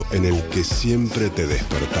en el que siempre te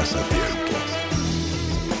despertás a tiempo.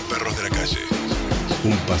 Perros de la calle.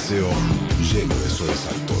 Un paseo lleno de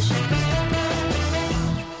sobresaltos.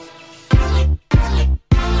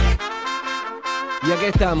 Y acá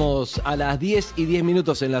estamos a las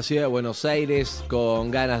 10:10 en la ciudad de Buenos Aires,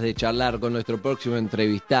 con ganas de charlar con nuestro próximo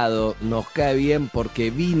entrevistado. Nos cae bien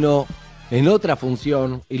porque vino en otra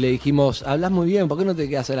función y le dijimos, hablas muy bien, ¿por qué no te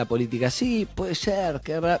quedas en la política? Sí, puede ser,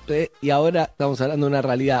 y ahora estamos hablando de una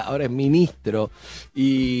realidad, ahora es ministro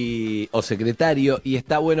o secretario, y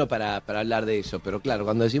está bueno para hablar de eso. Pero claro,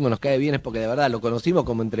 cuando decimos nos cae bien es porque de verdad lo conocimos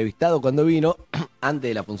como entrevistado cuando vino, antes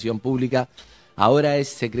de la función pública. Ahora es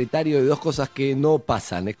secretario de dos cosas que no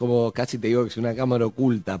pasan. Es como, casi te digo que es una cámara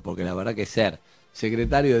oculta, porque la verdad que ser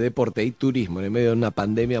secretario de Deporte y Turismo en el medio de una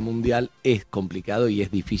pandemia mundial es complicado y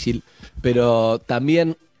es difícil. Pero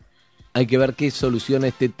también hay que ver qué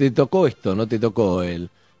soluciones te tocó esto, no te tocó el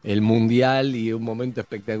Mundial y un momento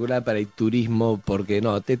espectacular para el turismo, porque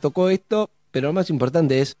no, te tocó esto, pero lo más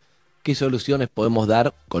importante es qué soluciones podemos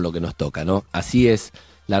dar con lo que nos toca, ¿no? Así es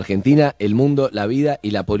la Argentina, el mundo, la vida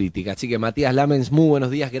y la política. Así que Matías Lamens, muy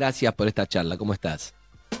buenos días, gracias por esta charla. ¿Cómo estás?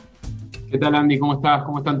 ¿Qué tal, Andy? ¿Cómo estás?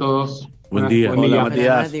 ¿Cómo están todos? Buen día. Hola, Matías.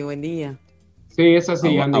 Hola, Mati, buen día. Sí, es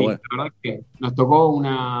así, Andy. Bueno. La verdad que nos tocó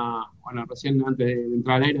recién antes de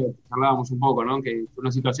entrar al aire charlábamos un poco, ¿no? Que fue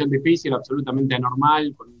una situación difícil, absolutamente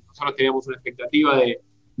anormal. Nosotros teníamos una expectativa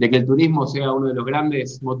de que el turismo sea uno de los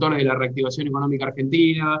grandes motores de la reactivación económica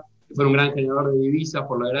argentina, que fuera un gran generador de divisas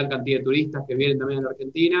por la gran cantidad de turistas que vienen también a la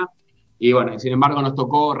Argentina. Y bueno, sin embargo nos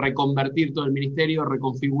tocó reconvertir todo el ministerio,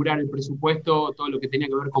 reconfigurar el presupuesto, todo lo que tenía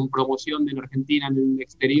que ver con promoción de la Argentina en el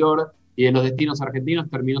exterior y de los destinos argentinos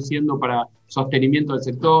terminó siendo para sostenimiento del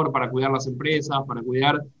sector, para cuidar las empresas, para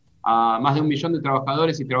cuidar a más de 1 millón de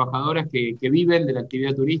trabajadores y trabajadoras que viven de la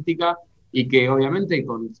actividad turística y que obviamente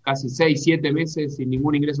con casi 6, 7 meses sin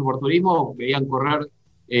ningún ingreso por turismo veían correr,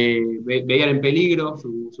 veían en peligro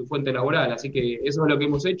su fuente laboral. Así que eso es lo que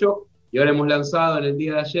hemos hecho. Y ahora hemos lanzado en el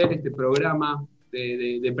día de ayer este programa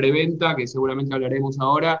de preventa, que seguramente hablaremos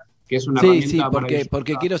ahora, que es una herramienta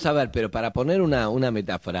porque quiero saber, pero para poner una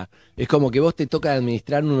metáfora, es como que vos te toca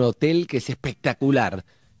administrar un hotel que es espectacular,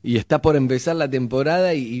 y está por empezar la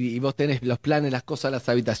temporada, y vos tenés los planes, las cosas, las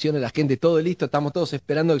habitaciones, la gente, todo listo, estamos todos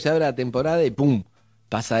esperando que se abra la temporada, y ¡pum!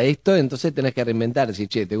 Pasa esto, entonces tenés que reinventar, decir,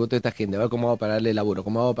 che, te gusta esta gente, a ver cómo hago para darle laburo,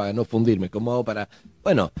 cómo hago para no fundirme, cómo hago para...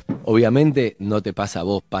 Bueno, obviamente no te pasa a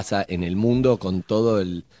vos, pasa en el mundo con todo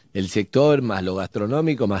el sector, más lo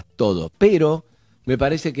gastronómico, más todo. Pero me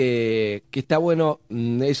parece que está bueno,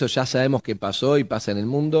 eso ya sabemos que pasó y pasa en el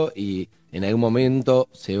mundo y en algún momento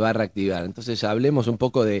se va a reactivar. Entonces hablemos un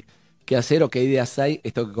poco de qué hacer o qué ideas hay,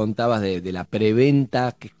 esto que contabas de la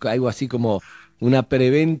preventa, que es algo así como... una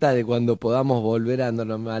preventa de cuando podamos volver a la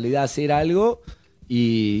normalidad, hacer algo,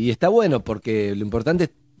 y está bueno, porque lo importante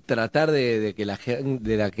es tratar de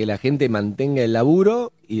que la gente mantenga el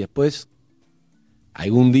laburo, y después,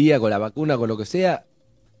 algún día con la vacuna, con lo que sea,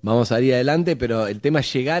 vamos a salir adelante, pero el tema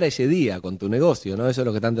es llegar a ese día con tu negocio, ¿no? Eso es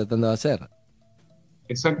lo que están tratando de hacer.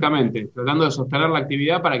 Exactamente, tratando de sostener la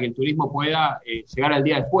actividad para que el turismo pueda llegar al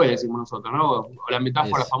día después, decimos nosotros, ¿no? O la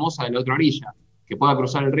metáfora famosa de la otra orilla, que pueda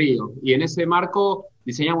cruzar el río. Y en ese marco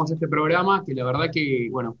diseñamos este programa que la verdad que,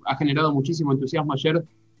 bueno, ha generado muchísimo entusiasmo. Ayer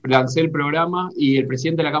lancé el programa y el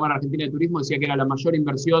presidente de la Cámara Argentina de Turismo decía que era la mayor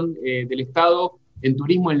inversión del Estado en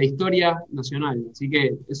turismo en la historia nacional. Así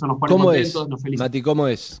que eso nos pone contentos, nos felicita. Mati,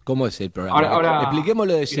 ¿cómo es el programa? Ahora,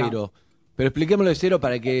 expliquémoslo de cero. Pero expliquémoslo de cero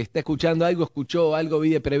para el que está escuchando algo, escuchó algo, vi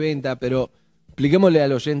de preventa, pero expliquémosle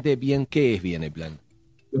al oyente bien qué es bien el plan.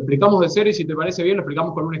 Lo explicamos de cero y si te parece bien, lo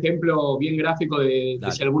explicamos con un ejemplo bien gráfico de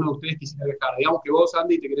si alguno de ustedes quisiera viajar. Digamos que vos,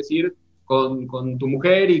 Andy, te querés ir con tu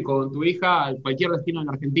mujer y con tu hija a cualquier destino en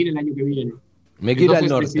la Argentina el año que viene. Me quiero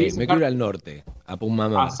ir al norte, a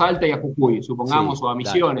Pumamá. A Salta y a Jujuy, supongamos, sí, o a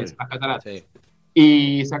Misiones, a Cataratas. Sí.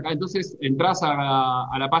 Y entonces entras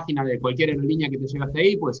a la página de cualquier aerolínea que te llegaste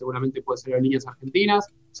ahí, pues seguramente puede ser Aerolíneas Argentinas,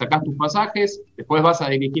 sacás tus pasajes, después vas a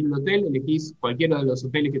elegir el hotel, elegís cualquiera de los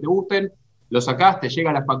hoteles que te gusten, lo sacás, te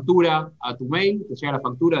llega la factura a tu mail, te llega la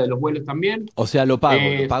factura de los vuelos también. O sea, lo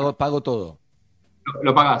pago todo.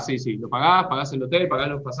 Lo pagás, sí, lo pagás el hotel, pagás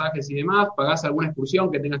los pasajes y demás, pagás alguna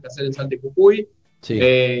excursión que tengas que hacer en Salta y Jujuy, sí.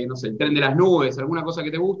 No sé, el tren de las nubes, alguna cosa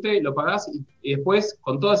que te guste, lo pagás y después,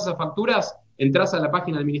 con todas esas facturas, entrás a la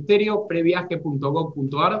página del ministerio,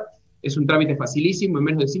 previaje.gov.ar, es un trámite facilísimo, en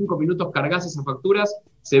menos de 5 minutos cargas esas facturas,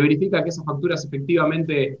 se verifica que esas facturas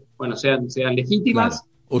efectivamente, bueno, sean legítimas.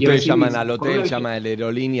 Claro. Ustedes llaman al hotel, llaman a la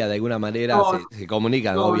aerolínea, de alguna manera se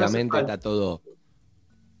comunican, obviamente, está todo...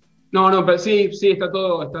 No, pero sí, está Ah,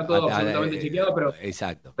 todo absolutamente chequeado,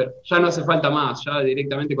 exacto. pero ya no hace falta más, ya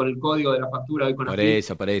directamente con el código de la factura hoy con AFIP,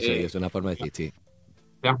 Por eso, digo, eh, es una forma de decir, sí.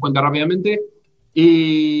 te das cuenta rápidamente.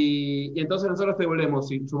 Y entonces nosotros te devolvemos,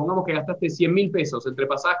 si supongamos que gastaste 100.000 pesos entre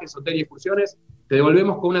pasajes, hotel y excursiones, te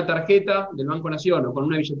devolvemos con una tarjeta del Banco Nación o con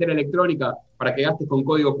una billetera electrónica para que gastes con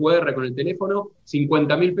código QR con el teléfono,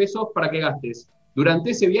 50.000 pesos para que gastes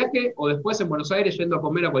durante ese viaje o después en Buenos Aires yendo a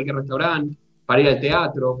comer a cualquier restaurante, para ir al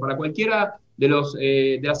teatro, para cualquiera de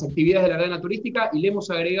las actividades de la cadena turística, y le hemos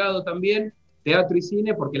agregado también teatro y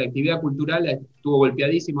cine porque la actividad cultural estuvo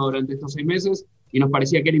golpeadísima durante estos 6 meses y nos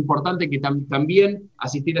parecía que era importante que también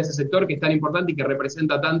asistir a ese sector que es tan importante y que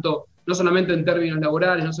representa tanto, no solamente en términos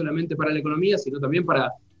laborales, no solamente para la economía, sino también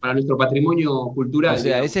para nuestro patrimonio cultural. O sea,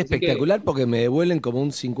 Digamos. es espectacular porque me devuelven como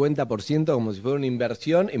un 50%, como si fuera una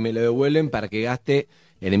inversión, y me lo devuelven para que gaste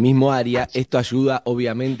en el mismo área. Esto ayuda,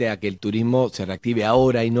 obviamente, a que el turismo se reactive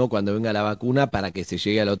ahora y no cuando venga la vacuna para que se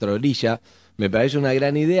llegue a la otra orilla. Me parece una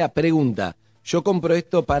gran idea. Pregunta, yo compro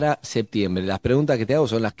esto para septiembre. Las preguntas que te hago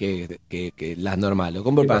son las que las normales. Lo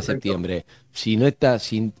compro Sí, para perfecto. septiembre. Si no está,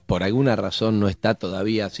 si por alguna razón no está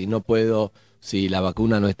todavía, si no puedo, si la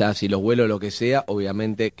vacuna no está, si los vuelos, lo que sea,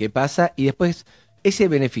 obviamente, ¿qué pasa? Y después, ese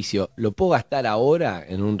beneficio, ¿lo puedo gastar ahora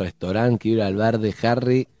en un restaurante, que ir al bar de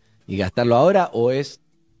Harry y gastarlo ahora? ¿O es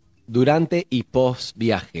durante y post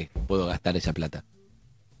viaje puedo gastar esa plata?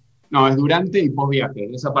 No, es durante y post viaje.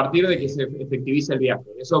 Es a partir de que Ok. se efectivice el viaje.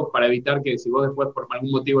 Eso para evitar que si vos después por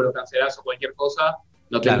algún motivo lo cancelás o cualquier cosa,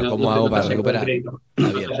 Claro, ¿cómo hago no te para haya con el recuperar? crédito. Está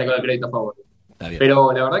No te bien, haya con el crédito a favor. está bien.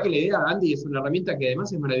 Pero la verdad que la idea, Andy, es una herramienta que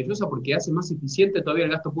además es maravillosa porque hace más eficiente todavía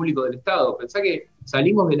el gasto público del Estado. Pensá que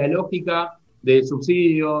salimos de la lógica del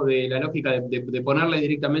subsidio, de la lógica de ponerle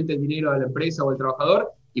directamente el dinero a la empresa o al trabajador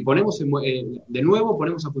y de nuevo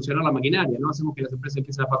ponemos a funcionar la maquinaria, ¿no? Hacemos que las empresas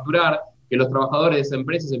empiecen a facturar, que los trabajadores de esas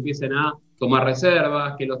empresas empiecen a tomar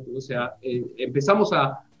reservas, o sea, empezamos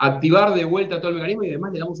a activar de vuelta todo el mecanismo y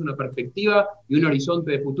además le damos una perspectiva y un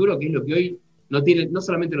horizonte de futuro que es lo que hoy no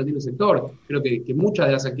solamente no tiene el sector, creo que muchas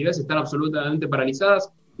de las actividades están absolutamente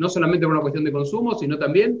paralizadas, no solamente por una cuestión de consumo, sino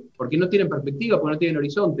también porque no tienen perspectiva, porque no tienen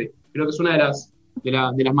horizonte. Creo que es una de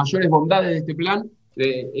las mayores bondades de este plan,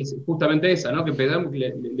 es justamente esa, ¿no? Que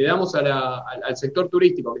le damos al sector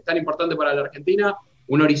turístico, que es tan importante para la Argentina,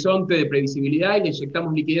 un horizonte de previsibilidad y le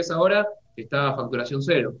inyectamos liquidez ahora, que está a facturación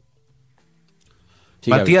cero. Sí,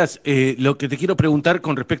 Gaby. Matías, lo que te quiero preguntar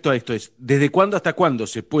con respecto a esto es, ¿desde cuándo hasta cuándo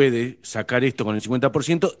se puede sacar esto con el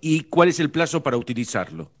 50% y cuál es el plazo para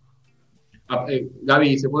utilizarlo?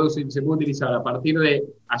 Gaby, se puede utilizar a partir de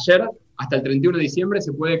ayer hasta el 31 de diciembre,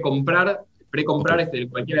 se puede Ok, precomprar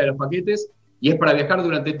cualquiera de los paquetes y es para viajar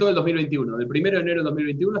durante todo el 2021, del 1 de enero de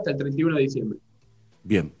 2021 hasta el 31 de diciembre.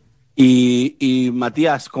 bien. Y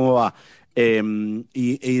Matías, ¿cómo va?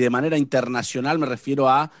 Y de manera internacional me refiero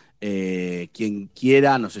a quien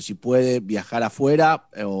quiera, no sé si puede viajar afuera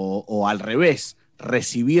o al revés,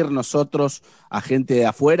 recibir nosotros a gente de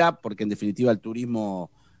afuera, porque en definitiva el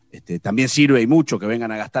turismo también sirve y mucho que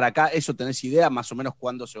vengan a gastar acá. ¿Eso tenés idea más o menos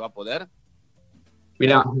cuándo se va a poder?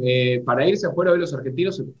 Mirá, para irse afuera hoy los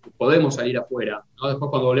argentinos podemos salir afuera, ¿no? Después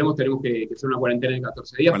cuando volvemos tenemos que hacer una cuarentena de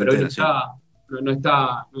 14 días, pero hoy Cuarentena, sí. no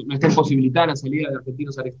está imposibilitada la salida de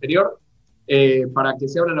argentinos al exterior. Para que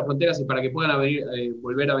se abran las fronteras y para que puedan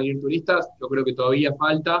volver a venir turistas, yo creo que todavía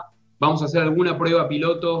falta. Vamos a hacer alguna prueba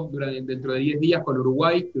piloto dentro de 10 días con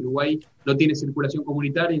Uruguay, que Uruguay no tiene circulación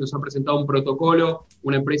comunitaria y nos ha presentado un protocolo,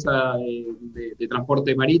 una empresa de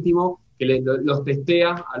transporte marítimo, que los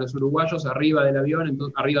testea a los uruguayos arriba del avión,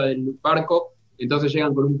 arriba del barco, entonces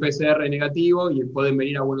llegan con un PCR negativo y pueden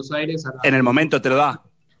venir a Buenos Aires. En el momento te lo da.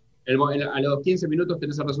 A los 15 minutos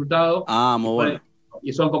tenés el resultado. Ah, muy bueno.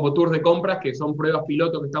 Y son como tours de compras, que son pruebas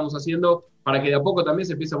pilotos que estamos haciendo para que de a poco también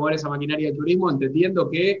se empiece a mover esa maquinaria de turismo, entendiendo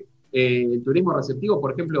que el turismo receptivo,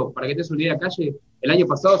 por ejemplo, para que te des una idea, Calle, el año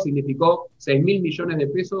pasado significó 6.000 millones de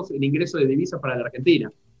pesos en ingreso de divisas para la Argentina.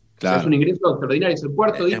 Claro. O sea, es un ingreso extraordinario, es el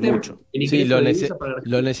cuarto Es ítem mucho. en Sí, ingreso de divisas para la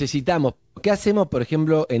Argentina. lo necesitamos. ¿Qué hacemos, por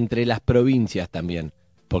ejemplo, entre las provincias también?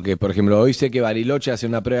 Porque, por ejemplo, hoy sé que Bariloche hace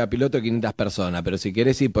una prueba piloto de 500 personas, pero si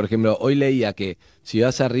querés ir, por ejemplo, hoy leía que si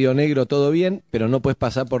vas a Río Negro todo bien, pero no puedes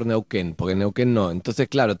pasar por Neuquén, porque Neuquén no. Entonces,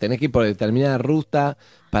 claro, tenés que ir por determinada ruta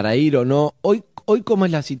para ir o no. Hoy ¿cómo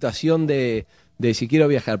es la situación de si quiero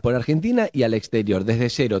viajar por Argentina y al exterior? Desde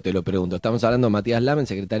cero te lo pregunto. Estamos hablando de Matías Lamen,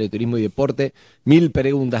 secretario de Turismo y Deporte. 1000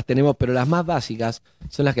 preguntas tenemos, pero las más básicas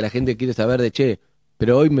son las que la gente quiere saber de, che,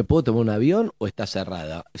 ¿pero hoy me puedo tomar un avión o está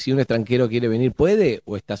cerrada? Si un extranjero quiere venir, ¿puede?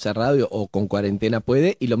 ¿O está cerrado o con cuarentena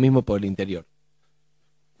puede? Y lo mismo por el interior.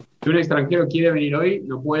 Si un extranjero quiere venir hoy,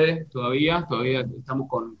 no puede todavía estamos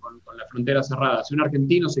con la frontera cerrada. Si un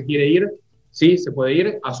argentino se quiere ir, sí, se puede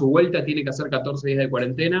ir. A su vuelta tiene que hacer 14 días de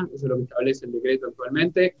cuarentena, eso es lo que establece el decreto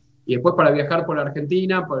actualmente. Y después para viajar por la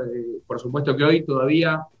Argentina, por supuesto que hoy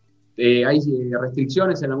todavía hay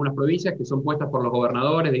restricciones en algunas provincias que son puestas por los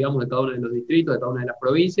gobernadores, digamos, de cada uno de los distritos, de cada una de las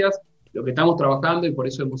provincias. Lo que estamos trabajando, y por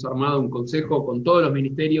eso hemos armado un consejo con todos los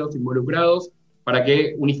ministerios involucrados, para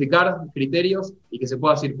que unificar criterios y que se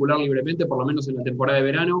pueda circular libremente, por lo menos en la temporada de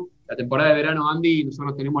verano. La temporada de verano, Andy,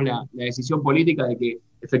 nosotros tenemos la decisión política de que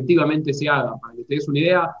efectivamente se haga. Para que te des una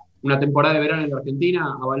idea, una temporada de verano en la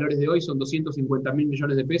Argentina, a valores de hoy, son 250.000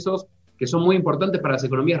 millones de pesos, que son muy importantes para las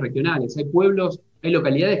economías regionales. Hay pueblos, hay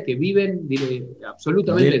localidades que viven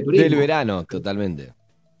absolutamente de turismo. Del verano, totalmente.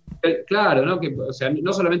 Claro, ¿no? O sea,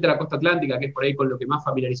 no solamente la costa atlántica, que es por ahí con lo que más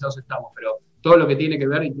familiarizados estamos, pero todo lo que tiene que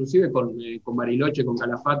ver inclusive con Bariloche, con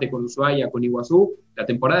Calafate, con Ushuaia, con Iguazú, la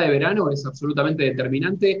temporada de verano es absolutamente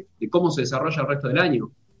determinante de cómo se desarrolla el resto del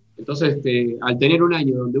año. Entonces, al tener un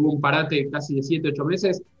año donde hubo un parate casi de 7, 8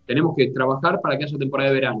 meses, tenemos que trabajar para que haya temporada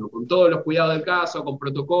de verano, con todos los cuidados del caso, con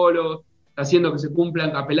protocolos, haciendo que se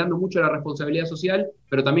cumplan, apelando mucho a la responsabilidad social,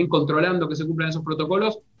 pero también controlando que se cumplan esos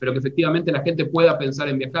protocolos, pero que efectivamente la gente pueda pensar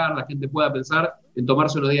en viajar, la gente pueda pensar en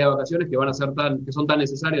tomarse unos días de vacaciones que son tan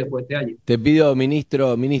necesarios después de este año. Te pido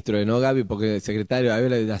ministro, ¿no, Gaby? Porque secretario, a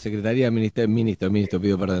ver, la secretaría de ministro,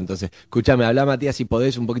 pido perdón. Entonces, escúchame, habla, Matías, si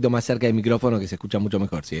podés, un poquito más cerca del micrófono, que se escucha mucho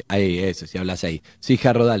mejor. Sí, ahí, eso, si hablas ahí. Sí,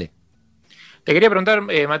 Jarro, dale. Te quería preguntar,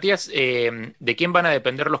 Matías, ¿de quién van a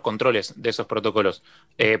depender los controles de esos protocolos?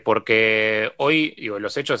 Porque hoy,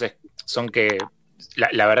 los hechos son que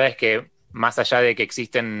la verdad es que más allá de que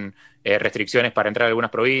existen restricciones para entrar a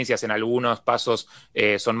algunas provincias, en algunos pasos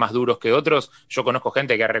son más duros que otros, yo conozco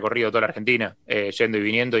gente que ha recorrido toda la Argentina yendo y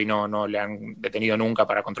viniendo y no le han detenido nunca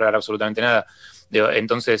para controlar absolutamente nada.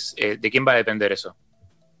 Entonces, ¿de quién va a depender eso?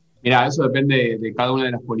 Mira, eso depende de cada una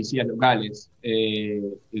de las policías locales.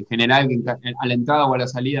 En general, a la entrada o a la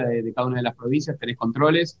salida de cada una de las provincias tenés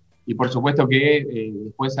controles y por supuesto que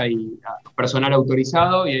después hay personal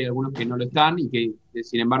autorizado y hay algunos que no lo están y que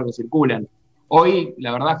sin embargo circulan. Hoy,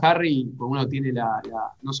 la verdad, Harry, uno tiene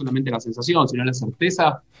no solamente la sensación, sino la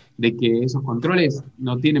certeza de que esos controles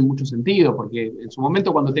no tienen mucho sentido, porque en su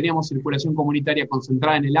momento cuando teníamos circulación comunitaria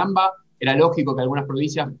concentrada en el AMBA, era lógico que algunas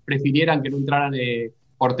provincias prefirieran que no entraran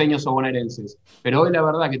porteños o bonaerenses. Pero hoy la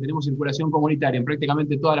verdad que tenemos circulación comunitaria en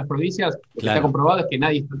prácticamente todas las provincias, lo que está comprobado es que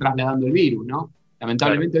nadie está trasladando el virus, ¿no?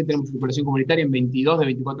 Lamentablemente hoy tenemos circulación comunitaria en 22 de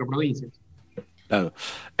 24 provincias. Claro.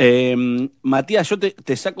 Matías, yo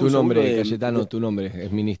te saco tu nombre, Cayetano, tu nombre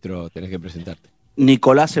es ministro, tenés que presentarte.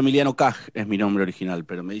 Nicolás Emiliano Caj es mi nombre original,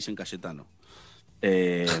 pero me dicen Cayetano.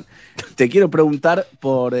 Te quiero preguntar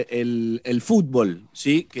por el fútbol,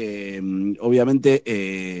 ¿sí? Que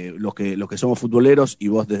obviamente los que somos futboleros, y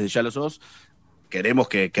vos desde ya lo sos, queremos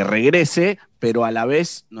que regrese, pero a la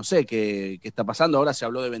vez, no sé, ¿qué está pasando? Ahora se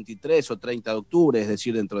habló de 23 o 30 de octubre, es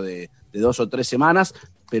decir, dentro de 2 o 3 semanas,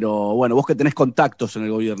 pero bueno, vos que tenés contactos en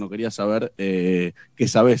el gobierno, quería saber qué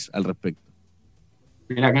sabés al respecto.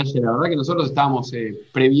 Mira, Calle, la verdad que nosotros estábamos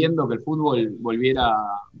previendo que el fútbol volviera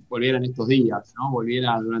en estos días, ¿no?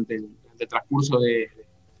 Volviera durante el transcurso de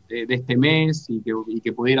este mes y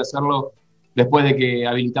que pudiera hacerlo después de que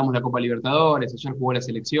habilitamos la Copa Libertadores. Ayer jugó la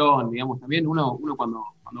selección, digamos, también uno cuando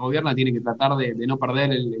gobierna tiene que tratar de no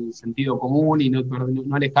perder el sentido común y no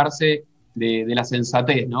alejarse de la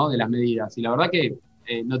sensatez, ¿no? De las medidas. Y la verdad que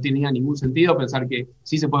no tenía ningún sentido pensar que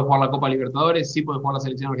sí se puede jugar la Copa Libertadores, sí puede jugar la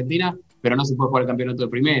selección argentina, pero no se puede jugar el campeonato de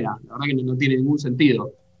primera. La verdad que no tiene ningún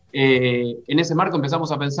sentido. En ese marco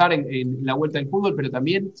empezamos a pensar en la vuelta del fútbol, pero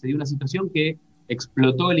también se dio una situación que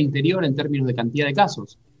explotó el interior en términos de cantidad de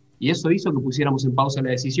casos. Y eso hizo que pusiéramos en pausa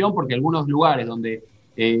la decisión, porque algunos lugares donde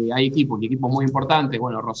hay equipos muy importantes,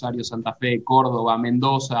 bueno, Rosario, Santa Fe, Córdoba,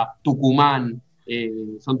 Mendoza, Tucumán,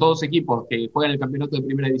 son todos equipos que juegan el campeonato de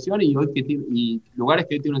primera división y lugares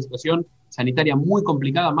que hoy tienen una situación sanitaria muy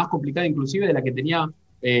complicada, más complicada inclusive de la que tenía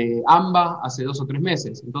AMBA hace 2 o 3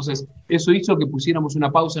 meses. Entonces, eso hizo que pusiéramos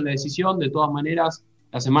una pausa en la decisión. De todas maneras,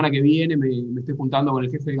 la semana que viene me estoy juntando con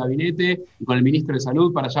el jefe de gabinete y con el ministro de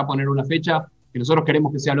Salud para ya poner una fecha que nosotros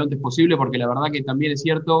queremos que sea lo antes posible, porque la verdad que también es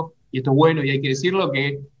cierto, y esto es bueno y hay que decirlo,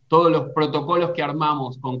 que todos los protocolos que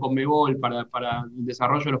armamos con Conmebol para el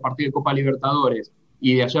desarrollo de los partidos de Copa Libertadores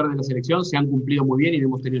y de ayer de la selección se han cumplido muy bien y no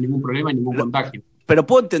hemos tenido ningún problema y ningún contagio. Pero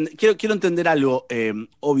quiero entender algo,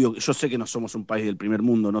 obvio, yo sé que no somos un país del primer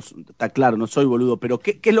mundo, no, está claro, no soy boludo, pero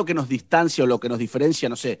 ¿qué es lo que nos distancia o lo que nos diferencia,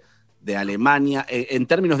 no sé, de Alemania, en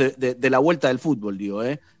términos de la vuelta del fútbol, digo,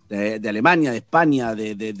 de Alemania, de España,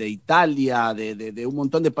 de Italia, de un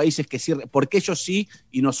montón de países que sí, ¿por qué ellos sí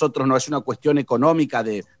y nosotros no? ¿Es una cuestión económica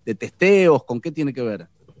de testeos? ¿Con qué tiene que ver?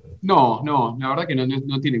 No, la verdad que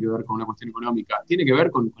no tiene que ver con una cuestión económica, tiene que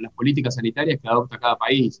ver con las políticas sanitarias que adopta cada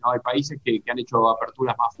país, ¿no? Hay países que han hecho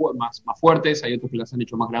aperturas más fuertes, hay otros que las han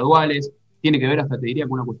hecho más graduales, tiene que ver hasta, te diría,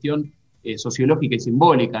 con una cuestión sociológica y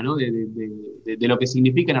simbólica, ¿no? De lo que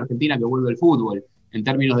significa en Argentina que vuelve el fútbol, en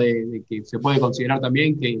términos de que se puede considerar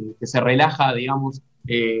también que se relaja, digamos,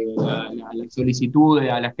 la solicitud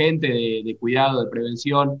a la gente de cuidado, de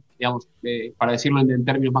prevención, digamos, para decirlo en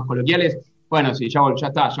términos más coloquiales. Bueno, sí, ya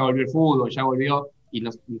está, ya volvió el fútbol, ya volvió, y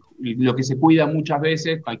lo que se cuida muchas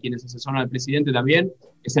veces, para quienes asesoran al presidente también,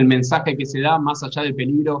 es el mensaje que se da más allá del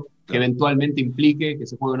peligro que eventualmente implique que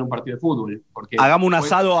se juegue en un partido de fútbol. Porque hagamos un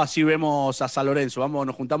asado, así vemos a San Lorenzo, vamos,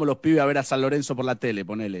 nos juntamos los pibes a ver a San Lorenzo por la tele,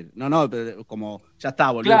 ponele. No, pero como ya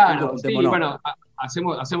está, volvió el claro, fútbol, sí, bueno,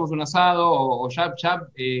 hacemos un asado, o ya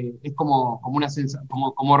es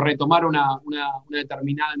como retomar una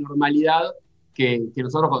determinada normalidad que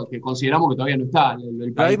nosotros que consideramos que todavía no está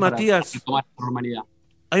el país para tomar normalidad.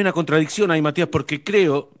 Hay una contradicción ahí, Matías, porque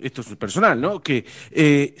creo, esto es personal, ¿no? Que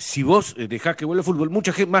si vos dejás que vuelva el fútbol,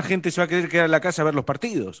 más gente se va a querer quedar en la casa a ver los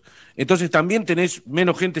partidos. Entonces también tenés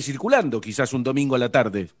menos gente circulando, quizás un domingo a la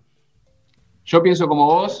tarde. Yo pienso como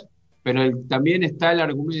vos, pero también está el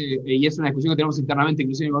argumento, y es una discusión que tenemos internamente,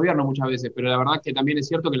 inclusive en el gobierno muchas veces, pero la verdad es que también es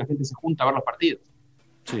cierto que la gente se junta a ver los partidos.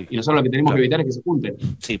 Sí, y nosotros lo que tenemos que evitar es que se junten.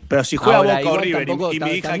 Sí, pero si juega Boca o River y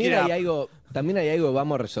mi hija quiere... También hay algo,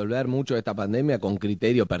 vamos a resolver mucho de esta pandemia con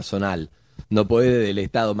criterio personal. No puede del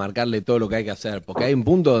Estado marcarle todo lo que hay que hacer, porque hay un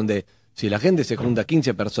punto donde si la gente se junta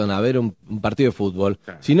 15 personas a ver un partido de fútbol,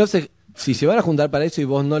 si se van a juntar para eso y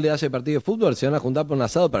vos no le das el partido de fútbol, se van a juntar por un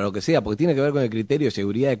asado, para lo que sea, porque tiene que ver con el criterio de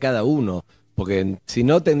seguridad de cada uno. Porque si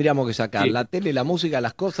no, tendríamos que sacar la tele, la música,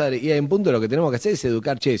 las cosas, y hay un punto lo que tenemos que hacer es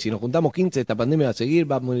educar, si nos juntamos 15, esta pandemia va a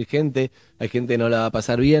seguir, va a morir gente, hay gente que no la va a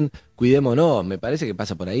pasar bien, cuidémonos, me parece que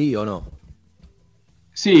pasa por ahí, ¿o no?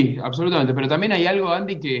 Sí, absolutamente, pero también hay algo,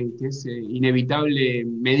 Andy, que es inevitable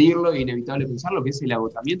medirlo e inevitable pensarlo, que es el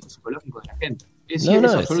agotamiento psicológico de la gente. Es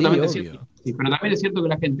absolutamente cierto. Sí, pero también es cierto que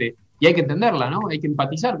la gente, y hay que entenderla, ¿no? Hay que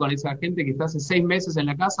empatizar con esa gente que está hace 6 meses en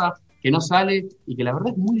la casa, que no sale, y que la verdad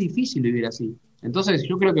es muy difícil vivir así. Entonces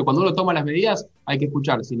yo creo que cuando uno toma las medidas hay que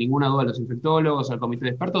escuchar sin ninguna duda a los infectólogos, al comité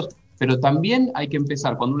de expertos, pero también hay que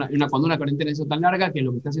empezar, cuando una cuarentena es tan larga, que es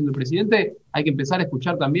lo que está haciendo el presidente, hay que empezar a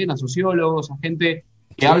escuchar también a sociólogos, a gente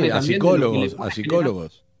que hable también a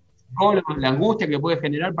psicólogos. La angustia que puede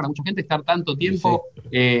generar para mucha gente estar tanto tiempo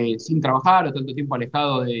sin trabajar o tanto tiempo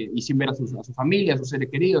alejado y sin ver a su familia, a sus seres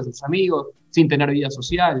queridos, a sus amigos, sin tener vida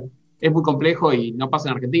social. Es muy complejo y no pasa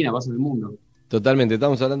en Argentina, pasa en el mundo. Totalmente,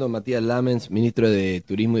 estamos hablando de Matías Lamens, ministro de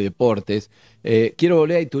Turismo y Deportes. Quiero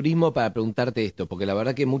volver a turismo para preguntarte esto, porque la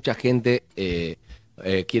verdad que mucha gente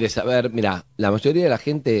quiere saber, mira, la mayoría de la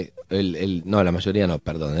gente, no, la mayoría no,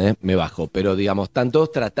 perdón, me bajo, pero digamos, están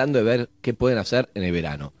todos tratando de ver qué pueden hacer en el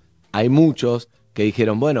verano. Hay muchos que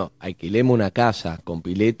dijeron, bueno, alquilemos una casa con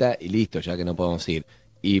pileta y listo, ya que no podemos ir.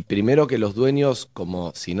 Y primero que los dueños,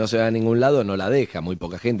 como si no se va a ningún lado, no la deja, muy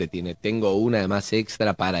poca gente tengo una además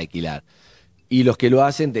extra para alquilar. Y los que lo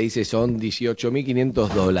hacen te dicen son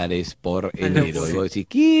 $18.500 por enero. Y vos decís,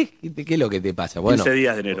 ¿qué es lo que te pasa? Bueno, 15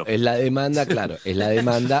 días de enero. Es la demanda, claro,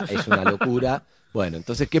 es una locura. Bueno,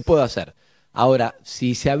 entonces, ¿qué puedo hacer? Ahora,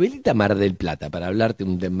 si se habilita Mar del Plata, para hablarte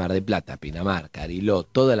de Mar del Plata, Pinamar, Cariló,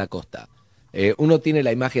 toda la costa, uno tiene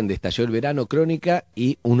la imagen de Estalló el Verano, Crónica,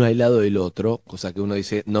 y uno al lado del otro, cosa que uno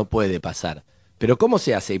dice, no puede pasar. Pero ¿cómo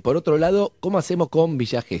se hace? Y por otro lado, ¿cómo hacemos con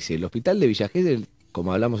Villa Gesell? El hospital de Villa Gesell,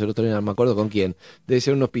 como hablamos el otro día, no me acuerdo con quién, debe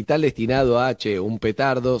ser un hospital destinado a un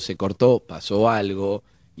petardo, se cortó, pasó algo,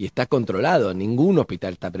 y está controlado. Ningún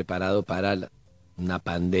hospital está preparado para una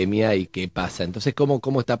pandemia y qué pasa. Entonces,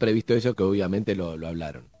 ¿cómo está previsto eso? Que obviamente lo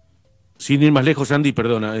hablaron. Sin ir más lejos, Andy,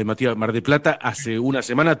 perdona, Matías, Mar del Plata hace una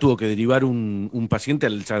semana tuvo que derivar un paciente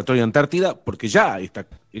al Sanatorio Antártida porque ya está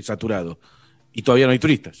saturado y todavía no hay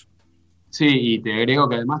turistas. Sí, y te agrego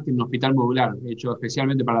que además tiene un hospital modular, hecho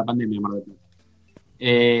especialmente para la pandemia de Mar del Plata.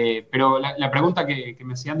 Pero la pregunta que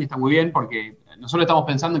me hacía Andy está muy bien, porque nosotros estamos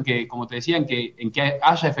pensando en que, como te decía, en que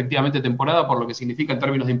haya efectivamente temporada por lo que significa en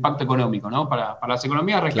términos de impacto económico, ¿no? Para las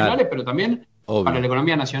economías regionales, claro, pero también obvio, para la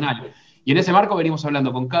economía nacional. Y en ese marco venimos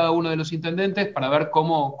hablando con cada uno de los intendentes para ver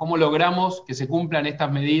cómo logramos que se cumplan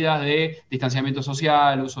estas medidas de distanciamiento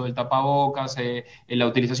social, uso del tapabocas, la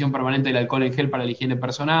utilización permanente del alcohol en gel para la higiene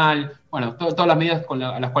personal, bueno, todas las medidas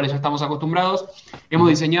a las cuales ya estamos acostumbrados. Hemos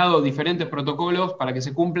diseñado diferentes protocolos para que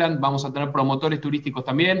se cumplan, vamos a tener promotores turísticos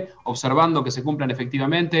también, observando que se cumplan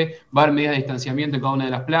efectivamente, va a haber medidas de distanciamiento en cada una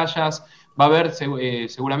de las playas. Va a haber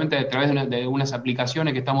seguramente a través de unas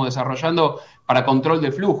aplicaciones que estamos desarrollando para control de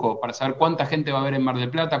flujo, para saber cuánta gente va a haber en Mar del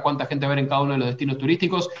Plata, cuánta gente va a haber en cada uno de los destinos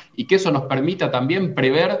turísticos y que eso nos permita también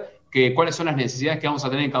prever cuáles son las necesidades que vamos a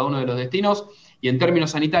tener en cada uno de los destinos. Y en términos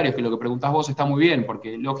sanitarios, que lo que preguntás vos está muy bien,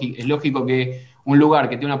 porque es lógico que un lugar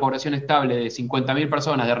que tiene una población estable de 50.000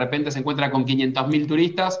 personas de repente se encuentra con 500.000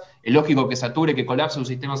 turistas, es lógico que sature, que colapse un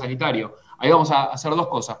sistema sanitario. Ahí vamos a hacer dos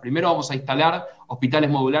cosas. Primero vamos a instalar hospitales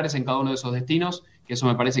modulares en cada uno de esos destinos, que eso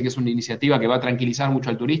me parece que es una iniciativa que va a tranquilizar mucho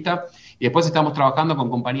al turista. Y después estamos trabajando con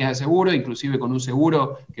compañías de seguro, inclusive con un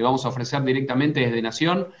seguro que vamos a ofrecer directamente desde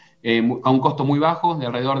Nación, a un costo muy bajo, de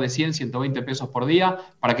alrededor de 100, 120 pesos por día,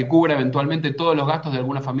 para que cubra eventualmente todos los gastos de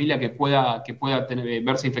alguna familia que pueda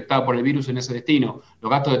verse infectada por el virus en ese destino.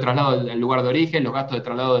 Los gastos de traslado al lugar de origen, los gastos de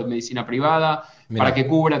traslado de medicina privada, Mirá. Para que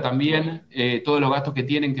cubra también todos los gastos que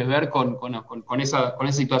tienen que ver con esa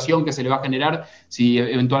situación que se le va a generar si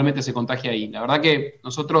eventualmente se contagia ahí. La verdad que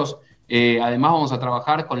nosotros... además vamos a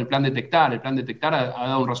trabajar con el Plan Detectar. El Plan Detectar ha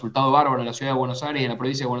dado un resultado bárbaro en la ciudad de Buenos Aires y en la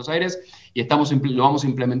provincia de Buenos Aires y lo vamos a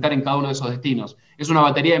implementar en cada uno de esos destinos. Es una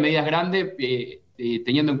batería de medidas grande,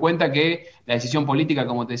 teniendo en cuenta que la decisión política,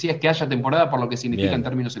 como te decía, es que haya temporada por lo que significa en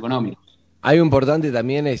términos económicos. Algo importante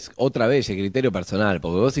también es, otra vez, el criterio personal,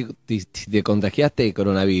 porque vos si te contagiaste de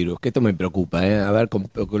coronavirus, que esto me preocupa, a ver,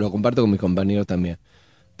 lo comparto con mis compañeros también.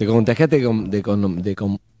 Te contagiaste de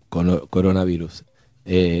coronavirus.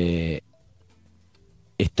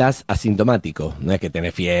 Estás asintomático, no es que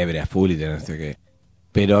tenés fiebre a full y tenés no sé qué,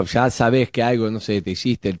 pero ya sabés que algo, no sé, te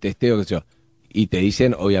hiciste el testeo, qué sé yo, y te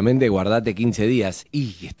dicen, obviamente, guardate 15 días,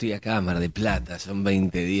 y estoy acá en Mar del Plata, son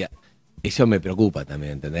 20 días, eso me preocupa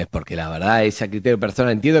también, ¿entendés? Porque la verdad, ese criterio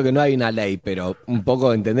personal, entiendo que no hay una ley, pero un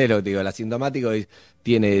poco entendés lo que te digo, el asintomático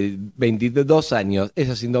tiene 22 años, es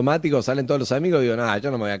asintomático, salen todos los amigos, digo, nada,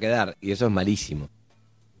 yo no me voy a quedar, y eso es malísimo.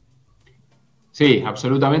 Sí,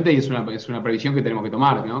 absolutamente, y es una previsión que tenemos que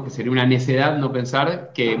tomar, ¿no? Que sería una necedad no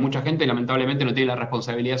pensar que mucha gente lamentablemente no tiene la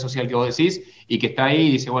responsabilidad social que vos decís y que está ahí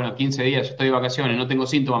y dice, bueno, 15 días, yo estoy de vacaciones, no tengo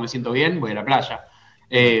síntomas, me siento bien, voy a la playa.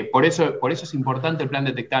 Por eso es importante el Plan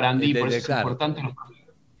Detectar, Andy, por eso es importante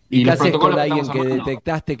 ¿Y qué haces con alguien que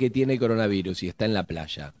detectaste que tiene coronavirus y está en la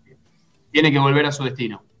playa? Tiene que volver a su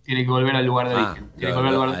destino, tiene que volver al lugar de origen. Tiene que volver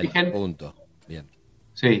al lugar de origen. Punto. Bien.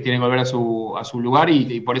 Sí, tiene que volver a su lugar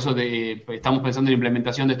y por eso estamos pensando en la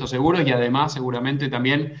implementación de estos seguros y además seguramente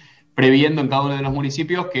también previendo en cada uno de los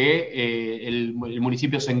municipios que el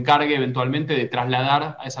municipio se encargue eventualmente de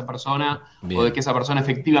trasladar a esa persona o de que esa persona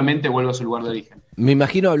efectivamente vuelva a su lugar de origen. Me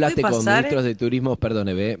imagino hablaste con ministros de turismo,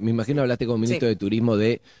 perdóneme, me imagino hablaste con ministros de turismo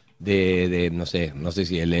de no sé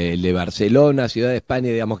si el de Barcelona, Ciudad de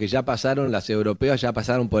España, digamos que ya pasaron, las europeas ya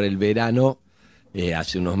pasaron por el verano.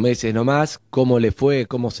 Hace unos meses nomás, ¿cómo le fue?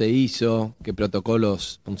 ¿Cómo se hizo? ¿Qué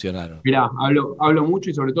protocolos funcionaron? Mirá, hablo mucho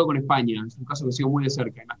y sobre todo con España, es un caso que sigo muy de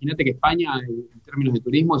cerca. Imagínate que España, en términos de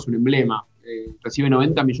turismo, es un emblema. Recibe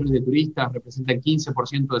 90 millones de turistas, representa el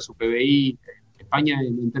 15% de su PBI. España,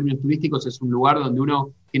 en términos turísticos, es un lugar donde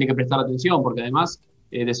uno tiene que prestar atención, porque además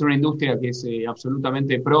de ser una industria que es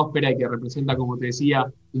absolutamente próspera y que representa, como te decía,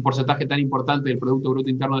 un porcentaje tan importante del Producto Bruto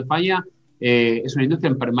Interno de España, es una industria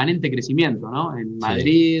en permanente crecimiento, ¿no? En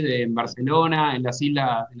Madrid, en Barcelona, en las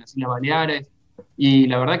Islas Baleares. Y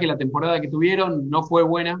la verdad que la temporada que tuvieron no fue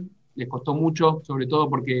buena, les costó mucho, sobre todo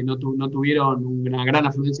porque no tuvieron una gran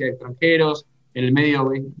afluencia de extranjeros. En el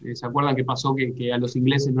medio, ¿se acuerdan que pasó que a los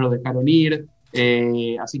ingleses no los dejaron ir?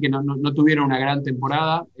 Así que no tuvieron una gran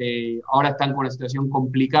temporada. Ahora están con una situación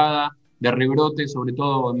complicada de rebrote, sobre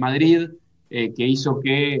todo en Madrid. Que hizo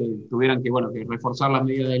que tuvieran que reforzar las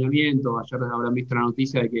medidas de aislamiento. Ayer habrán visto la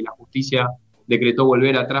noticia de que la justicia decretó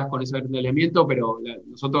volver atrás con ese aislamiento, pero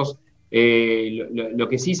nosotros lo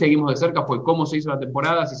que sí seguimos de cerca fue cómo se hizo la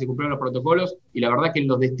temporada, si se cumplieron los protocolos, y la verdad que en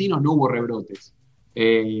los destinos no hubo rebrotes.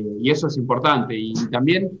 Y eso es importante. Y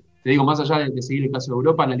también, te digo, más allá de seguir el caso de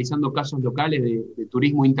Europa, analizando casos locales de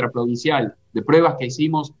turismo intraprovincial, de pruebas que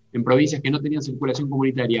hicimos en provincias que no tenían circulación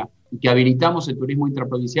comunitaria y que habilitamos el turismo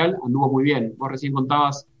intraprovincial, anduvo muy bien. Vos recién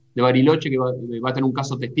contabas de Bariloche, que va a tener un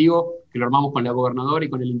caso testigo, que lo armamos con la gobernadora y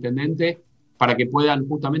con el intendente, para que puedan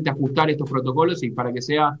justamente ajustar estos protocolos y para que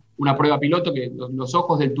sea una prueba piloto, que los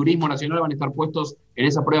ojos del turismo nacional van a estar puestos en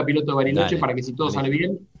esa prueba piloto de Bariloche, para que si todo sale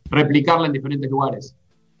bien, replicarla en diferentes lugares.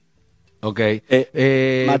 Ok.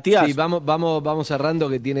 Matías. Sí, vamos cerrando,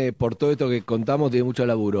 que tiene, por todo esto que contamos, tiene mucho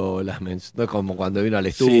laburo Lasmens. No es como cuando vino al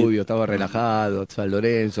estudio, estaba relajado, San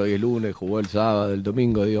Lorenzo, hoy es lunes, jugó el sábado, el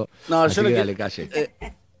domingo, digo. No, Así yo que le dale, calle.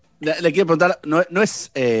 Le quiero preguntar, no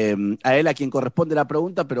es a él a quien corresponde la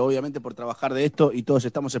pregunta, pero obviamente por trabajar de esto y todos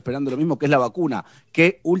estamos esperando lo mismo, que es la vacuna.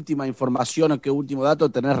 ¿Qué última información o qué último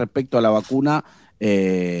dato tenés respecto a la vacuna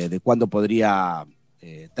de cuándo podría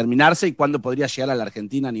terminarse y cuándo podría llegar a la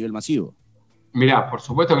Argentina a nivel masivo? Mirá, por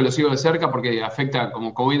supuesto que lo sigo de cerca porque afecta,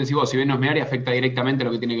 como bien decís vos, si bien no es mi área, afecta directamente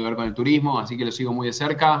lo que tiene que ver con el turismo, así que lo sigo muy de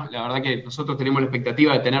cerca. La verdad que nosotros tenemos la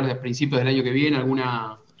expectativa de tener desde principios del año que viene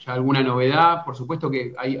alguna novedad. Por supuesto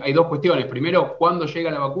que hay dos cuestiones. Primero, cuándo llega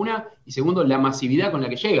la vacuna y segundo, la masividad con la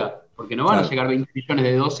que llega, porque no van a llegar 20 millones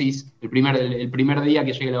de dosis el primer día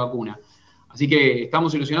que llegue la vacuna. Así que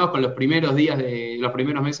estamos ilusionados con los primeros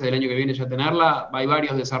meses del año que viene ya tenerla. Hay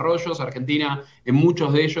varios desarrollos. Argentina, en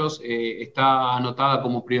muchos de ellos, está anotada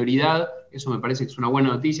como prioridad. Eso me parece que es una buena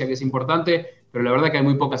noticia, que es importante, pero la verdad que hay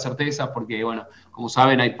muy pocas certezas porque, bueno, como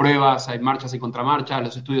saben, hay pruebas, hay marchas y contramarchas,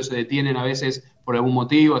 los estudios se detienen a veces por algún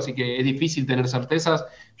motivo, así que es difícil tener certezas.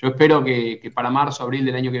 Yo espero que para marzo, abril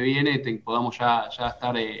del año que viene podamos ya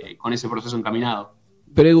estar con ese proceso encaminado.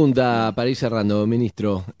 Pregunta para ir cerrando,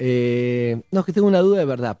 ministro. No, es que tengo una duda de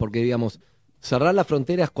verdad, porque digamos, cerrar las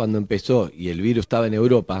fronteras cuando empezó y el virus estaba en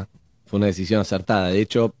Europa fue una decisión acertada. De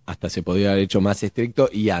hecho, hasta se podría haber hecho más estricto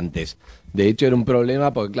y antes. De hecho, era un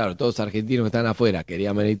problema porque, claro, todos los argentinos que estaban afuera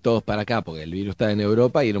querían venir todos para acá porque el virus estaba en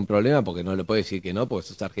Europa y era un problema porque no le puedes decir que no, porque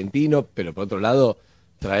sos argentino, pero por otro lado,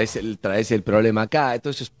 traes el problema acá.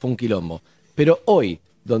 Entonces fue un quilombo. Pero hoy,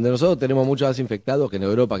 donde nosotros tenemos mucho más infectados que en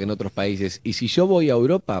Europa, que en otros países. Y si yo voy a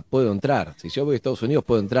Europa, puedo entrar. Si yo voy a Estados Unidos,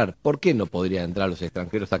 puedo entrar. ¿Por qué no podrían entrar los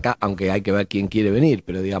extranjeros acá? Aunque hay que ver quién quiere venir.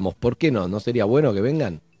 Pero digamos, ¿por qué no? ¿No sería bueno que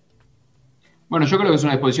vengan? Bueno, yo creo que es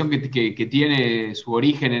una disposición que tiene su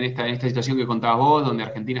origen en esta situación que contabas vos, donde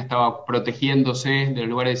Argentina estaba protegiéndose de los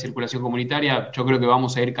lugares de circulación comunitaria. Yo creo que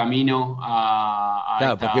vamos a ir camino a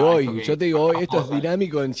claro, esta, porque a hoy, esto que yo te digo, hoy esto es cosas.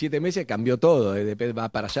 dinámico, en 7 meses cambió todo. Va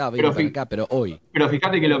para allá, viene para acá, pero hoy. Pero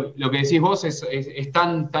fíjate que lo que decís vos es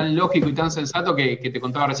tan lógico y tan sensato que te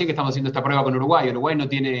contaba recién que estamos haciendo esta prueba con Uruguay. Uruguay no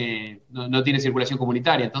tiene circulación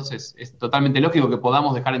comunitaria, entonces es totalmente lógico que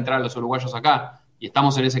podamos dejar entrar a los uruguayos acá. Y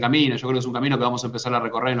estamos en ese camino. Yo creo que es un camino que vamos a empezar a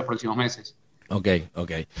recorrer en los próximos meses. Ok.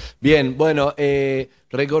 Bien, bueno,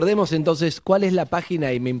 recordemos entonces cuál es la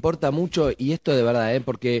página y me importa mucho, y esto de verdad,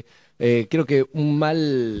 porque creo que un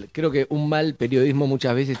mal periodismo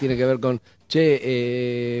muchas veces tiene que ver con,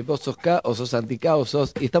 vos sos K o sos anti-K o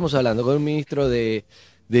sos... Y estamos hablando con un ministro de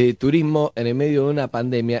turismo en el medio de una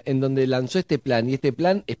pandemia, en donde lanzó este plan, y este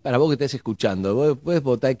plan es para vos que estés escuchando. Vos puedes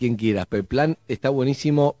votar quien quieras, pero el plan está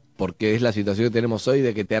buenísimo porque es la situación que tenemos hoy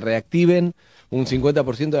de que te reactiven un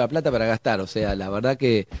 50% de la plata para gastar. O sea, la verdad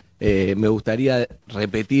que me gustaría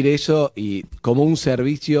repetir eso y como un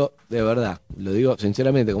servicio, de verdad, lo digo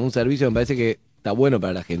sinceramente, como un servicio me parece que está bueno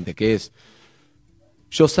para la gente, que es,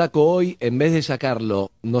 yo saco hoy, en vez de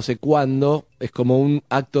sacarlo no sé cuándo, es como un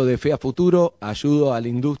acto de fe a futuro, ayudo a la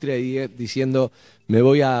industria diciendo, me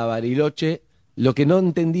voy a Bariloche. Lo que no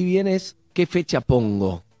entendí bien es qué fecha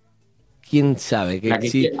pongo. ¿Quién sabe?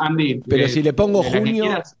 Andy, pero si le pongo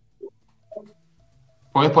junio...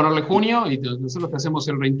 Podés ponerle junio y nosotros te hacemos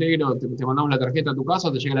el reintegro, te mandamos la tarjeta a tu casa,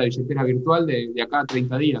 te llega la billetera virtual de acá a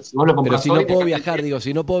 30 días. Si vos lo pero si no puedo viajar,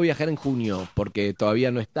 si no puedo viajar en junio, porque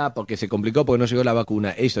todavía no está, porque se complicó, porque no llegó la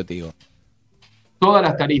vacuna, eso te digo. Todas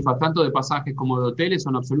las tarifas, tanto de pasajes como de hoteles,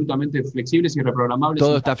 son absolutamente flexibles y reprogramables.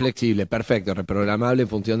 Todo está flexible, perfecto, reprogramable en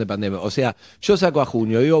función de pandemia. O sea, yo saco a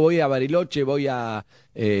junio, digo, voy a Bariloche, voy a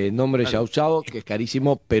Nombre Yau Yau, que es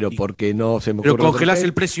carísimo, pero porque no se me ocurre. Pero congelás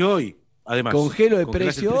el precio hoy, además. Congelo el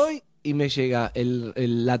precio hoy y me llega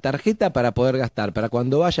la tarjeta para poder gastar. Para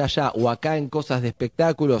cuando vaya allá o acá en cosas de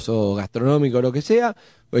espectáculos o gastronómico o lo que sea,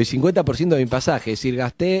 el 50% de mi pasaje. Es decir,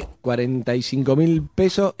 gasté 45.000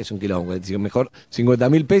 pesos, es un quilombo, mejor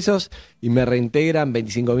 50.000 pesos y me reintegran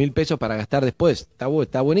 25.000 pesos para gastar después.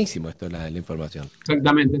 Está buenísimo esto, la información.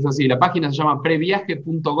 Exactamente, es así. La página se llama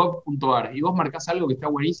previaje.gov.ar y vos marcás algo que está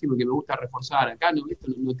buenísimo y que me gusta reforzar. Acá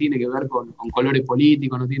esto no tiene que ver con colores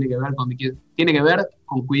políticos, no tiene que ver con... Tiene que ver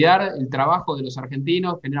con cuidar el trabajo de los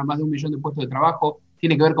argentinos, generar más de 1 millón de puestos de trabajo,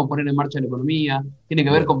 tiene que ver con poner en marcha la economía, tiene que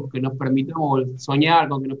ver con que nos permitamos soñar,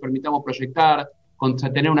 con que nos permitamos proyectar, con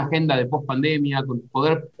tener una agenda de post-pandemia, con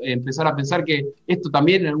poder empezar a pensar que esto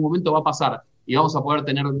también en algún momento va a pasar y vamos a poder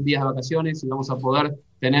tener días de vacaciones y vamos a poder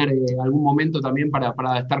tener algún momento también para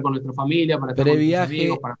estar con nuestra familia, para estar con nuestros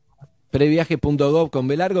amigos. Previaje.gov con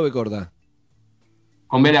B larga o B corta.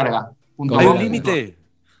 Con B larga. ¿Hay un límite?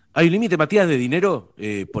 ¿Hay un límite, Matías, de dinero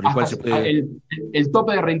por el cual se puede...? El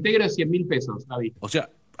tope de reintegro es 100.000 pesos, David. O sea,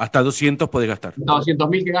 hasta 200 podés gastar.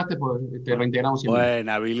 200.000 que gastes, pues te reintegramos 100.000.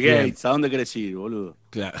 Buena, Bill Gates, ¿a dónde querés ir, boludo?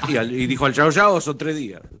 Claro. Y dijo al Yao son 3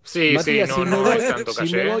 días. Sí, Matías, sí, no es tanto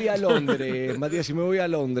si me voy a Londres, Matías, si me voy a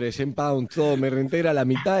Londres en pounds, todo me reintegra la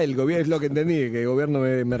mitad, el gobierno es lo que entendí, que el gobierno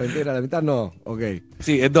me reintegra la mitad, no, ok.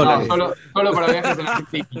 Sí, en dólares. No, solo para viajes en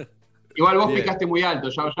Argentina. Igual vos picaste muy alto,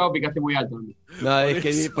 Yao picaste muy alto. No, es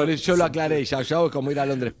que por eso yo lo aclaré, Yao es como ir a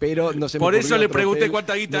Londres, pero no se me Por ocurrió eso le otro pregunté hotel,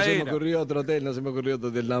 cuánta guita no se era. me ocurrió otro hotel,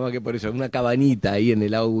 nada más que por eso, una cabanita ahí en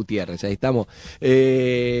el lago Gutiérrez, ahí estamos.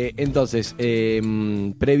 Entonces,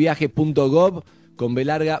 previaje.gov con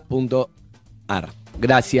belarga.ar.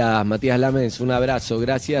 Gracias, Matías Lamens, un abrazo,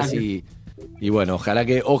 gracias. Y bueno, ojalá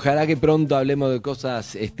que pronto hablemos de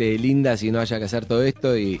cosas lindas y no haya que hacer todo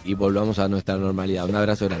esto y volvamos a nuestra normalidad. Un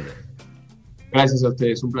abrazo grande. Gracias a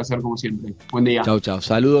ustedes, un placer como siempre. Buen día. Chau.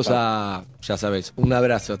 Saludos a, ya sabes, un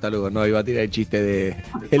abrazo, hasta luego. No, iba a tirar el chiste de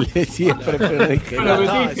el de siempre, pero no dije No lo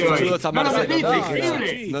nada. metiste hoy. Saludos a No lo Marcelo,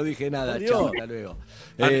 metiste, no dije nada. Chau, hasta luego.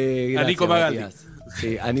 A Gracias, Nico Magaldi. Matías.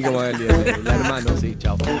 Sí, a Nico Magaldi, el hermano, sí,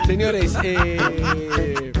 chao. Señores,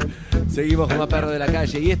 seguimos con más Perros de la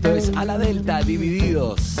Calle y esto es A la Delta,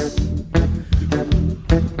 Divididos.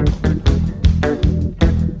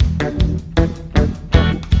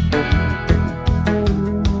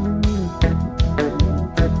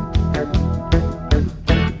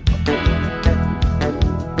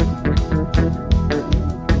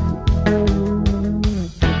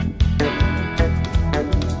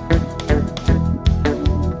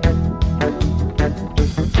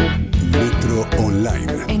 Metro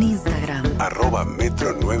Online. En Instagram.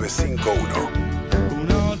 @metro951.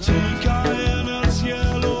 Una chica en el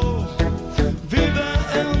cielo vive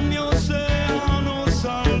en mi océano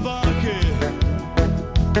salvaje.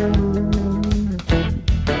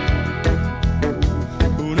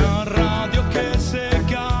 Una radio que se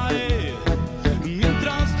cae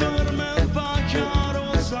mientras duermen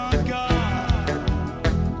pájaros acá.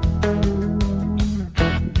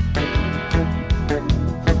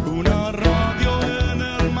 Una radio en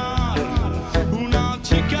el mar, una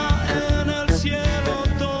chica en el cielo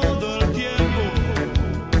todo el tiempo.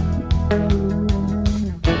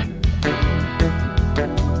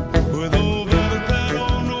 Puedo ver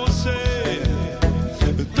pero no sé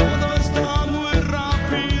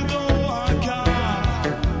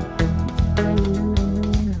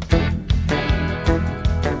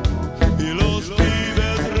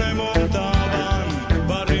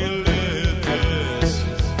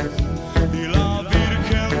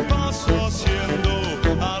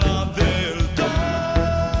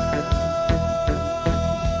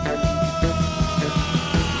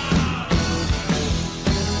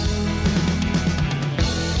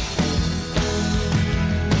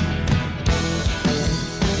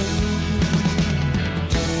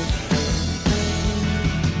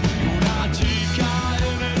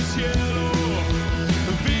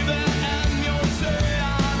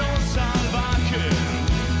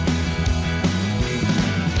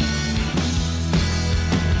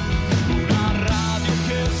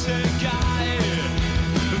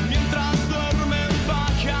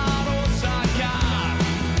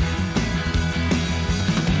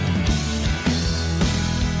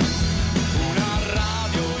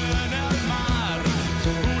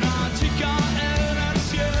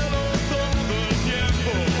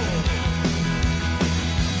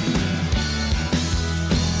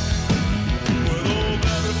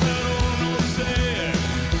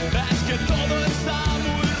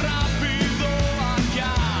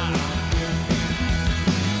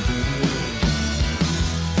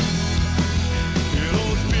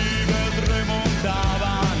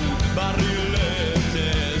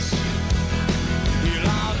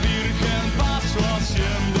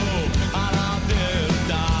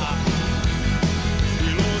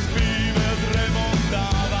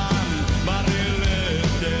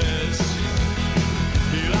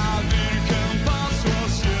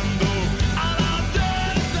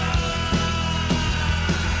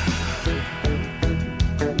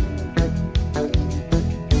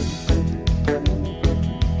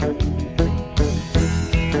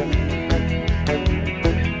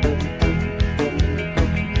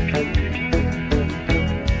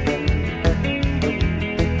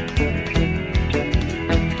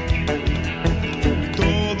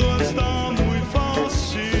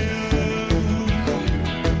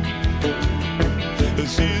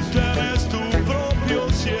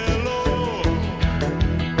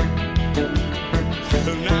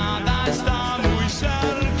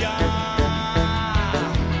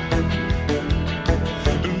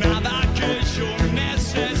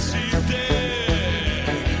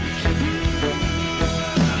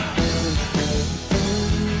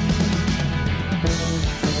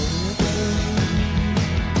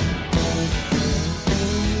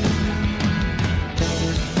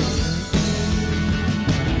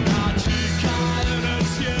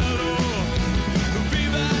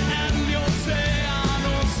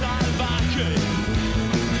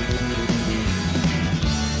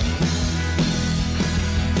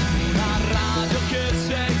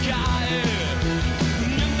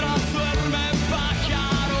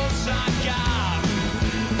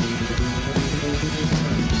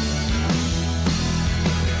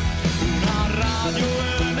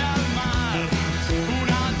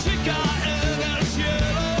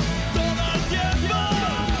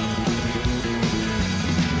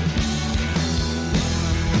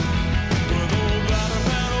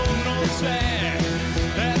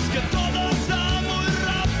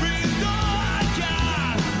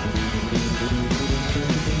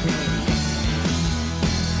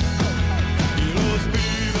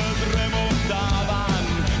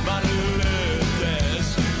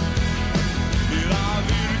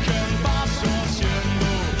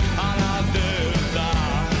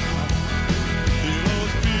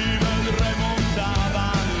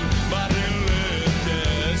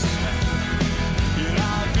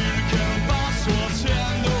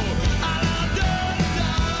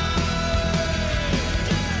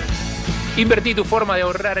Invertí tu forma de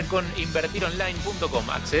ahorrar con invertironline.com.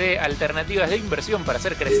 Accede a alternativas de inversión para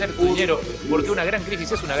hacer crecer tu dinero, porque una gran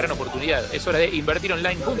crisis es una gran oportunidad. Es hora de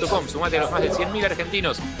invertironline.com. Sumate a los más de 100.000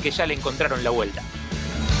 argentinos que ya le encontraron la vuelta.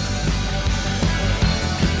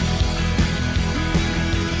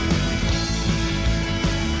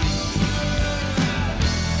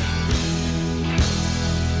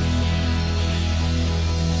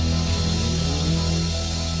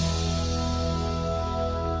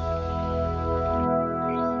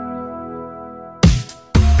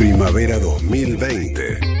 Primavera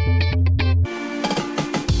 2020.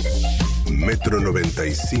 Metro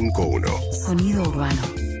 95.1. Sonido urbano.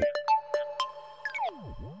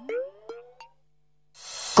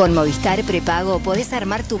 Con Movistar Prepago podés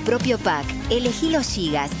armar tu propio pack. Elegí los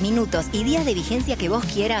gigas, minutos y días de vigencia que vos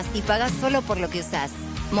quieras y pagás solo por lo que usás.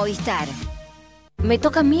 Movistar. Me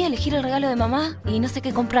toca a mí elegir el regalo de mamá y no sé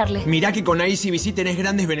qué comprarle. Mirá que con ICBC tenés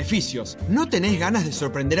grandes beneficios. ¿No tenés ganas de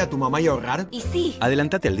sorprender a tu mamá y ahorrar? Y sí.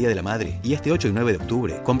 Adelantate al Día de la Madre y este 8 y 9 de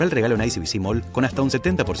octubre compra el regalo en ICBC Mall con hasta un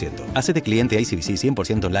 70%. Hacete cliente ICBC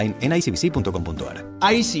 100% online en icbc.com.ar.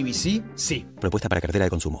 ICBC, sí. Propuesta para cartera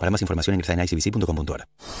de consumo. Para más información ingresa en icbc.com.ar.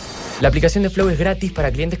 La aplicación de Flow es gratis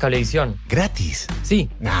para clientes Cablevisión. ¿Gratis?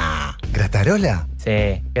 Sí. Nah. ¿Gratarola?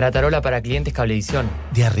 Sí, Gratarola para clientes Cablevisión.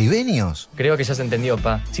 ¿De arribeños? Creo que ya se entendió,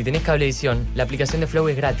 pa. Si tenés Cablevisión, la aplicación de Flow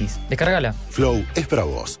es gratis. Descárgala. Flow es para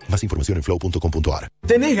vos. Más información en flow.com.ar.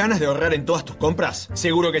 ¿Tenés ganas de ahorrar en todas tus compras?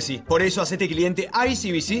 Seguro que sí. Por eso hacete cliente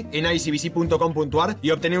ICBC en icbc.com.ar y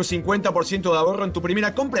obtené un 50% de ahorro en tu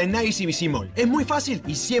primera compra en ICBC Mall. Es muy fácil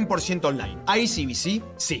y 100% online. ICBC,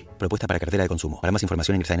 sí. Propuesta para cartera de consumo. Para más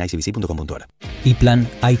información ingresa en icbc.com.ar. Y Plan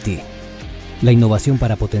IT. La innovación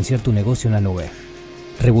para potenciar tu negocio en la nube.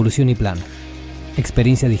 Revolución y Plan.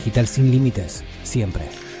 Experiencia digital sin límites, siempre.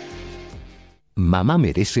 Mamá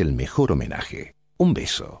merece el mejor homenaje. Un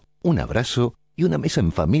beso, un abrazo y una mesa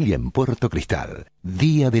en familia en Puerto Cristal.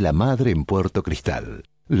 Día de la Madre en Puerto Cristal.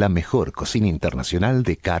 La mejor cocina internacional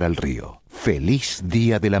de cara al río. Feliz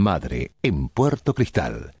Día de la Madre en Puerto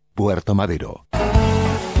Cristal, Puerto Madero.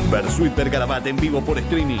 Versuit Vergarabat en vivo por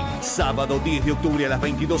streaming. Sábado 10 de octubre a las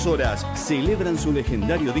 22 horas. Celebran su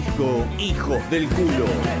legendario disco Hijos del Culo.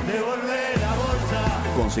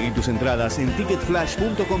 Conseguí tus entradas en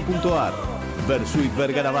ticketflash.com.ar. Versuit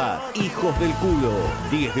Vergarabat, Hijos del Culo,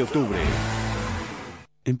 10 de octubre.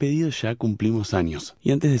 En Pedido Ya cumplimos años.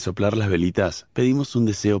 Y antes de soplar las velitas, pedimos un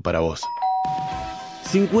deseo para vos.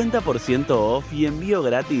 50% off y envío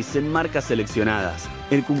gratis en marcas seleccionadas.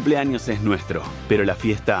 El cumpleaños es nuestro, pero la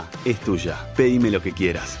fiesta es tuya. Pedime lo que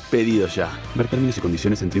quieras. Pedido Ya. Ver términos y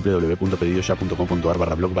condiciones en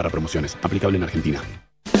www.pedidoya.com.ar/blog/promociones. Aplicable en Argentina.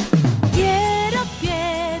 Quiero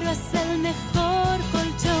es el mejor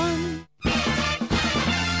colchón.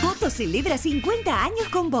 Coto celebra 50 años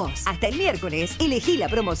con vos. Hasta el miércoles, elegí la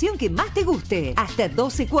promoción que más te guste. Hasta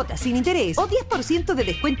 12 cuotas sin interés o 10% de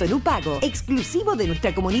descuento en un pago. Exclusivo de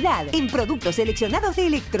nuestra comunidad. En productos seleccionados de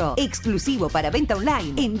Electro. Exclusivo para venta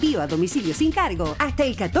online. Envío a domicilio sin cargo. Hasta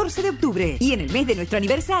el 14 de octubre. Y en el mes de nuestro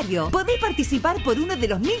aniversario, podés participar por uno de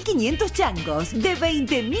los 1.500 changos. De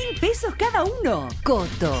 20.000 pesos cada uno.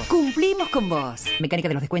 Coto. Cumplimos con vos. Mecánica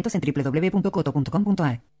de los descuentos en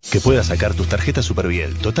www.coto.com.ar. Que puedas sacar tus tarjetas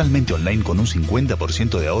Superviel totalmente online con un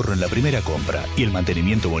 50% de ahorro en la primera compra y el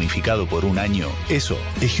mantenimiento bonificado por un año. Eso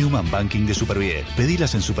es Human Banking de Superviel.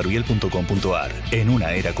 Pedilas en superviel.com.ar. En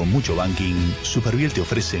una era con mucho banking, Superviel te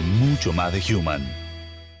ofrece mucho más de Human.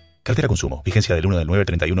 Cartera consumo. Vigencia del 1 del 9 al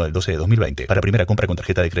 31 del 12 de 2020. Para primera compra con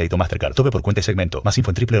tarjeta de crédito Mastercard. Tope por cuenta y segmento. Más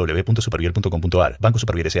info en www.superviel.com.ar. Banco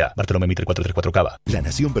Superviel S.A. Bartolomé Mitre 434 Cava. La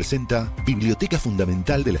Nación presenta Biblioteca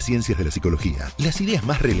Fundamental de las Ciencias de la Psicología. Las ideas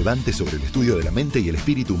más relevantes sobre el estudio de la mente y el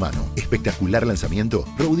espíritu humano. Espectacular lanzamiento.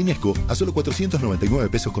 Rodinesco a solo 499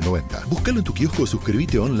 pesos con 90. Búscalo en tu kiosco,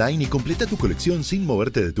 suscríbete online y completa tu colección sin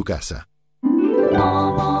moverte de tu casa.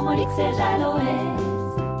 Momo Morixe ya lo es.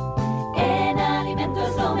 En alimento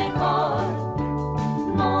es lo mejor.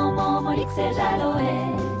 Momo Morixe ya lo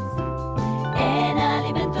es. En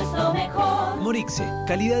alimento es lo mejor. Morixe,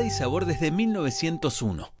 calidad y sabor desde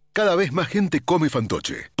 1901. Cada vez más gente come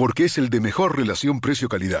fantoche, porque es el de mejor relación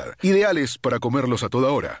precio-calidad. Ideales para comerlos a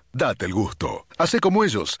toda hora. Date el gusto. Hacé como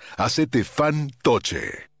ellos. Hacete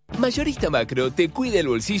fantoche. Mayorista Macro te cuida el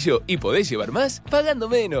bolsillo y podés llevar más pagando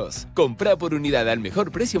menos. Comprá por unidad al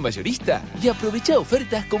mejor precio mayorista y aprovecha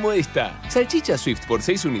ofertas como esta. Salchicha Swift por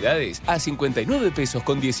 6 unidades a 59 pesos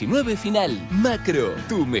con 19 final. Macro,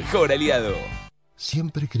 tu mejor aliado.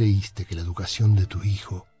 Siempre creíste que la educación de tu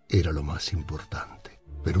hijo era lo más importante.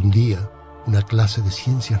 Pero un día, una clase de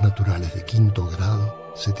ciencias naturales de 5º grado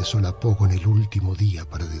se te solapó con el último día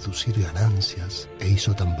para deducir ganancias e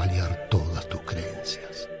hizo tambalear todas tus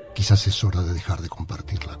creencias. Quizás es hora de dejar de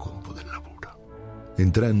compartir la compu del laburo.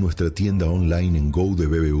 Entrá en nuestra tienda online en Go de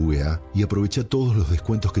BBVA y aprovecha todos los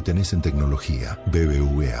descuentos que tenés en tecnología.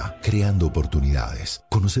 BBVA, creando oportunidades.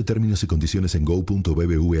 Conoce términos y condiciones en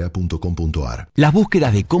go.bbva.com.ar. Las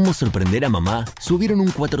búsquedas de cómo sorprender a mamá subieron un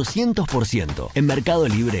 400%. En Mercado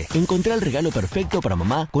Libre, encontrá el regalo perfecto para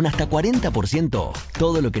mamá con hasta 40% off.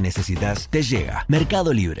 Todo lo que necesitas te llega.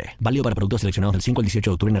 Mercado Libre. Válido para productos seleccionados del 5 al 18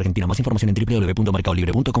 de octubre en Argentina. Más información en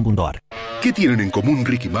www.mercadolibre.com.ar. ¿Qué tienen en común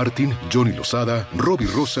Ricky Martin, Johnny Lozada, Robbie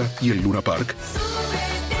Rosa y el Luna Park?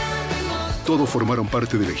 Todos formaron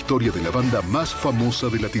parte de la historia de la banda más famosa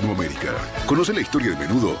de Latinoamérica. Conoce la historia de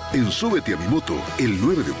Menudo en Súbete a mi moto el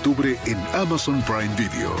 9 de octubre en Amazon Prime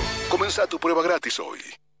Video. Comenzá tu prueba gratis hoy.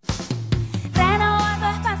 Renova tu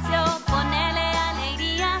espacio, ponele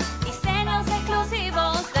alegría, diseños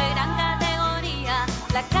exclusivos de gran categoría,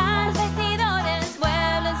 placar, vestidores,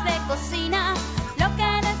 muebles de cocina, lo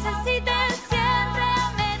que necesites siempre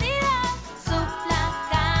a medida.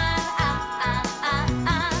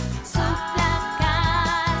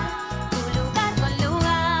 Suplacar, tu lugar con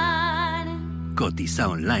lugar. Cotiza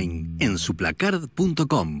online en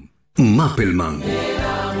suplacard.com. Mappelman.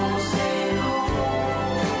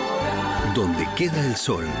 Donde queda el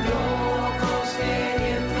sol.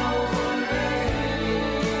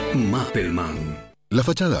 Mappelman. La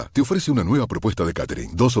Fachada te ofrece una nueva propuesta de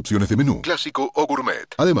catering. 2 opciones de menú, clásico o gourmet.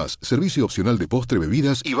 Además, servicio opcional de postre,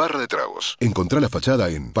 bebidas y barra de tragos. Encontrá La Fachada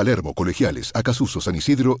en Palermo, Colegiales, Acasuso, San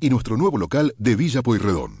Isidro y nuestro nuevo local de Villa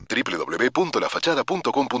Pueyrredón.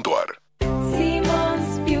 www.lafachada.com.ar.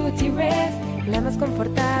 Simmons Beauty Rest, la más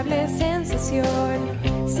confortable sensación.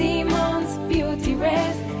 Simmons Beauty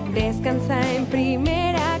Rest, descansa en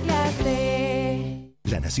primera clase.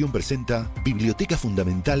 La Nación presenta Biblioteca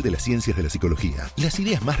Fundamental de las Ciencias de la Psicología. Las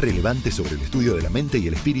ideas más relevantes sobre el estudio de la mente y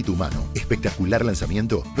el espíritu humano. Espectacular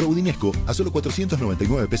lanzamiento. Rodinesco a solo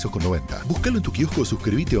 499 pesos con 90. Búscalo en tu kiosco,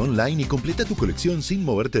 suscríbete online y completa tu colección sin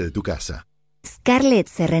moverte de tu casa. Scarlett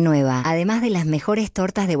se renueva. Además de las mejores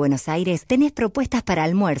tortas de Buenos Aires, tenés propuestas para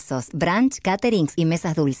almuerzos, brunch, caterings y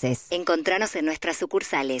mesas dulces. Encontranos en nuestras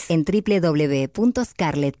sucursales en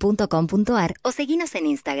www.scarlett.com.ar o seguinos en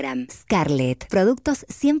Instagram. Scarlett, productos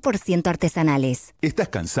 100% artesanales. ¿Estás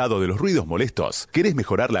cansado de los ruidos molestos? ¿Querés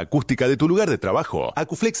mejorar la acústica de tu lugar de trabajo?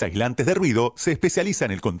 Acuflex Aislantes de Ruido se especializa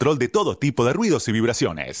en el control de todo tipo de ruidos y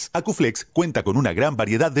vibraciones. Acuflex cuenta con una gran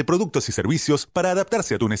variedad de productos y servicios para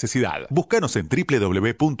adaptarse a tu necesidad. Búscanos en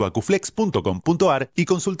www.acuflex.com.ar y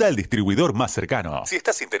consulta el distribuidor más cercano. Si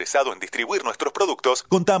estás interesado en distribuir nuestros productos,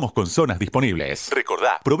 contamos con zonas disponibles.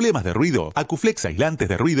 Recordá, problemas de ruido, Acuflex Aislantes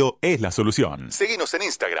de Ruido es la solución. Seguinos en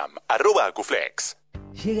Instagram, @Acuflex.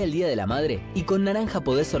 Llega el Día de la Madre y con Naranja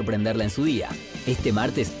podés sorprenderla en su día. Este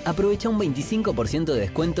martes aprovecha un 25% de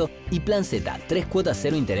descuento y Plan Z, 3 cuotas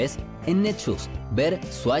 0 interés en Netshoes, Ver,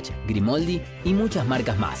 Swatch, Grimoldi y muchas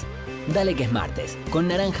marcas más. Dale que es martes. Con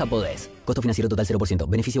Naranja podés. Costo financiero total 0%.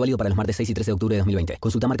 Beneficio válido para los martes 6 y 13 de octubre de 2020.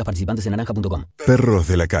 Consulta marcas participantes en naranja.com. Perros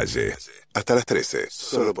de la calle. Hasta las 13.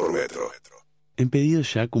 Solo por Metro. En Pedido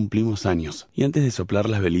Ya cumplimos años. Y antes de soplar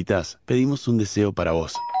las velitas, pedimos un deseo para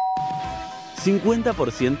vos.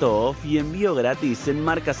 50% off y envío gratis en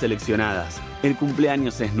marcas seleccionadas. El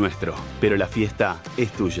cumpleaños es nuestro, pero la fiesta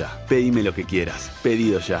es tuya. Pedime lo que quieras.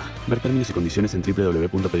 Pedido Ya. Ver términos y condiciones en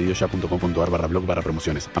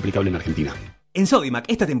www.pedidoya.com.ar/blog/promociones. Aplicable en Argentina. En Sodimac,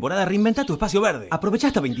 esta temporada reinventa tu espacio verde. Aprovecha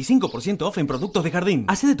hasta 25% off en productos de jardín.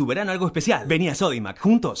 Hacé de tu verano algo especial. Vení a Sodimac.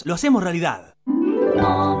 Juntos lo hacemos realidad.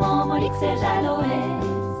 Momo Morixe ya lo es.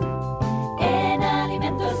 En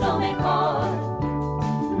alimentos lo mejor.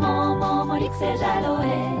 Momo Morixe ya lo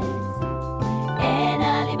es. En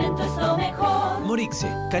alimentos lo mejor. Morixe,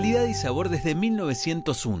 calidad y sabor desde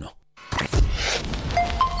 1901.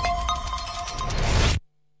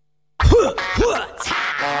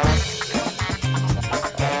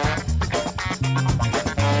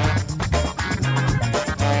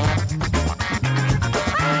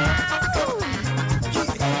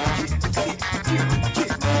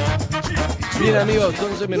 Bien amigos,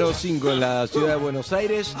 11:05 en la ciudad de Buenos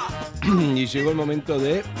Aires y llegó el momento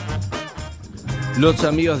de los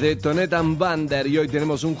amigos de Tonet & Bander y hoy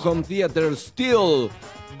tenemos un Home Theater Steel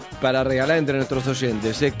para regalar entre nuestros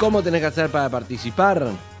oyentes. ¿Cómo tenés que hacer para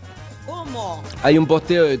participar? ¿Cómo? Hay un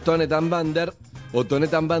posteo de Tonet & Bander o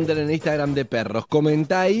Tonet & Bander en Instagram de perros.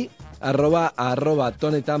 Comenta ahí, arroba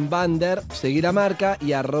Tonet & Bander, seguí la marca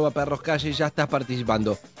y @perroscalle, ya estás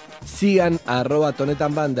participando. Sigan a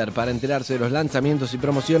 @TonetandBander para enterarse de los lanzamientos y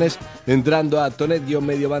promociones entrando a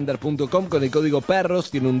tonet-mediobander.com con el código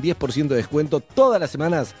PERROS. Tiene un 10% de descuento todas las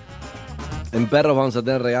semanas. En Perros vamos a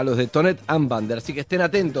tener regalos de Tonet and Bander, así que estén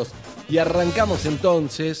atentos. Y arrancamos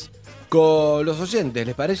entonces con los oyentes,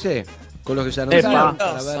 ¿les parece? Con los que ya anunciaron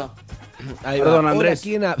para ver. Ahí Perdón, va. Andrés.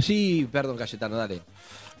 Sí, perdón, Cayetano, dale.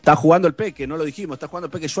 Está jugando el Peque, no lo dijimos, está jugando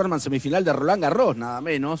el Peque Schwarman semifinal de Roland Garros, nada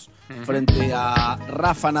menos, frente a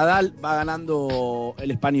Rafa Nadal, va ganando el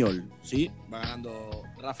español, ¿sí? Va ganando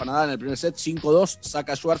Rafa Nadal en el primer set, 5-2,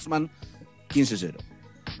 saca Schwartzman 15-0.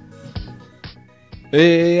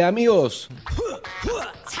 Amigos.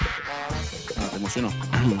 Te emocionó.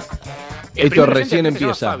 Esto recién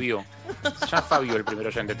empieza. Fabio. Ya Fabio el primer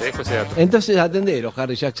oyente, te dejo ese dato. Entonces atendelo,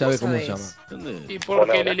 Harry Jack sabe cómo se llama. Y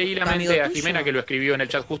porque le leí la mente a Jimena, que lo escribió en el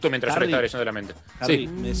chat justo mientras yo le Harry, estaba leyendo la mente. Harry, Sí.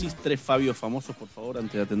 ¿me decís 3 Fabios famosos, por favor,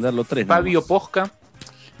 antes de atenderlo? 3. Fabio Posca,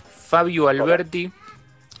 Fabio Alberti,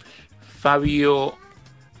 Fabio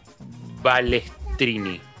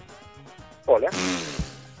Balestrini. Hola.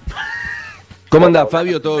 ¿Cómo anda,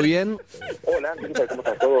 Fabio? ¿Todo bien? Hola, ¿qué tal? ¿Cómo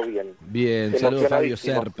está? ¿Todo bien? Bien, saludos Fabio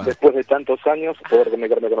Emocionadísimo, Serpa. Después de tantos años, poder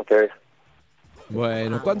comunicarme con ustedes.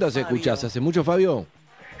 Bueno, ¿cuánto hace escuchás? ¿Hace mucho, Fabio?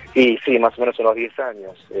 Y sí, más o menos unos 10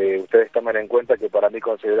 años. Ustedes tomen en cuenta que para mí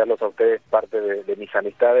considerarlos a ustedes parte de mis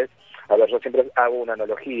amistades. A ver, yo siempre hago una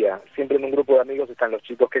analogía. Siempre en un grupo de amigos están los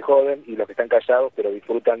chicos que joden y los que están callados, pero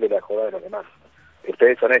disfrutan de la joda de los demás.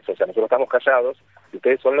 Ustedes son eso, o sea, nosotros estamos callados y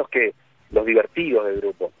ustedes son los divertidos del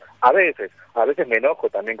grupo. A veces me enojo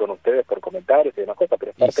también con ustedes por comentarios y demás cosas,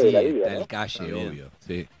 pero es parte de la vida, está ¿no? el calle, obvio.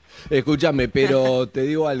 Sí. Escúchame, pero te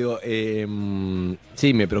digo algo.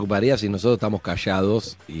 Sí, me preocuparía si nosotros estamos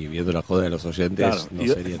callados y viendo la joda de los oyentes. Claro, No y-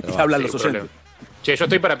 sería y trabajo. hablan Sí, los oyentes. Che, yo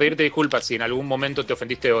estoy para pedirte disculpas si en algún momento te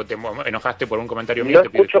ofendiste o te enojaste por un comentario No mío. Te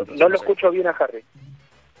pido escucho, disculpas, no lo sé. escucho bien a Harry.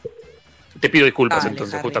 Te pido disculpas Dale,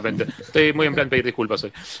 entonces, Harry. justamente. Estoy muy en plan de pedir disculpas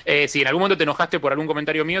hoy. Si en algún momento te enojaste por algún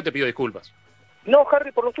comentario mío, te pido disculpas. No,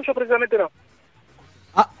 Harry, por lo tuyo precisamente no.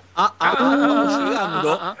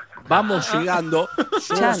 Vamos llegando.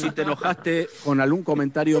 Yo, Chan. si te enojaste con algún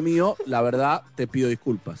comentario mío, la verdad, te pido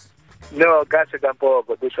disculpas. No, casi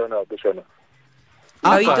tampoco, tuyo no.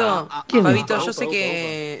 Fabito, ¿quién es? Fabito,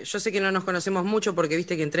 yo sé que no nos conocemos mucho porque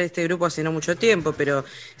viste que entré a este grupo hace no mucho tiempo, pero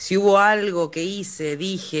si hubo algo que hice,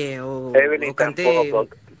 dije o canté. tampoco.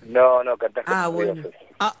 No, cantaste. Ah, bueno.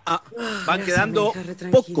 Van gracias, quedando me dejé re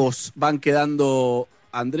tranquila. pocos, van quedando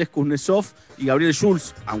Andrés Kuznetsov y Gabriel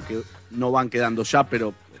Schulz, aunque no van quedando ya,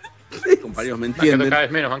 pero compañeros me quedando entienden. cada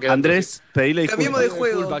vez menos, van quedando, Andrés, pedile disculpas. Cambiemos de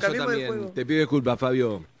juego, Disculpa, yo cambiemos de también. juego. Te pido disculpas,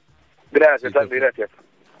 Fabio. Gracias, Santi, gracias.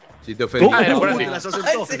 Si te ofendí. Era por Andy. Las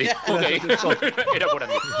aceptó. Ok. Era por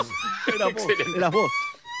Andy. Excelente. Eras vos.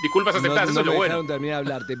 Disculpas aceptadas, No eso es lo me bueno. dejaron terminar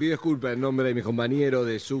de hablar. Te pido disculpas en nombre de mis compañeros,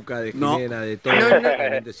 de Zucca, de No. Jimena, de todos. No, no.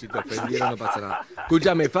 Realmente, si te ofendieron, no pasa nada.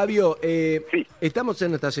 Escúchame, Fabio, estamos en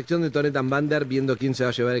nuestra sección de Tonet and Bander viendo quién se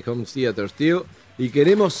va a llevar el Home Theater Steel y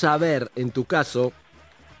queremos saber, en tu caso,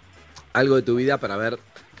 algo de tu vida para ver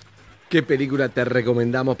qué película te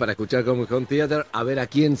recomendamos para escuchar como Home Theater, a ver a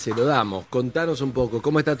quién se lo damos. Contanos un poco,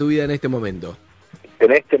 ¿cómo está tu vida en este momento?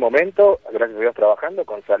 En este momento, gracias a Dios, trabajando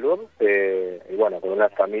con salud, y bueno, con una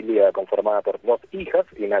familia conformada por 2 hijas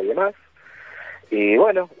y nadie más. Y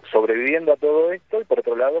bueno, sobreviviendo a todo esto y por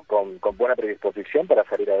otro lado, con buena predisposición para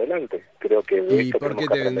salir adelante. Creo que de ¿Y esto por qué tenemos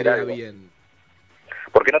que te aprender vendría algo. bien?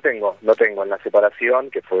 Porque no tengo en la separación,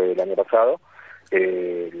 que fue el año pasado,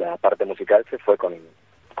 la parte musical se fue con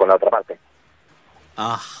la otra parte.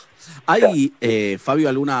 ¿Hay, Fabio,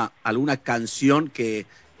 alguna canción que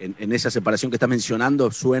en esa separación que estás mencionando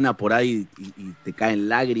suena por ahí y te caen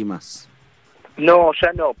lágrimas? No,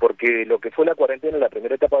 ya no, porque lo que fue la cuarentena, la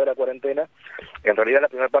primera etapa de la cuarentena, en realidad la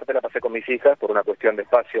primera parte la pasé con mis hijas por una cuestión de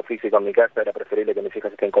espacio físico en mi casa, era preferible que mis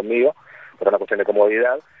hijas estén conmigo, por una cuestión de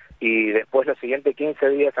comodidad, y después los siguientes 15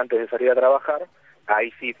 días antes de salir a trabajar,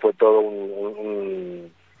 ahí sí fue todo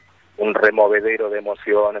un removedero de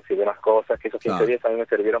emociones y demás cosas, que esos 15 días a mí me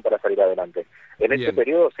sirvieron para salir adelante. En este Bien.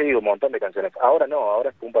 periodo sí, un montón de canciones. Ahora no, ahora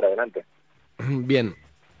es pum para adelante. Bien.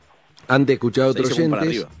 Antes de escuchar a otros Se dice como para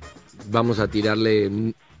oyentes, vamos a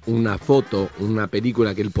tirarle una foto, una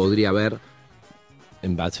película que él podría ver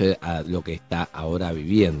en base a lo que está ahora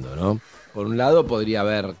viviendo, ¿no? Por un lado podría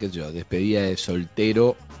ver, qué sé yo, despedida de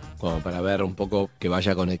soltero, como para ver un poco que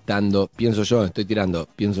vaya conectando. Pienso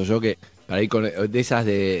yo que para ir con de esas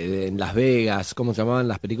de en Las Vegas, ¿cómo se llamaban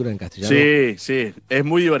las películas en castellano? Sí, es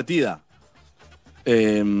muy divertida.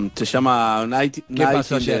 Se llama Night ¿Qué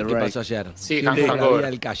pasó in the ayer? ¿Qué Rain. pasó ayer? Sí, Siempre la Hangover. vida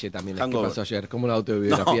del Calle también. ¿Qué Hangover. pasó ayer? Como una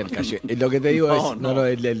autobiografía No, del Calle. Lo que te digo no.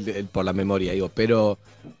 es, no, por la memoria, digo, pero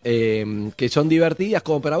que son divertidas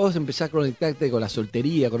como para vos empezar a conectarte con la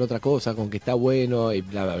soltería, con otra cosa, con que está bueno y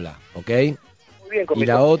bla, bla, bla. ¿Ok? Muy bien, con Y mi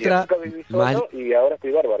la familia. otra, Nunca viví más- solo y ahora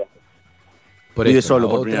estoy bárbara. Por Vive eso, solo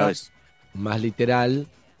la por otra, primera vez. más literal,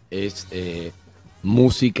 es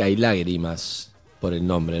música y lágrimas. Por el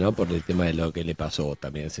nombre, ¿no? Por el tema de lo que le pasó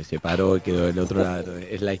también. Se separó y quedó del otro lado.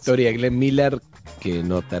 Es la historia de Glenn Miller que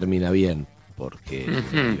no termina bien. Porque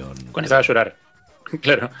el guión- Comenzaba a llorar.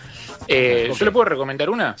 Claro. ¿Yo le puedo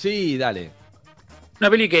recomendar una? Sí, dale.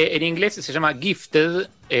 Una peli que en inglés se llama Gifted.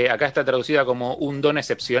 Acá está traducida como Un don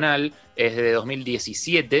excepcional. Es de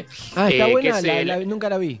 2017. Ah, está que buena, es nunca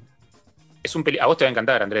la vi. a vos te va a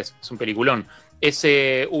encantar, Andrés. Es un peliculón. Es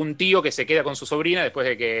un tío que se queda con su sobrina después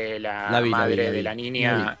de que la La vi, madre vi. de la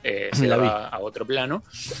niña se La va a otro plano.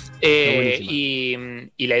 buenísima.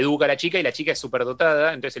 Y la educa a la chica y la chica es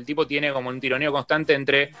superdotada. Entonces el tipo tiene como un tironeo constante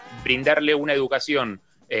entre brindarle una educación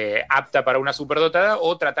apta para una superdotada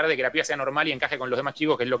o tratar de que la piba sea normal y encaje con los demás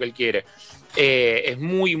chicos, que es lo que él quiere. Es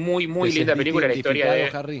muy, muy, muy ¿Te linda sentiste película. La historia de...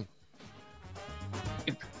 identificado, Harry?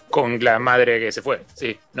 Con la madre que se fue,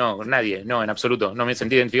 sí. No, con nadie, no, en absoluto. No me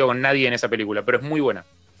sentí identificado con nadie en esa película, pero es muy buena.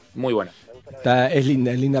 Muy buena. Es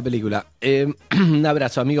linda película. Un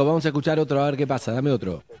abrazo, amigo. Vamos a escuchar otro, a ver qué pasa. Dame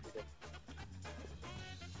otro.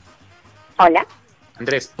 Hola,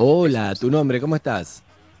 Andrés. Hola, tu nombre, ¿cómo estás?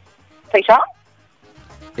 ¿soy yo?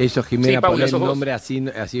 Eso, Jimena, Sí, Paula, poné el sos vos. nombre,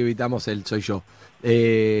 así evitamos el soy yo.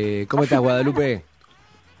 ¿Cómo estás, Guadalupe?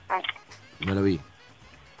 Ay. No lo vi.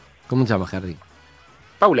 ¿Cómo se llama, Harry?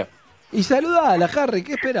 Paula. Y saludala, Harry,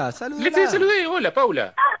 ¿qué esperás? Saludala. Le saludé, hola,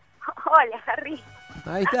 Paula. Hola, Harry.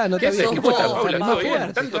 Ahí está, no te ¿Qué había haces? ¿Cómo estás, escuchado, Paula? Harry, ¿Todo más bien?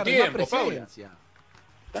 fuerte, Tanto Harry, más tiempo, Paula. presencia.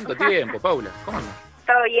 Tanto tiempo, Paula. ¿Cómo andas?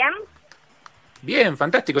 ¿Todo bien? Bien,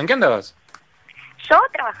 fantástico. ¿En qué andabas? Yo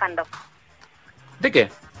trabajando. ¿De qué?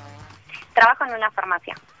 Trabajo en una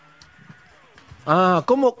farmacia. Ah,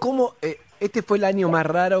 ¿cómo este fue el año más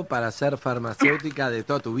raro para ser farmacéutica de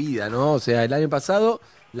toda tu vida, ¿no? O sea, el año pasado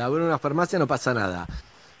laburé en una farmacia, no pasa nada.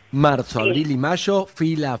 Marzo, abril y mayo,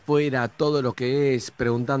 fila afuera, todo lo que es,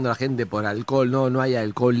 preguntando a la gente por alcohol, no hay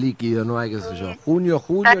alcohol líquido, no hay qué sé yo. Junio,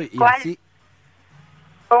 julio Tal y cual. así.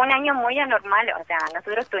 Fue un año muy anormal, o sea,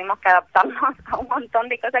 nosotros tuvimos que adaptarnos a un montón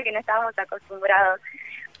de cosas que no estábamos acostumbrados.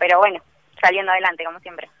 Pero bueno, saliendo adelante, como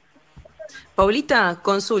siempre. Paulita,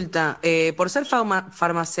 consulta, por ser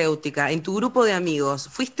farmacéutica, en tu grupo de amigos,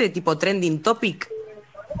 ¿fuiste tipo trending topic?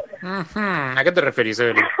 ¿A qué te referís,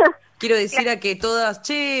 Evelyn? Quiero decir a que todas,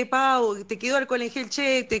 che, Pau, te quedó alcohol en gel,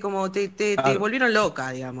 che, te Claro. volvieron loca,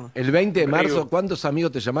 digamos. El 20 de Rigo. marzo, ¿cuántos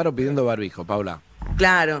amigos te llamaron pidiendo barbijo, Paula?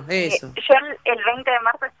 Claro, eso. Yo el 20 de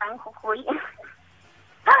marzo estaba en Jujuy.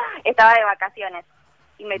 Estaba de vacaciones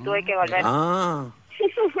y me tuve que volver. Ah,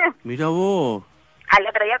 mira vos. Al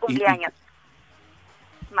otro día cumpleaños.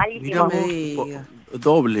 Mira Malísimo. vos.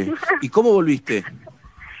 Doble. ¿Y cómo volviste?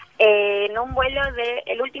 En un vuelo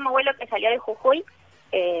el último vuelo que salió de Jujuy,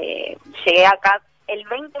 llegué acá el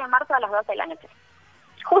 20 de marzo a las 12 de la noche.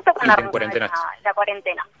 Justo con Y la te cuarentenaste. la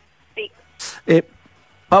cuarentena. Sí.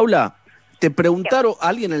 Paula, te preguntaron,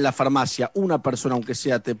 alguien en la farmacia, una persona aunque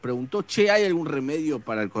sea, te preguntó, che, ¿hay algún remedio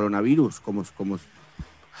para el coronavirus?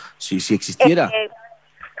 Si existiera.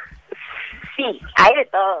 Sí, hay de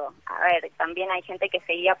todo. A ver, también hay gente que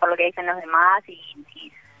se guía por lo que dicen los demás y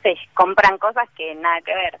se compran cosas que nada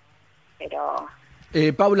que ver. Pero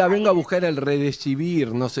Paula, vengo a buscar el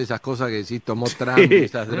Redesivir, no sé, esas cosas que decís, tomó Trump,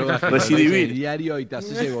 esas drogas que Recidivir. aparecen en el diario y te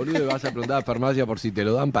haces el boludo y vas a preguntar a la farmacia por si te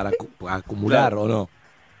lo dan para acumular o no.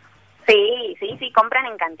 sí, compran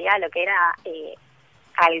en cantidad lo que era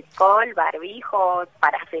alcohol, barbijos,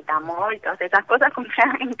 paracetamol, todas esas cosas compran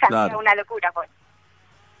en cantidad, Claro. una locura, pues.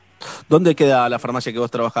 ¿Dónde queda la farmacia que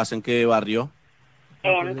vos trabajás? ¿En qué barrio?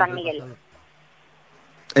 En San Miguel.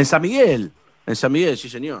 En San Miguel. En San Miguel, sí,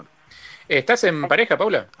 señor. ¿Estás en pareja,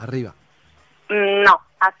 Paula? Arriba. No,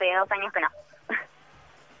 hace 2 años que no.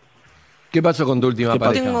 ¿Qué pasó con tu última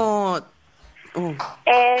pareja? Tengo...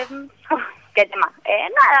 ¿Qué tema?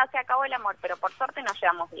 Nada, se acabó el amor, pero por suerte nos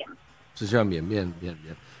llevamos bien. Se llevan bien.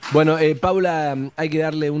 Bueno, Paula, hay que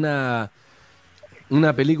darle una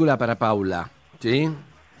película para Paula, ¿sí?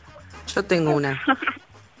 Yo tengo una.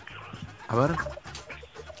 A ver.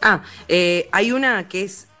 Hay una que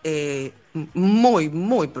es muy,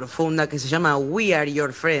 muy profunda, que se llama We Are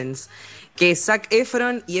Your Friends, que es Zac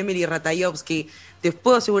Efron y Emily Ratajkowski. Te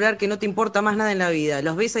puedo asegurar que no te importa más nada en la vida.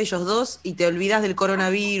 Los ves a ellos dos y te olvidas del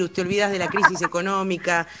coronavirus, te olvidas de la crisis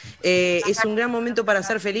económica. Es un gran momento para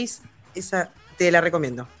ser feliz. Esa te la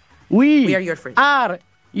recomiendo. We are your friends. Are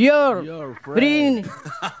your friend.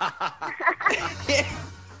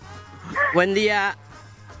 Buen día.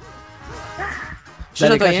 Yo Dale,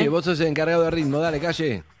 no estoy, Calle, ¿eh? vos sos el encargado de ritmo, dale,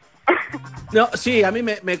 Calle. No, sí, a mí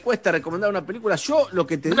me cuesta recomendar una película. Yo lo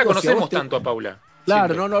que te No la digo, si a conocemos vos te- tanto a Paula.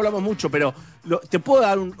 Claro, Siento. no hablamos mucho, pero te puedo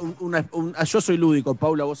dar yo soy lúdico,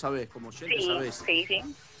 Paula, vos sabés, como oyente Sí, sabés. sí.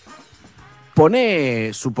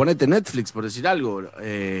 Suponete Netflix, por decir algo,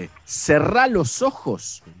 cerrá los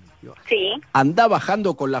ojos, Sí. andá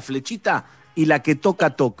bajando con la flechita y la que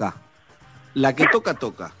toca, toca. La que toca,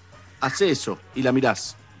 toca. Hacé eso y la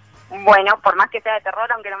mirás. Bueno, por más que sea de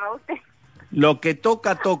terror, aunque no me guste. Lo que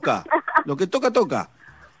toca, toca. Lo que toca, toca.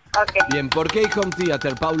 Ok. Bien, ¿por qué Home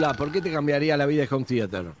Theater, Paula? ¿Por qué te cambiaría la vida de Home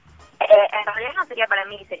Theater? En realidad no sería para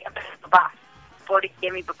mí, sería para mi papá.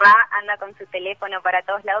 Porque mi papá anda con su teléfono para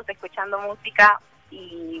todos lados escuchando música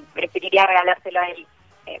y preferiría regalárselo a él.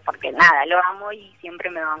 Porque nada, lo amo y siempre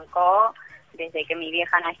me bancó desde que mi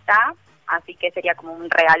vieja no está. Así que sería como un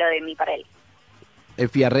regalo de mí para él.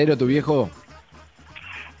 ¿Es fiarrero tu viejo?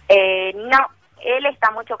 No, él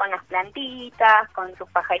está mucho con las plantitas, con sus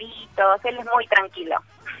pajaritos. Él es muy tranquilo,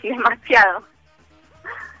 demasiado.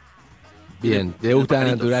 Bien, ¿te gusta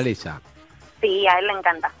la naturaleza? Sí, a él le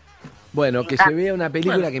encanta. Bueno, que se vea una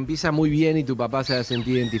película que empieza muy bien y tu papá se ha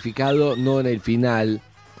sentido identificado, no en el final.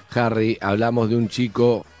 Harry, hablamos de un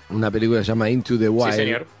chico, una película que se llama Into the Wild. Sí,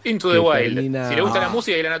 señor. Into the que Wild. termina- Si le gusta la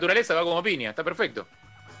música y la naturaleza, va como piña. Está perfecto.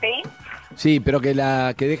 ¿Sí? Sí, pero que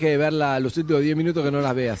deje de verla los últimos 10 minutos que no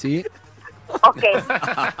las vea, ¿sí? Ok.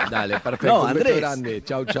 Dale, perfecto. No, un beso Andrés. grande.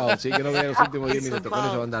 Chau, chau. Sí, que no vea los últimos 10 minutos. Con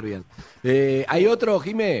eso va a andar bien. ¿Hay otro,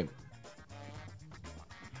 Jimé?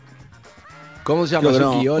 ¿Cómo se llama, Creo que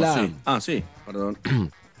no. Suki? Hola. Sí. Ah, sí, perdón.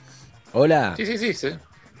 Hola. Sí.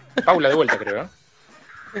 Paula de vuelta, creo.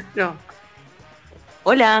 No.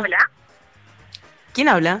 Hola. Hola. ¿Quién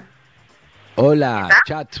habla? Hola,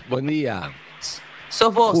 chat. Buen día.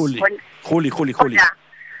 Sos vos. Juli. Juli. Hola.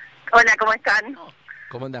 Hola, ¿cómo están?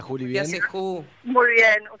 ¿Cómo anda, Juli? ¿Qué ¿Bien? hace Ju? Muy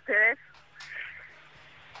bien, ¿ustedes?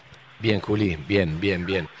 Bien, Juli.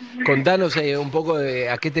 Bien. Contanos un poco de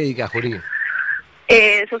a qué te dedicas, Juli.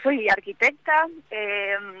 Yo soy arquitecta.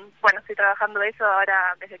 Bueno, estoy trabajando de eso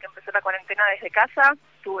ahora desde que empezó la cuarentena desde casa.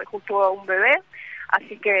 Tuve justo un bebé,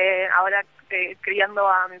 así que ahora criando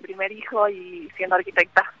a mi primer hijo y siendo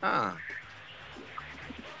arquitecta.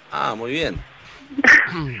 Muy bien.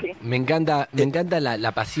 Sí. Me encanta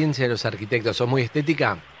la paciencia de los arquitectos. ¿Sos muy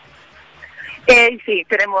estética? Sí,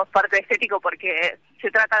 tenemos parte estético porque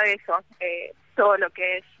se trata de eso. Todo lo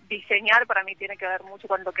que es diseñar para mí tiene que ver mucho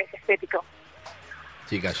con lo que es estético.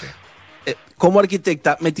 Sí, Calle. Como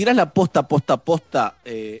arquitecta, ¿me tirás la posta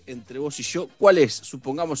entre vos y yo? ¿Cuál es?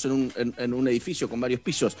 Supongamos en un edificio con varios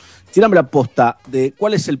pisos. Tirame la posta de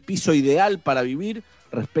cuál es el piso ideal para vivir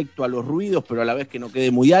respecto a los ruidos, pero a la vez que no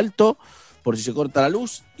quede muy alto, por si se corta la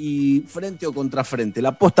luz, y frente o contra frente.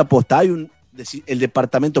 La posta. ¿Hay el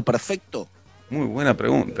departamento perfecto? Muy buena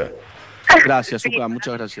pregunta. Gracias, Sí. Zucca,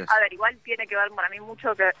 muchas gracias. A ver, igual tiene que ver para mí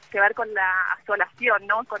mucho que ver con la asolación,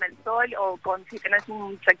 ¿no? Con el sol o con si tenés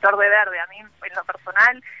un sector de verde. A mí, en lo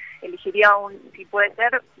personal, elegiría si puede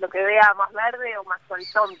ser, lo que vea más verde o más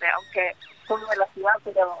horizonte, aunque soy de la ciudad,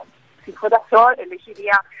 pero si fuera yo,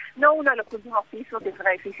 elegiría no uno de los últimos pisos, que es un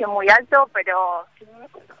edificio muy alto, pero sí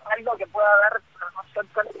algo que pueda ver la mayor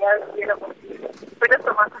cantidad de cielo posible. Pero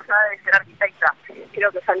eso más allá de ser arquitecta,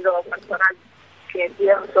 creo que es algo personal que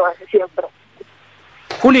pienso desde siempre.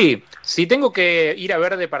 Juli, si tengo que ir a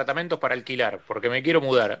ver departamentos para alquilar, porque me quiero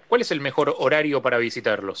mudar, ¿cuál es el mejor horario para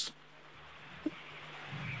visitarlos?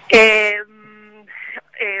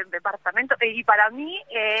 Departamento, y para mí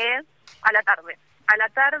a la tarde. A la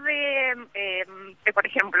tarde, por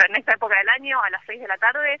ejemplo, en esta época del año, a las 6 de la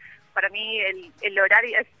tarde, para mí el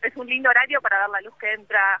horario es un lindo horario para ver la luz que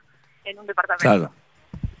entra en un departamento. Claro.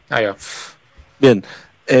 Ahí va. Bien.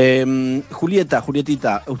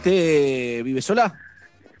 Julietita, ¿usted vive sola?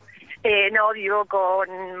 No, vivo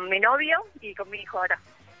con mi novio y con mi hijo ahora.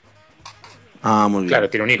 Muy bien. Claro,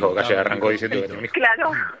 tiene un hijo, Calle arrancó diciendo que tiene un hijo.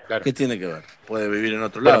 Claro, Claro. ¿Qué tiene que ver? Puede vivir en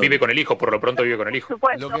otro Bueno, lado. vive con el hijo, por lo pronto vive con el hijo.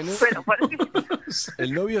 por supuesto, Lo que no- pero por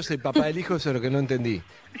El novio es el papá del hijo, eso es lo que no entendí.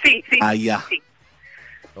 sí. Ya. Sí.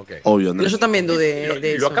 Ok. Obvio, Andrés. Yo también dudé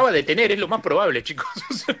de Lo eso. acaba de tener, es lo más probable, chicos.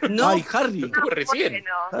 No, Ay, Harry. Lo tuvo recién. Porque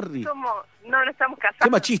no, Harry. no estamos casados. Qué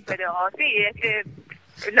machista. Pero sí, es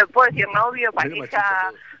que lo puedo decir novio, Qué pareja,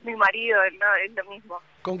 machista mi marido, es lo mismo.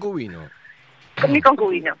 Concubino. Con mi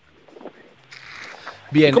concubino.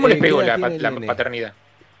 Bien. ¿Cómo les ¿qué pegó edad la tiene el nene? paternidad?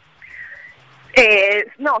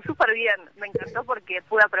 No, súper bien. Me encantó porque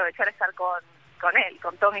pude aprovechar estar con él,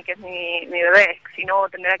 con Tommy, que es mi bebé. Si no,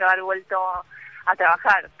 tendría que haber vuelto a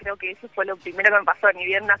trabajar. Creo que eso fue lo primero que me pasó. Ni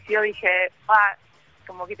bien nació dije,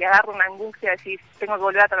 como que te agarra una angustia, decís, tengo que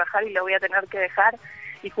volver a trabajar y lo voy a tener que dejar.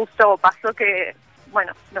 Y justo pasó que,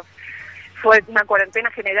 bueno, no, fue una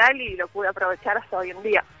cuarentena general y lo pude aprovechar hasta hoy en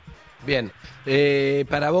día. Bien,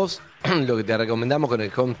 para vos, lo que te recomendamos con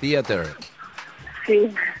el Home Theater,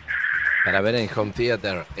 Sí. para ver en Home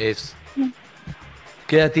Theater, es...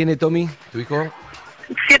 ¿Qué edad tiene Tommy, tu hijo?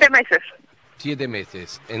 7 meses. 7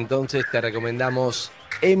 meses. Entonces te recomendamos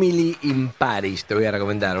Emily in Paris. Te voy a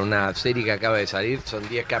recomendar una serie que acaba de salir. Son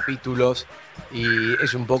 10 capítulos y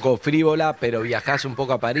es un poco frívola, pero viajás un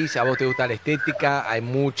poco a París. A vos te gusta la estética, hay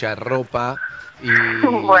mucha ropa y,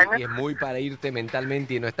 Bueno. y es muy para irte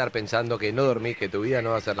mentalmente y no estar pensando que no dormís, que tu vida no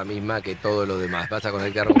va a ser la misma que todo lo demás. Vas a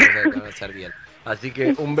conectar con cosas que te van a hacer bien. Así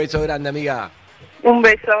que un beso grande, amiga. Un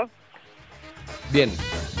beso. Bien.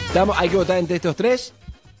 ¿Hay que votar entre estos tres?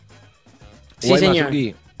 Sí, ¿O hay más señor.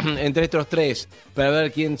 aquí? Entre estos tres, para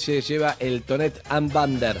ver quién se lleva el Tonet and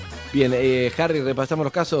Bander. Bien, Harry, ¿repasamos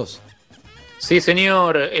los casos? Sí,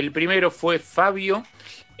 señor. El primero fue Fabio.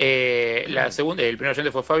 La segunda, el primer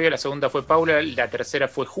oyente fue Fabio, la segunda fue Paula, la tercera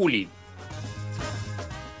fue Juli.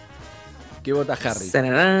 ¿Qué vota Harry?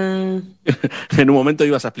 Sararán. En un momento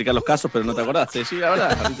ibas a explicar los casos, pero no te acordaste. Sí,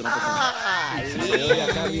 ahora, Jarrito, no pasa nada. Si le doy a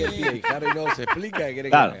Harry el pie y Harry no se explica, ¿qué querés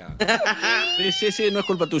Claro. que haga? Sí, no es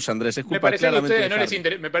culpa tuya, Andrés, es Me culpa parece, que a claramente ustedes de no les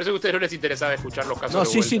Harry. me parece que a ustedes no les interesaba escuchar los casos. No, de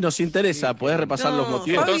sí, vuelta. sí, nos interesa. Podés repasar los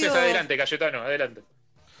motivos. Entonces Fabio. adelante, Cayetano, adelante.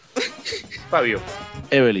 Fabio.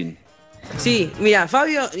 Evelyn. Sí, mira,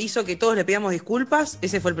 Fabio hizo que todos le pidamos disculpas,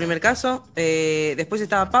 ese fue el primer caso. Después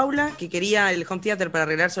estaba Paula, que quería el home theater para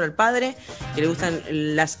arreglárselo al padre, que le gustan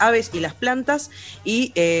las aves y las plantas.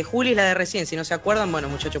 Y Juli es la de recién, si no se acuerdan, bueno,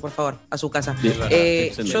 muchachos, por favor, a su casa. Bien, Yo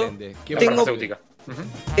excelente. ¿Qué tengo, farmacéutica.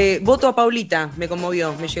 voto a Paulita, me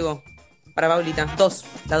conmovió, me llegó. Para Paulita,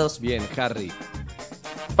 la 2. Bien, Harry.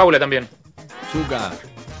 Paula también. Zuka.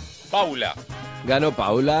 Paula. Ganó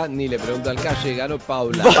Paula, ni le pregunto al calle, ganó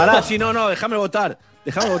Paula. Pará, sí, no, déjame votar.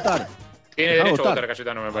 Déjame votar. Tiene Dejá derecho a votar. votar,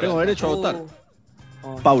 Cayetano, me parece. Tengo derecho a votar.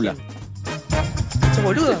 Paula. ¿Sos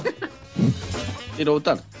boludo? Quiero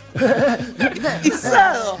votar.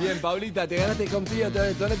 ¡Pisado! Bien, Paulita, te ganaste con Pío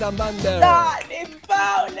de Tonet and Bander. ¡Dale,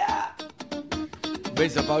 Paula!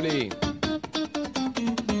 Beso, Pauli.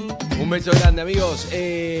 Un beso grande, amigos.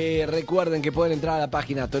 Recuerden que pueden entrar a la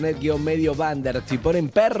página Tonet-Medio-Bander. Si ponen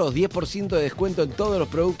perros, 10% de descuento en todos los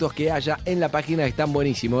productos que haya en la página. Están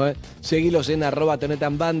buenísimos, Seguilos en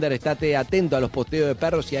 @Tonet-Bander. Estate atento a los posteos de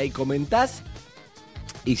perros y ahí comentás.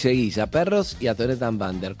 Y seguís a perros y a Tonet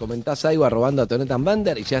Bander. Comentás algo arrobando a Tonet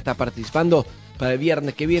Bander y ya estás participando para el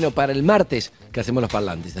viernes que viene o para el martes que hacemos los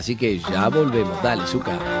parlantes. Así que ya volvemos. Dale,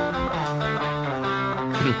 Zuka.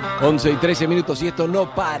 11 y 13 minutos y esto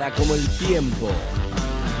no para como el tiempo.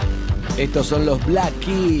 Estos son los Black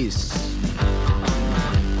Keys.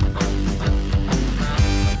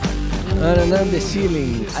 The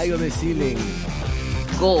Ceiling. Algo de Ceiling.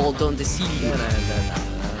 Gold on the ceiling.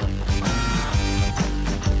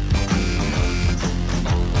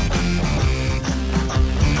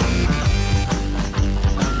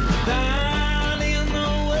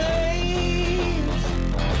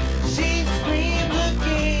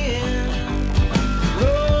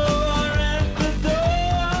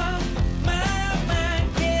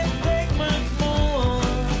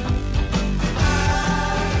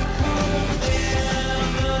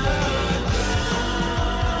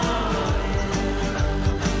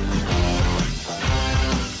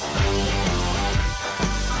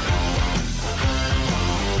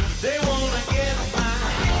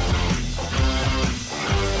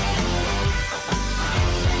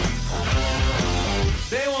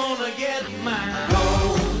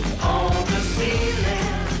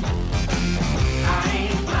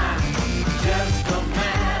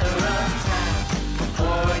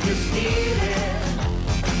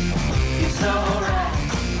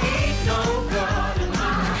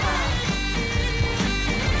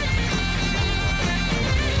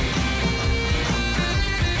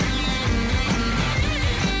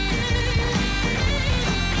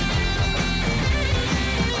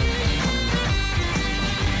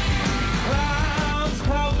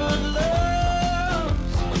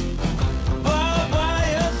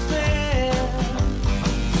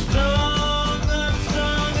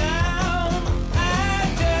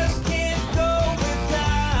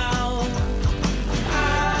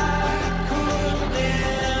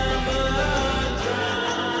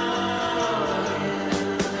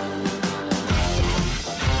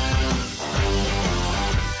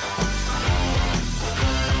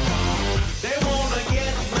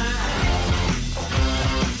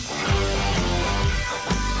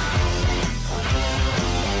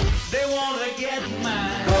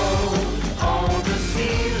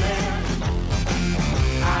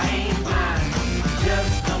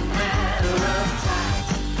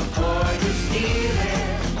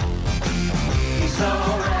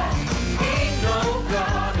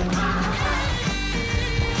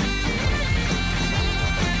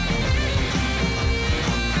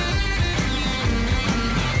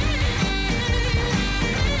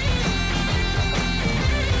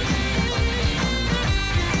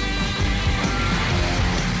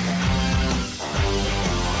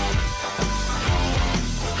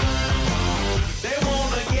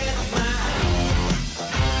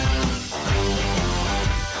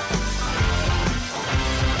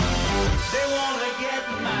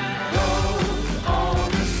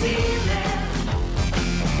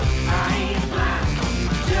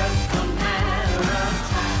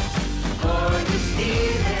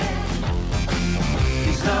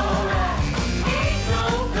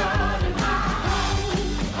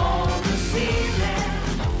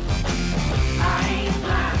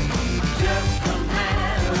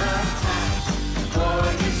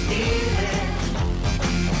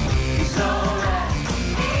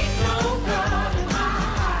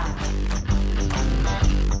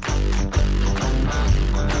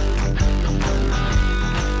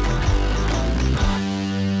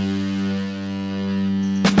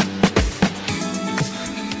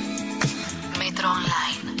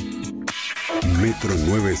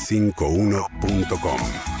 metro951.com.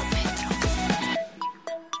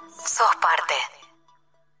 Sos parte.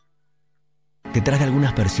 Detrás de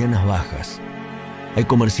algunas persianas bajas, hay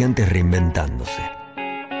comerciantes reinventándose.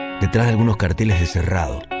 Detrás de algunos carteles de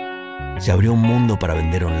cerrado, se abrió un mundo para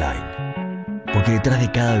vender online. Porque detrás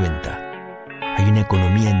de cada venta, hay una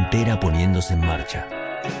economía entera poniéndose en marcha.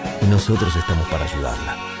 Y nosotros estamos para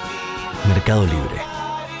ayudarla. Mercado Libre.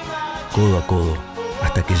 Codo a codo,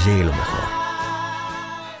 hasta que llegue lo mejor.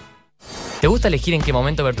 ¿Te gusta elegir en qué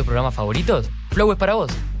momento ver tus programas favoritos? Flow es para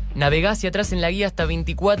vos. Navegá hacia atrás en la guía hasta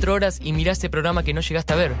 24 horas y mirá ese programa que no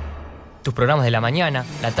llegaste a ver. Tus programas de la mañana,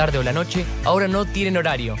 la tarde o la noche ahora no tienen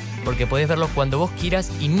horario, porque podés verlos cuando vos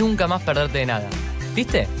quieras y nunca más perderte de nada.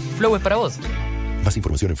 ¿Viste? Flow es para vos. Más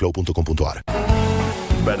información en flow.com.ar.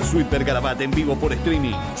 Versuit Vergarabat en vivo por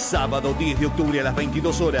streaming. Sábado 10 de octubre a las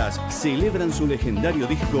 22 horas. Celebran su legendario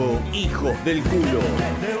disco Hijos del Culo.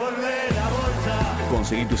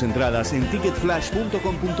 Conseguí tus entradas en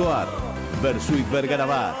ticketflash.com.ar. Versuit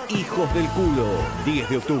Vergarabat, Hijos del Culo, 10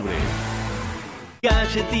 de octubre.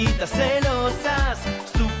 Galletitas celosas,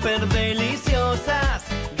 súper deliciosas.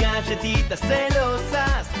 Galletitas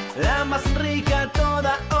celosas, la más rica a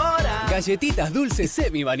toda hora. Galletitas dulces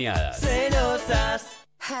semi bañadas. Celosas.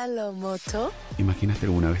 Hello, Moto. ¿Imaginaste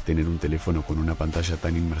alguna vez tener un teléfono con una pantalla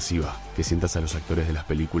tan inmersiva que sientas a los actores de las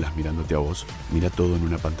películas mirándote a vos? Mira todo en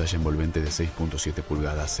una pantalla envolvente de 6.7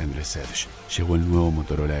 pulgadas Endless Edge. Llegó el nuevo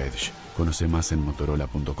Motorola Edge. Conoce más en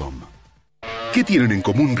motorola.com. ¿Qué tienen en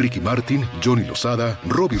común Ricky Martin, Johnny Lozada,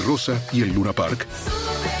 Robbie Rosa y el Luna Park?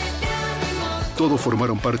 Todos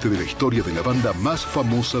formaron parte de la historia de la banda más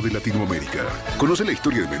famosa de Latinoamérica. Conoce la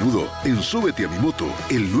historia de Menudo en Súbete a mi moto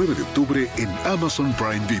el 9 de octubre en Amazon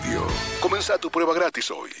Prime Video. Comenzá tu prueba gratis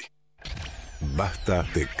hoy. Basta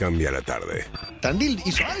te cambia la tarde. ¿Tandil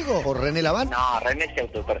hizo algo o René Laván? No, René se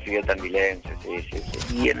autopercibió tandilense,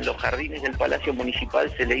 sí. Y en los jardines del Palacio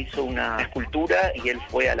Municipal se le hizo una escultura y él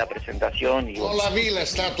fue a la presentación. Y No la vi la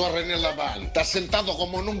estatua a René Laván. Está sentado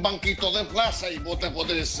como en un banquito de plaza y vos te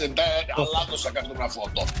podés sentar al lado sacando una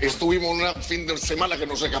foto. Estuvimos un fin de semana que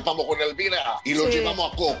nos escapamos con Elvira y lo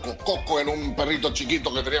llevamos a Coco. Coco era un perrito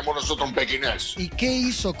chiquito que teníamos nosotros, un pequinés. ¿Y qué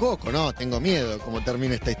hizo Coco? No, tengo miedo cómo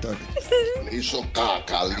termina esta historia. Le hizo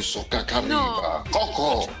caca arriba.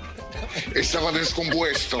 ¡Coco! Estaba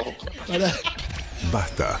descompuesto.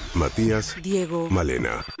 Basta, Matías, Diego,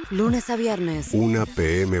 Malena. lunes a viernes. 1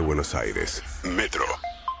 p.m. Buenos Aires. Metro.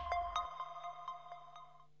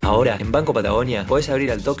 Ahora, en Banco Patagonia, podés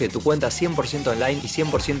abrir al toque tu cuenta 100% online y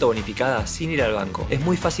 100% bonificada sin ir al banco. Es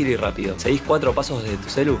muy fácil y rápido. Seguís 4 pasos desde tu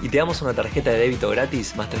celu y te damos una tarjeta de débito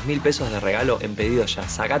gratis más 3.000 pesos de regalo en pedido ya.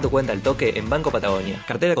 Sacá tu cuenta al toque en Banco Patagonia.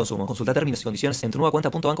 Cartera de consumo. Consulta términos y condiciones en tu nueva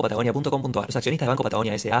cuenta.bancopatagonia.com.ar. Los accionistas de Banco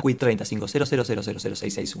Patagonia S.A. Quit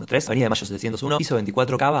 305000006613, Avenida de Mayo 701, piso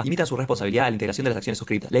 24, Cava, limitan su responsabilidad a la integración de las acciones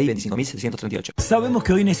suscritas. Ley 25.738. Sabemos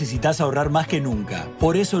que hoy necesitas ahorrar más que nunca.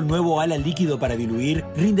 Por eso el nuevo ala líquido para diluir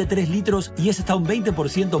rinde 3 litros y es hasta un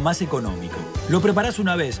 20% más económico. Lo preparás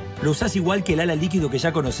una vez, lo usás igual que el ala líquido que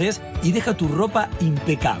ya conocés y deja tu ropa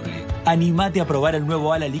impecable. Animate a probar el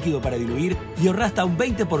nuevo ala líquido para diluir y ahorrá hasta un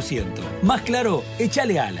 20%. Más claro,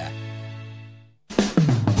 échale ala.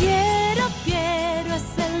 Quiero, es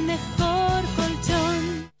el mejor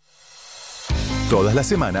colchón. Todas las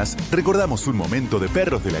semanas recordamos un momento de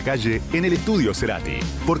perros de la calle en el estudio Cerati.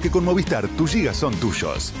 Porque con Movistar tus gigas son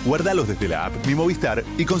tuyos. Guardalos desde la app Mi Movistar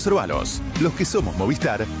y conservalos. Los que somos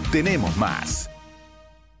Movistar tenemos más.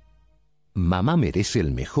 Mamá merece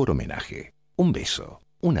el mejor homenaje. Un beso,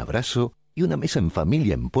 un abrazo y una mesa en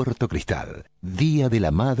familia en Puerto Cristal. Día de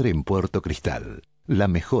la Madre en Puerto Cristal. La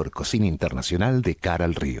mejor cocina internacional de cara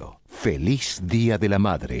al río. Feliz Día de la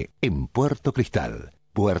Madre en Puerto Cristal,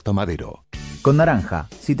 Puerto Madero. Con Naranja,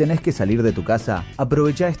 si tenés que salir de tu casa,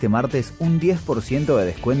 aprovecha este martes un 10% de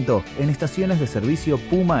descuento en estaciones de servicio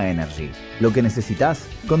Puma Energy. Lo que necesitas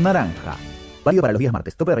con Naranja. Válido para los días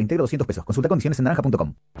martes. Tope de reintegro 200 pesos. Consulta condiciones en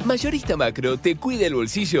naranja.com. Mayorista Macro te cuida el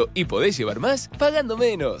bolsillo y podés llevar más pagando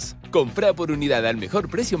menos. Comprá por unidad al mejor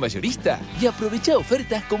precio mayorista y aprovecha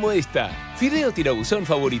ofertas como esta. Fideo tirabuzón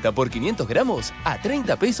favorita por 500 gramos a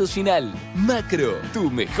 30 pesos final. Macro,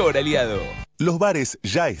 tu mejor aliado. Los bares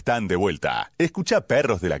ya están de vuelta. Escuchá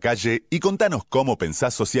Perros de la Calle y contanos cómo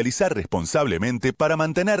pensás socializar responsablemente para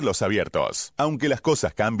mantenerlos abiertos. Aunque las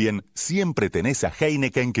cosas cambien, siempre tenés a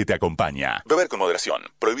Heineken que te acompaña. Beber con moderación.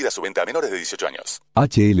 Prohibida su venta a menores de 18 años.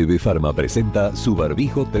 HLB Pharma presenta su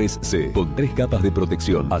barbijo 3C con 3 capas de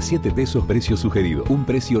protección a 7 pesos precio sugerido. Un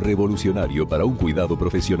precio revolucionario para un cuidado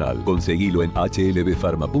profesional. Conseguilo en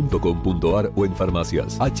hlbpharma.com.ar o en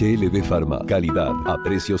farmacias. HLB Pharma, calidad a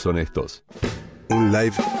precios honestos. Un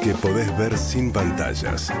live que podés ver sin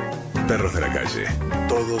pantallas. Perros de la calle.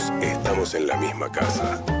 Todos estamos en la misma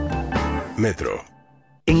casa. Metro.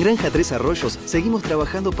 En Granja Tres Arroyos seguimos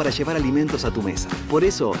trabajando para llevar alimentos a tu mesa. Por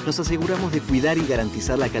eso nos aseguramos de cuidar y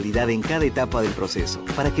garantizar la calidad en cada etapa del proceso,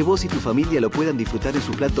 para que vos y tu familia lo puedan disfrutar en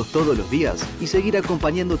sus platos todos los días y seguir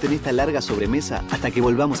acompañándote en esta larga sobremesa hasta que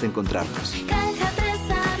volvamos a encontrarnos. Granja Tres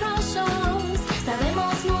Arroyos,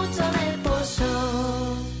 sabemos mucho del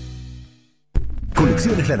pollo.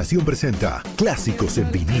 Colecciones La Nación presenta Clásicos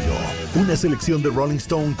en vinilo. Una selección de Rolling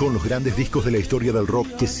Stone con los grandes discos de la historia del rock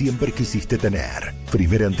que siempre quisiste tener.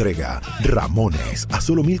 Primera entrega, Ramones, a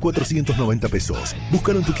solo 1.490 pesos.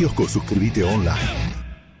 Búscalo en tu kiosco, suscríbete online.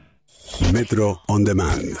 Metro On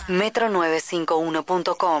Demand.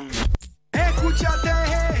 Metro951.com. Escúchate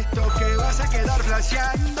esto que vas a quedar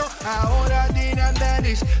flasheando. Ahora Dina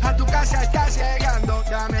Dennis a tu casa está llegando.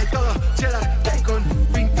 Dame todo, cheddar, bacon,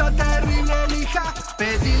 pinto terrible lija.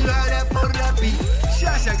 Pedilo ahora por Rappi,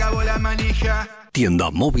 ya se acabó la manija.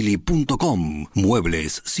 Tiendamobili.com.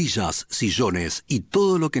 Muebles, sillas, sillones y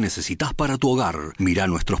todo lo que necesitas para tu hogar. Mira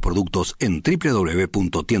nuestros productos en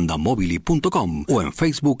www.tiendamobili.com o en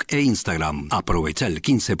Facebook e Instagram. Aprovecha el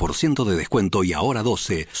 15% de descuento y ahora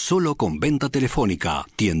 12, solo con venta telefónica.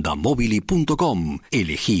 Tiendamobili.com.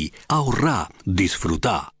 Elegí, ahorrá,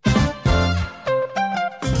 disfrutá.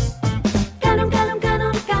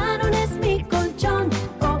 Canon es mi colchón.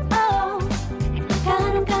 Oh, oh.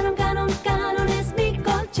 Canon es mi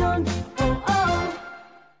colchón. Oh, oh.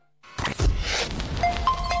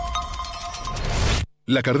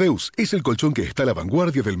 La Cardeus es el colchón que está a la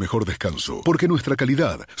vanguardia del mejor descanso, porque nuestra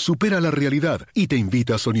calidad supera la realidad y te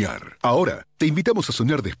invita a soñar. Ahora, te invitamos a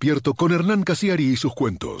soñar despierto con Hernán Casiari y sus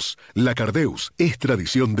cuentos. La Cardeus es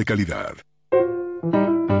tradición de calidad.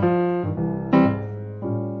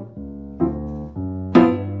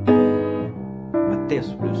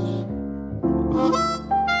 Mateos Blues.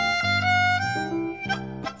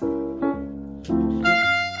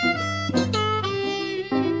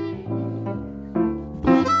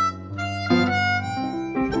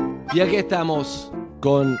 Y aquí estamos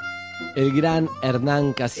con el gran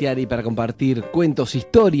Hernán Casiari para compartir cuentos,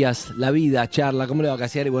 historias, la vida, charla. ¿Cómo le va,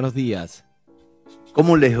 Casiari? Buenos días.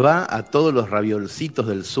 ¿Cómo les va a todos los raviolcitos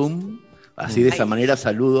del Zoom? Así de esa manera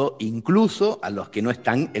saludo incluso a los que no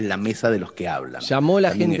están en la mesa de los que hablan. Llamó la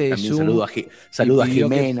También- gente de también Zoom. saludo a y pidió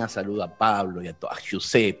Jimena, saludo a Pablo, y a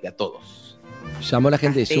Giuseppe, a todos. Llamó la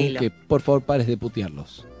gente de Zoom Castelo. que por favor pares de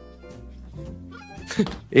putearlos.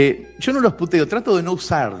 Yo no los puteo, trato de no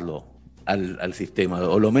usarlo al sistema,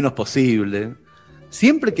 o lo menos posible.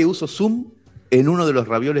 Siempre que uso Zoom, en uno de los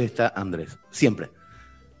ravioles está Andrés. Siempre.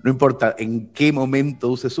 No importa en qué momento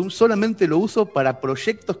use Zoom, solamente lo uso para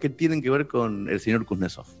proyectos que tienen que ver con el señor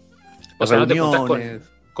Kuznetsov. O sea, ¿no te juntás Reuniones.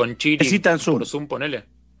 con Chiri Necesitan Zoom. por Zoom, ponele?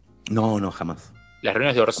 No, jamás. ¿Las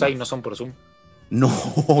reuniones de Orsay no son por Zoom? No,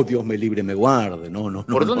 Dios me libre, me guarde. No.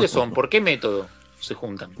 ¿Por dónde no. son? ¿Por qué método se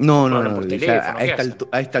juntan? No, ¿Hablan por ya teléfono? a, ¿Qué esta hacen?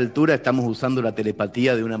 a esta altura estamos usando la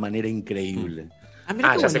telepatía de una manera increíble.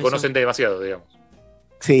 Ya se conocen demasiado, digamos.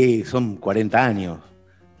 Sí, son 40 años.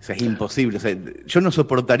 O sea, es imposible. O sea, yo no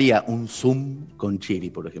soportaría un Zoom con Chiri,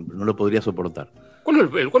 por ejemplo. No lo podría soportar. ¿Cuál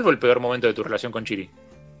fue el peor momento de tu relación con Chiri?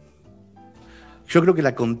 Yo creo que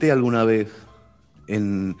la conté alguna vez.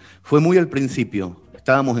 Fue muy al principio.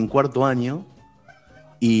 Estábamos en cuarto año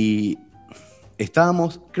y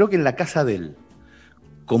estábamos, creo que en la casa de él,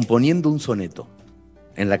 componiendo un soneto.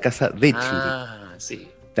 En la casa de Chiri. Sí.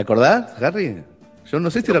 ¿Te acordás, Harry? Yo no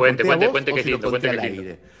sé si lo conté a vos Cuente o que si lo lindo, conté cuente al que lindo.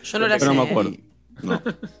 aire. Yo no la sé. Pero no me acuerdo. No.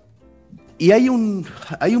 Y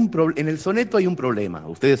en el soneto hay un problema.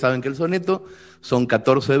 Ustedes saben que el soneto son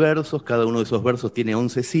 14 versos, cada uno de esos versos tiene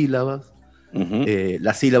 11 sílabas.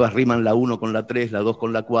 Las sílabas riman la 1 con la 3, la 2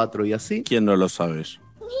 con la 4 y así. ¿Quién no lo sabe eso?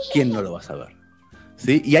 ¿Quién no lo va a saber?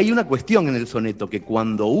 ¿Sí? Y hay una cuestión en el soneto, que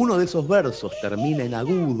cuando uno de esos versos termina en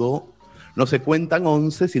agudo, no se cuentan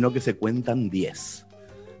 11, sino que se cuentan 10.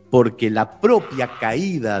 Porque la propia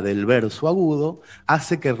caída del verso agudo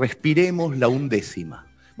hace que respiremos la undécima.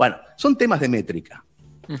 Bueno, son temas de métrica.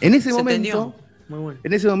 En ese Se momento, entendió. Muy bueno.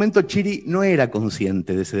 en ese momento Chiri no era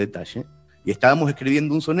consciente de ese detalle. Y estábamos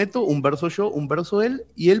escribiendo un soneto, un verso yo, un verso él,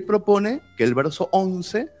 y él propone que el verso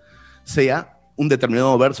 11 sea un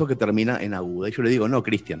determinado verso que termina en aguda. Y yo le digo, no,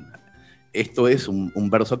 Cristian, esto es un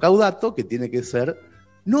verso caudato que tiene que ser...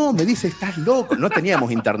 No, me dice, estás loco. No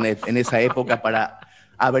teníamos internet en esa época para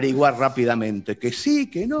averiguar rápidamente que sí,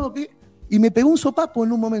 que no, que... Y me pegó un sopapo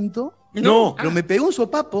en un momento. No. Pero me pegó un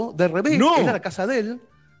sopapo de revés, No. era la casa de él.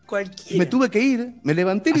 Cualquiera. Me tuve que ir, me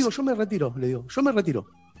levanté y digo, yo me retiro, le digo, yo me retiro.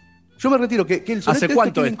 Yo me retiro, que el soneto ¿Hace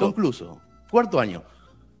cuánto quede esto? inconcluso. Cuarto año.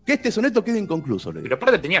 que este soneto quede inconcluso. Le dije. Pero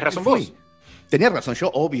aparte tenías razón vos. Tenía razón yo,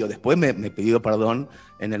 obvio. Después me pidió perdón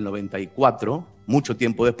en el 94, mucho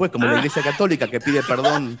tiempo después, como la Iglesia Católica que pide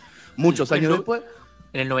perdón muchos años después.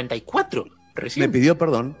 ¿En el 94? ¿Recién? Me pidió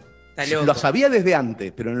perdón. Está loco. Lo sabía desde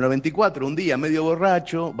antes, pero en el 94, un día medio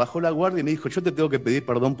borracho, bajó la guardia y me dijo, yo te tengo que pedir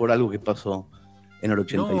perdón por algo que pasó en el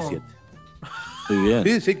 87. Muy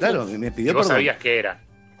bien. Sí, claro, me pidió ¿Y vos perdón. sabías qué era?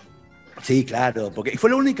 Sí, claro, porque fue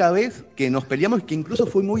la única vez que nos peleamos y que incluso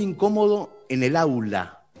fue muy incómodo en el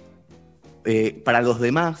aula. Para los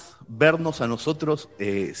demás, vernos a nosotros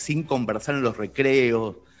sin conversar en los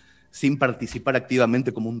recreos, sin participar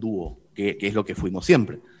activamente como un dúo, que es lo que fuimos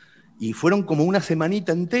siempre. Y fueron como una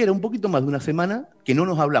semanita entera, un poquito más de una semana, que no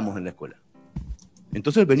nos hablamos en la escuela.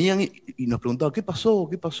 Entonces venían y nos preguntaban, ¿qué pasó?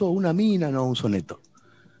 ¿Qué pasó? ¿Una mina? No, un soneto.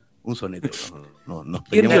 Un soneto. Nos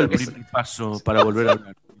 ¿Quién dio el peleamos. primer paso para volver a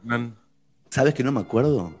hablar, Hernán? ¿Sabes que no me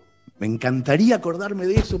acuerdo? Me encantaría acordarme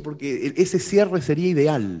de eso porque ese cierre sería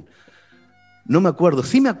ideal. No me acuerdo.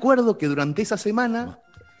 Sí me acuerdo que durante esa semana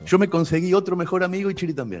yo me conseguí otro mejor amigo y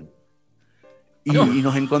Chiri también. Y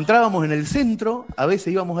nos encontrábamos en el centro, a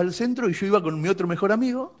veces íbamos al centro y yo iba con mi otro mejor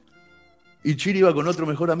amigo y Chiri iba con otro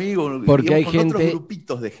mejor amigo. Porque hay íbamos con otros gente-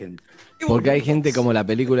 grupitos de gente. Porque hay gente como la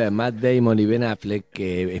película de Matt Damon y Ben Affleck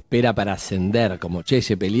que espera para ascender, como che,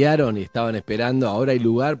 se pelearon y estaban esperando, ahora hay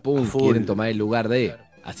lugar, pum, quieren tomar el lugar de.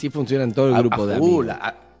 Así funciona en todo el grupo de full,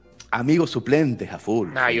 amigos. Amigos suplentes, a full.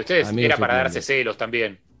 Y ustedes Amigos era para suplentes. darse celos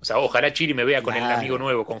también. O sea, ojalá Chiri me vea con el Claro. amigo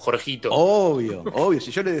nuevo, con Jorgito. Obvio. Si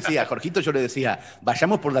yo le decía a Jorgito, yo le decía,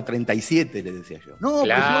 vayamos por la 37, le decía yo. No,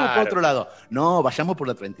 Claro. pues vamos por otro lado. No, vayamos por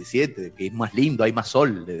la 37, que es más lindo, hay más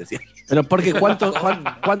sol, le decía. Pero porque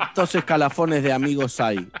 ¿cuántos escalafones de amigos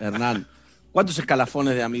hay, Hernán? ¿Cuántos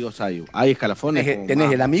escalafones de amigos hay? ¿Hay escalafones?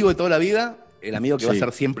 Tenés el amigo de toda la vida, el amigo que va a Sí.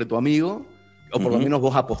 ser siempre tu amigo, o por lo Ujú. menos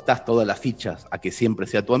vos apostás todas las fichas a que siempre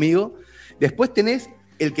sea tu amigo. Después tenés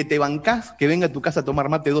el que te bancás, que venga a tu casa a tomar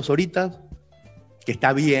mate 2 horitas, que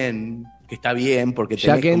está bien, porque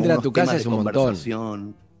Ya tenés que como entra a unos tu casa temas es de un montón.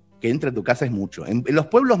 conversación. Que entre a tu casa es mucho. En los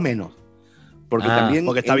pueblos menos, porque Ah, también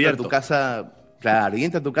porque está entra abierto. a tu casa, claro, y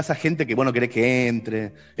entra a tu casa gente que, bueno, querés que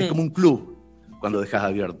entre. Es como un club cuando dejas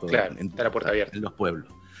abierto. Claro, está la puerta abierta. En los pueblos.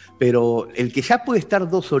 Pero el que ya puede estar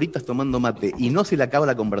 2 horitas tomando mate y no se le acaba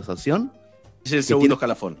la conversación, Es el que segundo tiene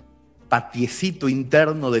escalafón. patiecito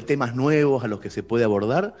interno de temas nuevos a los que se puede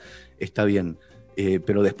abordar, está bien.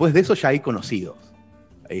 Pero después de eso ya hay conocidos.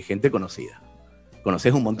 Hay gente conocida.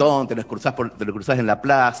 Conocés un montón, te lo cruzás en la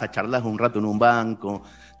plaza, charlas un rato en un banco,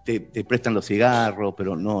 te prestan los cigarros,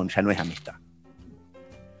 pero no, ya no es amistad.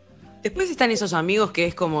 Después están esos amigos que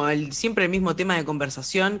es como siempre el mismo tema de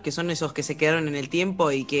conversación, que son esos que se quedaron en el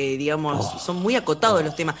tiempo y que, digamos, son muy acotados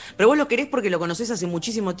los temas. Pero vos lo querés porque lo conocés hace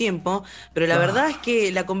muchísimo tiempo, pero la verdad es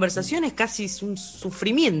que la conversación es casi un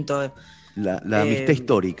sufrimiento. La amistad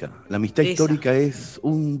histórica. La amistad esa. histórica es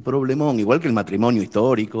un problemón, igual que el matrimonio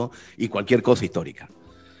histórico y cualquier cosa histórica.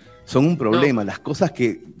 Son un problema. Las cosas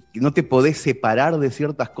que no te podés separar de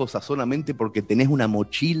ciertas cosas solamente porque tenés una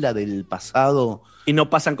mochila del pasado. Y no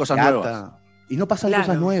pasan cosas chata, nuevas. Y no pasan Claro.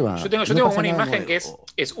 cosas nuevas. Yo tengo No pasa una nada imagen que nuevo.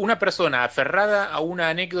 es una persona aferrada a una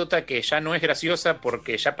anécdota que ya no es graciosa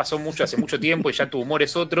porque ya pasó mucho hace mucho tiempo y ya tu humor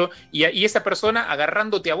es otro. Y esa persona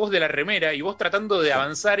agarrándote a vos de la remera y vos tratando de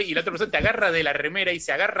avanzar y la otra persona te agarra de la remera y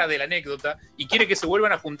se agarra de la anécdota y quiere que se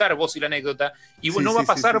vuelvan a juntar vos y la anécdota. Y Sí, no va a sí,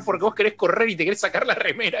 pasar sí, sí, porque vos querés correr y te querés sacar la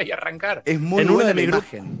remera y arrancar. Es muy En uno buena de la mis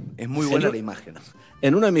imagen. Es muy en buena un- la imagen.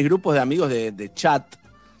 En uno de mis grupos de amigos de chat,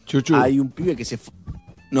 Chuchu. hay un pibe que se...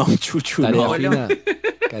 No, Chuchu, Tarea no. fina.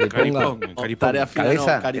 Cariponga. Tarea fina,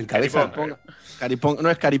 Cabeza, no, el cabeza. Cariponga, no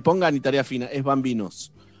es Cariponga ni tarea fina, es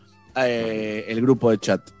Bambinos. El grupo de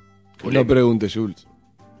chat. No pregunte, Jules.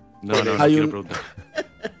 No Hay quiero un- preguntar.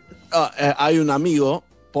 Hay un amigo,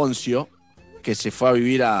 Poncio, que se fue a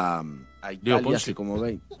vivir a Italia Poncio. hace como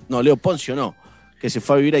 20. No, Leo Poncio no. Que se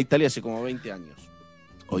fue a vivir a Italia hace como 20 años.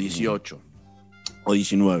 O 18. O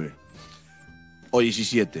 19. O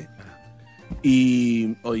 17.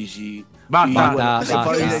 O 10. Basta, se fue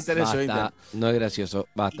a vivir a basta, Italia hace 20 basta. años. No es gracioso,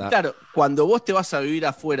 Y basta. claro, cuando vos te vas a vivir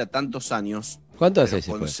afuera tantos años, ¿Cuánto pero hace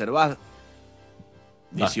se fue? conservás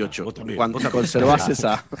 18. vos también, Cuando vos también. conservás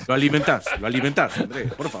esa. Lo alimentás,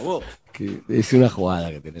 Andrés, por favor. Que es una jugada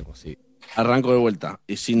que tenemos, sí. Arranco de vuelta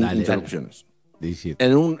y sin Dale, interrupciones. 17.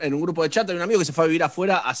 En un grupo de chat hay un amigo que se fue a vivir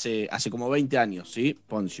afuera hace como 20 años, ¿sí?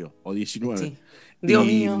 Poncio, o 19. Sí. Dios Y-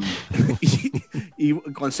 mío. Y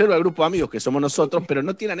conserva el grupo de amigos que somos nosotros, pero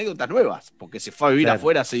no tiene anécdotas nuevas, porque se fue a vivir Claro.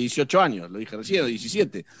 afuera hace 18 años, lo dije recién, o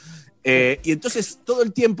 17. Y entonces todo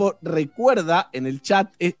el tiempo recuerda en el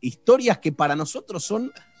chat historias que para nosotros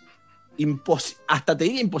son hasta te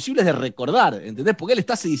diría imposibles de recordar, ¿entendés? Porque él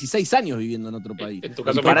está hace 16 años viviendo en otro país. En tu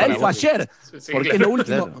caso, Y para para él fue vos. ayer, Sí, porque claro.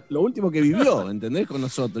 es lo último que vivió, ¿entendés? Con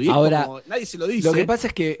nosotros. Y es Ahora, como, nadie se lo dice. Lo que pasa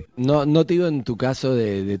es que no te digo en tu caso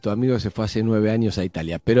de tu amigo que se fue hace 9 años a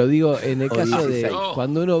Italia, pero digo en el caso de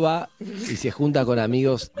cuando uno va y se junta con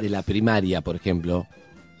amigos de la primaria, por ejemplo.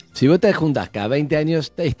 Si vos te juntás cada 20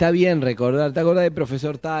 años, está bien recordar, te acordás del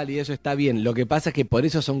profesor tal y eso está bien. Lo que pasa es que por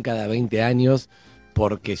eso son cada 20 años,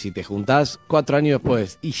 porque si te juntás 4 años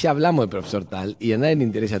después y ya hablamos del profesor tal y a nadie le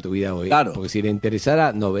interesa tu vida hoy, Claro. porque si le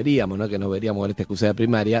interesara no veríamos, ¿no? Que no veríamos en esta excusa de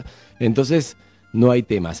primaria, entonces no hay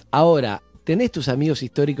temas. Ahora, tenés tus amigos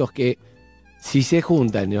históricos que si se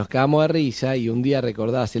juntan y nos cagamos de risa y un día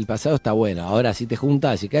recordás el pasado, está bueno. Ahora, si te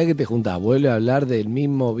juntás y cada vez que te juntás vuelve a hablar del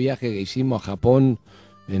mismo viaje que hicimos a Japón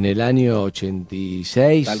en el año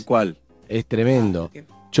 86. Tal cual. Es tremendo.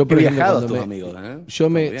 Yo, por Qué ejemplo, viajados cuando tus amigos, ¿eh? yo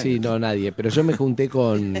me, Está sí, bien. no, nadie, pero yo me junté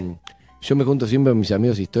con, yo me junto siempre con mis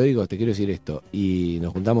amigos históricos, te quiero decir esto, y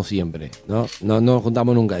nos juntamos siempre, ¿no? No nos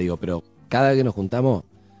juntamos nunca, digo, pero cada vez que nos juntamos,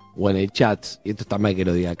 o en el chat, y esto está mal que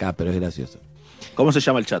lo diga acá, pero es gracioso. ¿Cómo se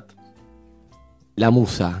llama el chat? La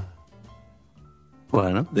musa.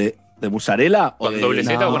 Bueno. ¿De musarela o ¿Con de doble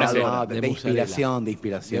Z o con No, S? no, de musarela. inspiración, de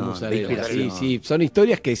inspiración. De De musarela. Sí, inspiración. sí, son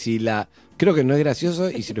historias que si la... Creo que no es gracioso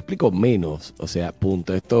y si lo explico menos. O sea,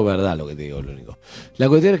 punto. Es todo verdad lo que te digo, lo único. La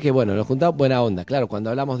cuestión es que, bueno, nos juntamos buena onda. Claro, cuando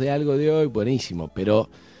hablamos de algo de hoy, buenísimo. Pero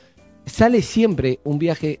sale siempre un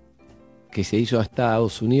viaje que se hizo a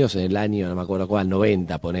Estados Unidos en el año, no me acuerdo cuál,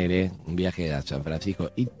 90, ponele, un viaje a San Francisco.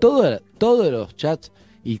 Y todos los chats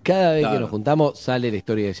y cada vez que Claro. nos juntamos sale la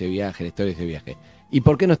historia de ese viaje, la historia de ese viaje. ¿Y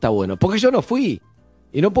por qué no está bueno? Porque yo no fui.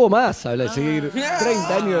 Y no puedo más hablar, seguir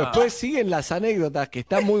 30 años después, siguen las anécdotas, que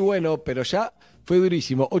está muy bueno, pero ya fue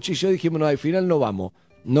durísimo. Ocho y yo dijimos, no, al final no vamos,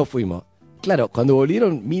 no fuimos. Claro, cuando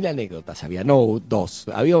volvieron, 1000 anécdotas había, no 2.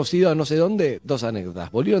 Habíamos ido a no sé dónde, 2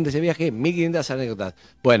 anécdotas. Volvieron de ese viaje, 1500 anécdotas.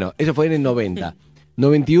 Bueno, eso fue en el 90.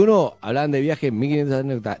 91, hablaban de viaje, 1500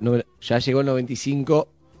 anécdotas. Ya llegó el 95,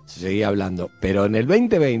 se seguía hablando. Pero en el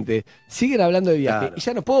 2020, siguen hablando de viaje. Claro. Y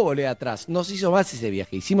ya no puedo volver atrás. Nos hizo más ese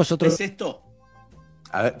viaje. Hicimos otro... ¿Ves esto?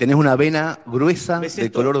 A ver, tenés una vena gruesa ¿Ves de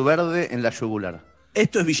esto? color verde en la yugular.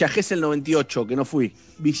 Esto es Villa Gesell 98, que no fui.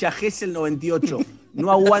 Villa Gesell 98.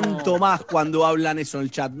 No aguanto más cuando hablan eso en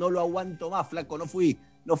el chat. No lo aguanto más, flaco. No fui.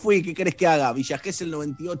 No fui. ¿Qué querés que haga? Villa Gesell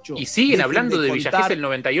 98. ¿Y siguen Dejen hablando de Villa contar- Gesell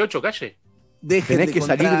 98, calle? Dejen Tenés de que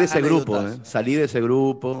salir contar de ese grupo, anécdotas. Salir de ese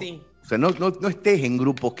grupo. Sí. O sea, no estés en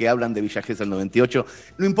grupos que hablan de Villa Gesell 98.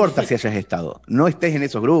 No importa si hayas estado. No estés en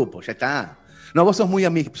esos grupos, ya está. No, vos sos muy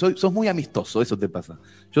amistoso, eso te pasa.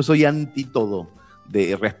 Yo soy anti todo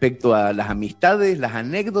respecto a las amistades, las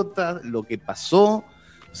anécdotas, lo que pasó. O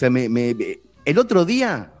sea, el otro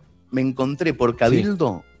día me encontré por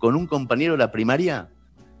Cabildo con un compañero de la primaria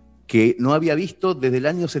que no había visto desde el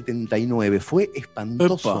año 79. Fue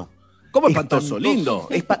espantoso. Epa. ¿Cómo espantoso? Lindo.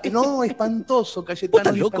 No, espantoso, Cayetano,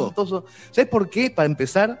 ¿Estás loco? espantoso. ¿Sabes por qué? Para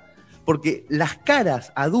empezar, porque las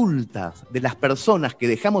caras adultas de las personas que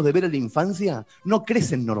dejamos de ver en la infancia no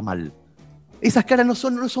crecen normal. Esas caras no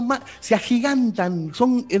son más, se agigantan,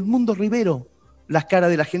 son el mundo Rivero. Las caras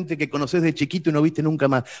de la gente que conoces de chiquito y no viste nunca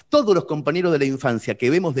más. Todos los compañeros de la infancia que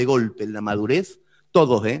vemos de golpe en la madurez,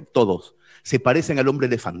 todos, se parecen al hombre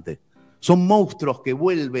elefante. Son monstruos que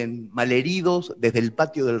vuelven malheridos desde el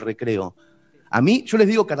patio del recreo. A mí, yo les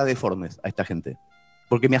digo cara deformes a esta gente,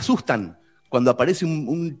 porque me asustan cuando aparece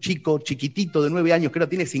un chico chiquitito de 9 años que ahora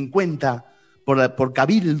tiene 50 por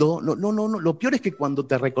Cabildo. No, lo peor es que cuando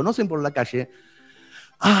te reconocen por la calle,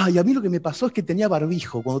 y a mí lo que me pasó es que tenía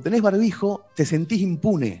barbijo. Cuando tenés barbijo, te sentís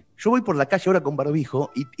impune. Yo voy por la calle ahora con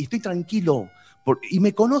barbijo y estoy tranquilo, y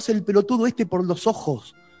me conoce el pelotudo este por los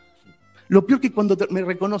ojos. Lo peor que cuando me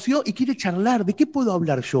reconoció y quiere charlar, ¿de qué puedo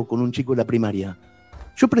hablar yo con un chico de la primaria?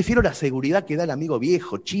 Yo prefiero la seguridad que da el amigo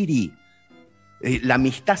viejo, Chiri. La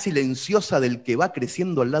amistad silenciosa del que va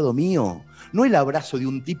creciendo al lado mío. No el abrazo de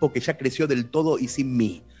un tipo que ya creció del todo y sin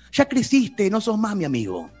mí. Ya creciste, no sos más mi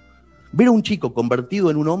amigo. Ver a un chico convertido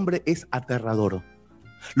en un hombre es aterrador.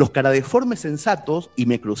 Los caradeformes sensatos, y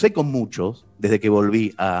me crucé con muchos desde que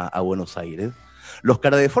volví a Buenos Aires, los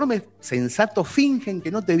caradeformes sensatos fingen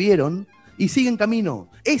que no te vieron y siguen camino.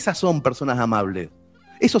 Esas son personas amables.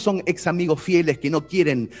 Esos son ex amigos fieles que no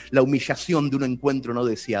quieren la humillación de un encuentro no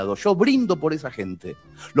deseado. Yo brindo por esa gente.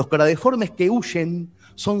 Los caradeformes que huyen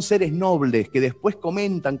son seres nobles que después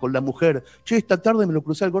comentan con la mujer: che, esta tarde me lo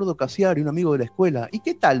crucé al gordo Casiari, un amigo de la escuela. ¿Y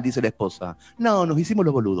qué tal?, dice la esposa. No, nos hicimos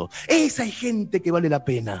los boludos. Esa es gente que vale la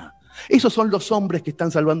pena. Esos son los hombres que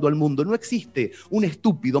están salvando al mundo. No existe un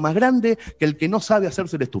estúpido más grande que el que no sabe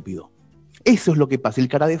hacerse el estúpido. Eso es lo que pasa. El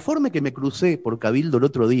cara deforme que me crucé por Cabildo el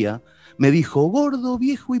otro día me dijo, gordo,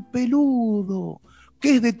 viejo y peludo,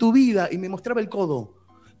 ¿qué es de tu vida? Y me mostraba el codo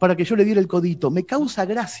para que yo le diera el codito. Me causa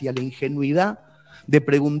gracia la ingenuidad de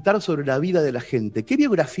preguntar sobre la vida de la gente. ¿Qué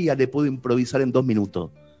biografía le puedo improvisar en 2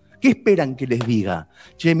 minutos? ¿Qué esperan que les diga?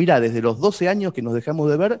 Che, mirá, desde los 12 años que nos dejamos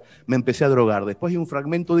de ver, me empecé a drogar. Después hay un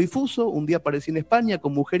fragmento difuso, un día aparecí en España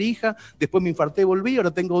con mujer e hija, después me infarté, volví,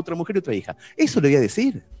 ahora tengo otra mujer y otra hija. Eso le voy a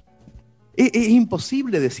decir. Es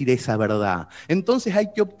imposible decir esa verdad. Entonces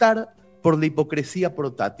hay que optar por la hipocresía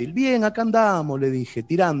portátil. Bien, acá andamos, le dije,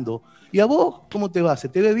 tirando. ¿Y a vos cómo te va? ¿Se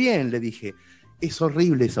te ve bien? Le dije. Es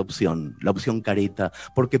horrible esa opción, la opción careta,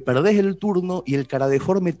 porque perdés el turno y el cara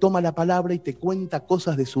deforme toma la palabra y te cuenta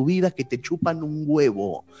cosas de su vida que te chupan un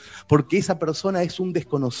huevo, porque esa persona es un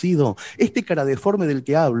desconocido. Este cara deforme del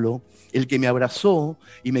que hablo, el que me abrazó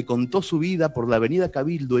y me contó su vida por la avenida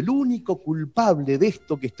Cabildo, el único culpable de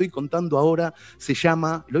esto que estoy contando ahora se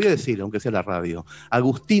llama, lo voy a decir aunque sea la radio,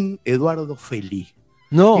 Agustín Eduardo Feli.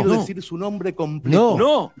 No. Quiero decir su nombre completo.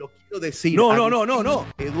 No. Lo quiero decir. No.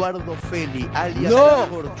 Eduardo Feli, alias No.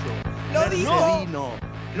 Corcho. Lo dijo.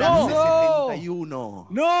 No. 71.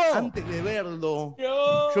 No. Antes de verlo,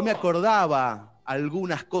 yo me acordaba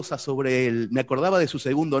algunas cosas sobre él. Me acordaba de su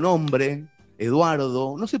segundo nombre,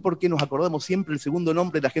 Eduardo. No sé por qué nos acordamos siempre el segundo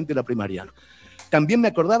nombre de la gente de la primaria. También me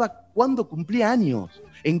acordaba cuándo cumplía años,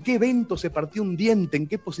 en qué evento se partió un diente, en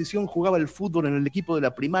qué posición jugaba el fútbol en el equipo de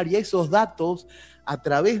la primaria. Esos datos a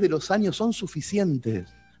través de los años son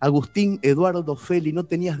suficientes. Agustín Eduardo Feli, no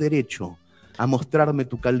tenías derecho a mostrarme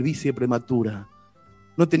tu calvicie prematura.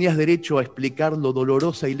 No tenías derecho a explicar lo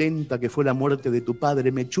dolorosa y lenta que fue la muerte de tu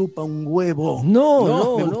padre. Me chupa un huevo.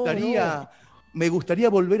 Me gustaría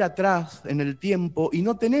volver atrás en el tiempo y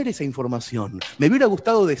no tener esa información. Me hubiera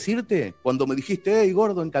gustado decirte, cuando me dijiste, hey,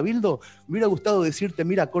 gordo, en Cabildo, me hubiera gustado decirte,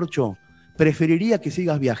 mira, Corcho, preferiría que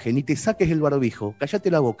sigas viaje, ni te saques el barbijo, cállate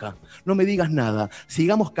la boca, no me digas nada,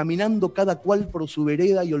 sigamos caminando cada cual por su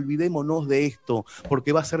vereda y olvidémonos de esto,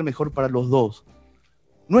 porque va a ser mejor para los dos.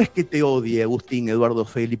 No es que te odie, Agustín Eduardo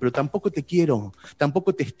Feli, pero tampoco te quiero,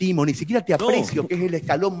 tampoco te estimo, ni siquiera te aprecio, que es el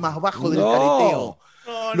escalón más bajo del careteo.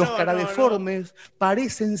 Los caradeformes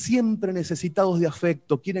parecen siempre necesitados de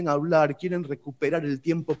afecto, quieren hablar, quieren recuperar el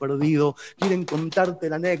tiempo perdido, quieren contarte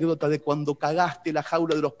la anécdota de cuando cagaste la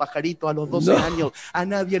jaula de los pajaritos a los 12 años. A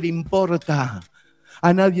nadie le importa.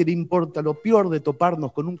 A nadie le importa. Lo peor de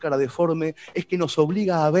toparnos con un cara deforme es que nos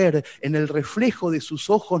obliga a ver en el reflejo de sus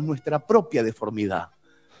ojos nuestra propia deformidad.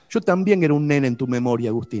 Yo también era un nene en tu memoria,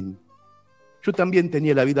 Agustín. Yo también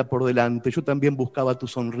tenía la vida por delante, yo también buscaba tu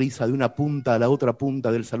sonrisa de una punta a la otra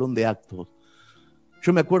punta del salón de actos.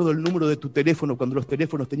 Yo me acuerdo el número de tu teléfono cuando los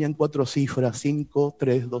teléfonos tenían 4 cifras,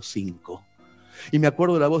 5325. Y me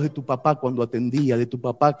acuerdo la voz de tu papá cuando atendía, de tu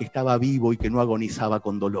papá que estaba vivo y que no agonizaba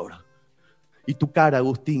con dolor. Y tu cara,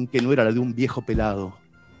 Agustín, que no era la de un viejo pelado.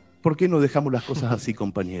 ¿Por qué no dejamos las cosas así,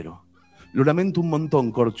 compañero? Lo lamento un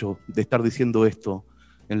montón, Corcho, de estar diciendo esto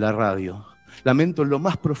en la radio. Lamento en lo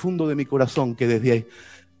más profundo de mi corazón que desde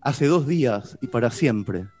hace 2 días y para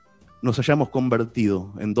siempre nos hayamos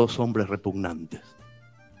convertido en 2 hombres repugnantes.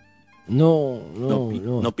 No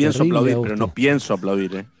pienso aplaudir, Agustín. pero no pienso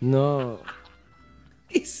aplaudir, No.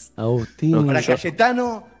 Agustín. Para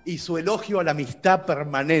Cayetano y su elogio a la amistad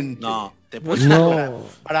permanente. No, te puedo decir.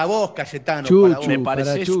 Para vos, Cayetano. Chuchu, para vos.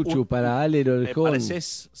 para Chuchu, para Ale Me Orejón.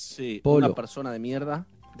 pareces Polo. una persona de mierda,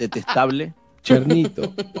 detestable.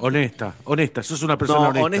 Chernito. Honesta, sos una persona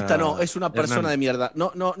honesta. No, honesta no, es una persona Hernán. de mierda.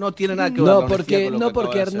 No tiene nada que ver con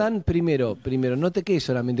Porque Hernán, primero, no te quedes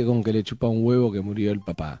solamente con que le chupa un huevo que murió el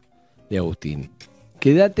papá de Agustín.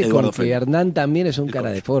 Quédate Eduardo con que Feli. Hernán también es un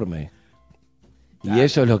cara deforme. Y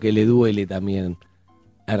eso es lo que le duele también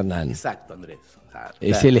a Hernán. Exacto, Andrés.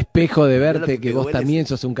 Es el espejo de Pero lo verte que que te vos duele también es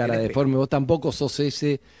sos un cara el espejo. deforme, vos tampoco sos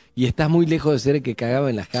ese y estás muy lejos de ser el que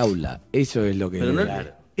cagaba en la jaula. Eso es lo que Pero no,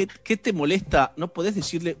 duele. ¿qué te molesta? No podés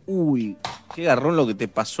decirle, uy, qué garrón lo que te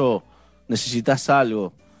pasó, necesitas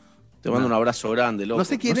algo. Te mando un abrazo grande, loco. No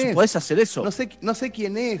sé quién es. Podés hacer eso. No sé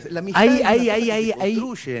quién es. La amistad Ahí, es una ahí, cosa ahí, que ahí, se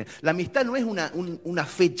construye. La amistad no es una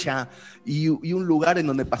fecha y un lugar en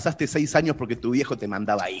donde pasaste 6 años porque tu viejo te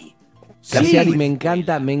mandaba ahí. Graciari, me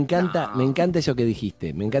encanta eso que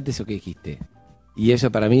dijiste. Me encanta eso que dijiste. Y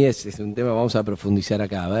eso para mí es un tema, vamos a profundizar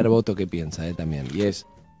acá. A ver, Voto, qué piensa también. Y es.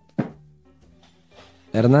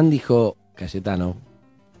 Hernán dijo, Cayetano,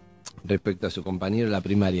 respecto a su compañero de la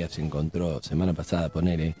primaria, se encontró semana pasada,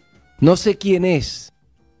 ponele. No sé quién es,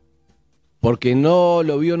 porque no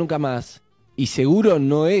lo vio nunca más. Y seguro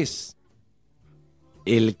no es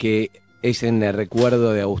el que es en el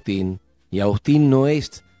recuerdo de Agustín. Y Agustín no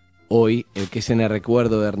es hoy el que es en el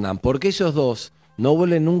recuerdo de Hernán, porque ellos dos no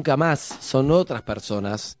vuelven nunca más, son otras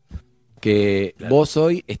personas que vos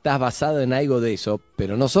hoy estás basado en algo de eso,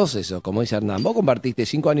 pero no sos eso, como dice Hernán. Vos compartiste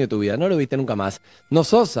 5 años de tu vida, no lo viste nunca más. No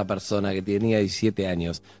sos esa persona que tenía 17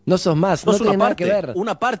 años. No sos más, no tenés nada que ver.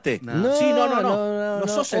 Una parte. No, sí, no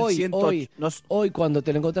sos el hoy, cuando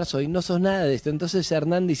te lo encontrás hoy, no sos nada de esto. Entonces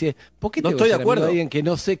Hernán dice, ¿por qué No te estoy voy a de ser amigo acuerdo. de alguien que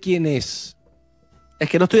no sé quién es? Es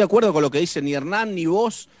que no estoy de acuerdo con lo que dice ni Hernán, ni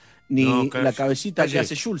vos, ni No, calle, la cabecita calle. que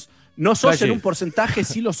hace Jules. No sos Calle. en un porcentaje,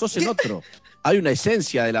 sí lo sos en otro. Hay una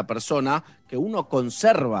esencia de la persona que uno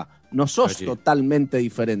conserva. No sos Calle. totalmente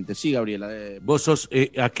diferente. Sí, Gabriela. Vos sos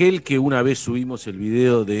aquel que una vez subimos el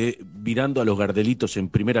video de mirando a los gardelitos en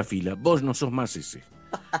primera fila. Vos no sos más ese.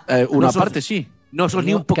 Una No sos- parte sí. No sos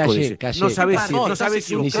ni un poco de ese. No sabés si no, no sabés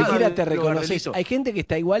si ni buscar siquiera te los reconoces. gardelitos. Hay gente que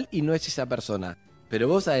está igual y no es esa persona. Pero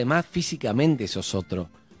vos además físicamente sos otro.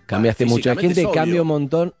 Cambiaste mucho. Hay físicamente gente que es cambia obvio. un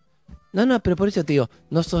montón. No, pero por eso te digo,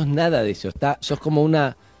 no sos nada de eso. Sos como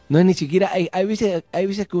una. No es ni siquiera. Hay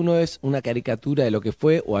veces que uno es una caricatura de lo que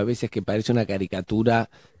fue, o hay veces que parece una caricatura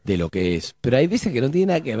de lo que es. Pero hay veces que no tiene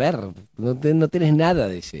nada que ver. No tenés nada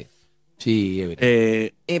de ese. Sí,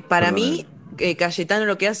 Evelyn. Para mí, Cayetano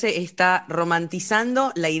lo que hace está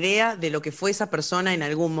romantizando la idea de lo que fue esa persona en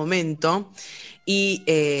algún momento. Y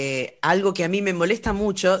algo que a mí me molesta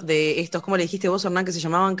mucho de estos, ¿cómo le dijiste vos, Hernán, que se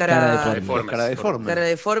llamaban cara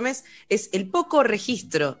deformes? Es el poco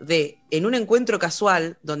registro de, en un encuentro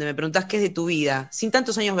casual, donde me preguntás qué es de tu vida, sin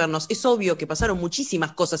tantos años vernos, es obvio que pasaron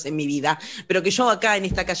muchísimas cosas en mi vida, pero que yo acá en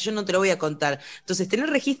esta calle, yo no te lo voy a contar. Entonces, tener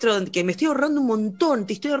registro de que me estoy ahorrando un montón,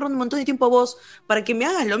 te estoy ahorrando un montón de tiempo a vos, para que me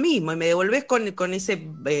hagas lo mismo y me devolvés con ese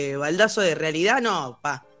baldazo de realidad, no.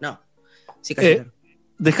 Sí, Cayetano.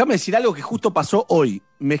 Déjame decir algo que justo pasó hoy.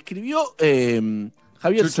 Me escribió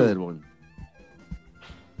Javier Sederborn.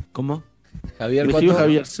 ¿Cómo? Javier, Me escribió ¿cuánto?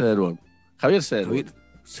 Javier Sederborn. Javier Sederborn.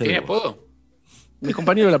 ¿Tiene apodo? Mi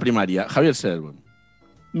compañero de la primaria, Javier Sederborn.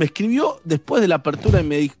 Me escribió después de la apertura y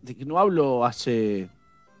me dijo que no hablo hace.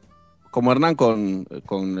 Como Hernán con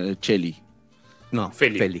Cheli. No,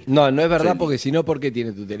 Feli. No es verdad, Feli. porque si no, ¿por qué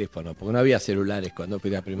tiene tu teléfono? Porque no había celulares cuando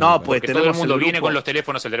fui a primera. No, pues Porque todo el mundo el viene grupo. con los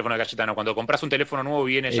teléfonos, el teléfono de Cayetano. Cuando compras un teléfono nuevo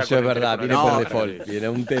viene ya Eso con es el verdad, teléfono viene de por la- default. Viene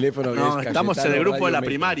un teléfono que No, es estamos en Cayetano el grupo de Radio la Metro.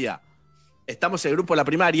 primaria. Estamos en el grupo de la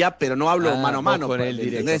primaria, pero no hablo mano a mano vos con él, él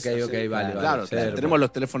directo. ¿entendés? Ok, vale. Claro, Cederborn. tenemos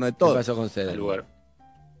los teléfonos de ¿Qué todos. pasó con Cederborn? al lugar.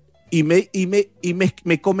 Y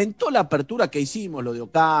me comentó la apertura que hicimos, lo de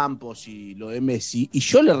Ocampos y lo de Messi, y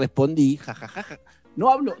yo le respondí, jajajaja, no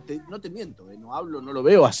hablo, no te miento, no hablo, no lo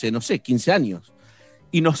veo hace, no sé, 15 años.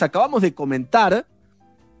 Y nos acabamos de comentar,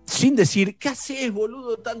 sin decir, ¿qué haces,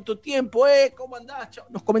 boludo, tanto tiempo? ¿Cómo andás? Chao?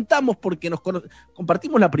 Nos comentamos porque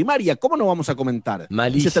compartimos la primaria, ¿cómo no vamos a comentar?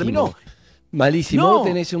 Malísimo. Y se terminó. Malísimo. No. Vos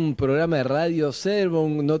tenés un programa de radio,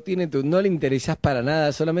 Sederborn, no le interesás para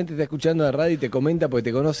nada, solamente está escuchando de radio y te comenta porque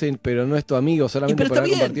te conocen, pero no es tu amigo, solamente pero por está haber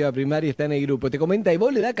bien. compartido la primaria y está en el grupo. Te comenta y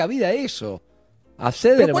vos le das cabida a eso. A ¿Pero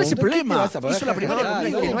Sederborn. cuál es el ¿qué te problema? vas a poner Hizo la a primaria jajaja?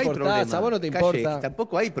 conmigo. No te no hay importás, problema. a vos no te Calle, importa.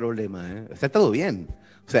 tampoco hay problema, ¿eh? O sea, está todo bien.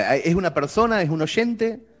 O sea, es una persona, es un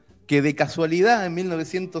oyente que de casualidad en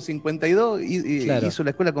 1952 Claro. hizo la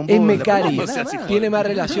escuela con vos. Es la Mecari, primaria, nada más. tiene más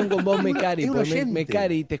relación con vos Mecari, Es un porque oyente.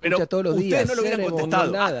 Mecari te escucha Pero todos los ustedes días. no lo hubieran Sederborn,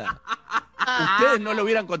 contestado. No, nada. Ustedes no lo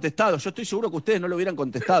hubieran contestado. Yo estoy seguro que ustedes no lo hubieran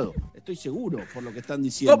contestado. Estoy seguro por lo que están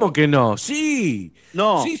diciendo. ¿Cómo que no? Sí.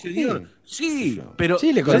 No. Sí, señor. Sí. Pero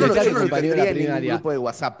Sí, le Yo no, contestaste yo no lo compañero de tendría la en ningún primaria. grupo de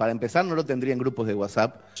WhatsApp. Para empezar, no lo tendría en grupos de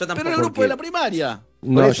WhatsApp. Yo tampoco. Pero en el grupo de la primaria.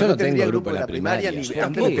 No, Por eso yo no tendría tengo grupo de la primaria. ni- Yo antes,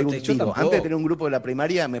 tampoco, me pego un yo tiro. tampoco. Antes de tener un grupo de la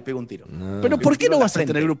primaria, me pego un tiro. Pero ¿por qué no vas a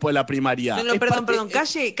frente. tener grupo de la primaria? No, Es perdón,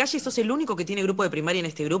 parte- Calle, ¿sos el único que tiene grupo de primaria en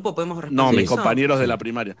este grupo? ¿Podemos responder No, mis eso? compañeros de la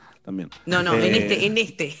primaria también. No, en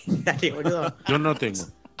este. Dale, boludo. yo no tengo. Yo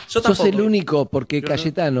Sos tampoco. el único, porque Yo no.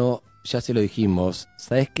 Cayetano, ya se lo dijimos,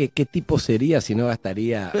 ¿sabés qué tipo sería si no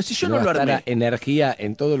gastaría Pero si yo si no lo gastara armé. energía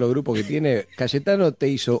en todos los grupos que tiene? Cayetano te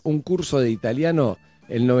hizo un curso de italiano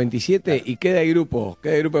el 97 y queda el grupo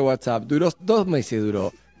de WhatsApp. Duró 2 meses,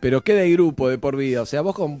 pero queda el grupo de por vida. O sea,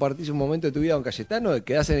 vos compartís un momento de tu vida con Cayetano y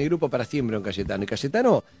quedás en el grupo para siempre con Cayetano. Y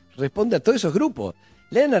Cayetano responde a todos esos grupos.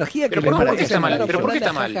 La energía Pero que ¿por le qué está mal? Cayetano ¿Pero por qué por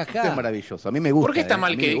está darle mal? jajaja. Esto es maravilloso. A mí me gusta. ¿Por qué está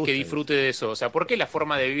mal a mí me que gusta. disfrute de eso? O sea, ¿por qué la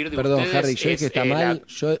forma de vivir de Perdón, ustedes Harry, yo dije que está la- mal.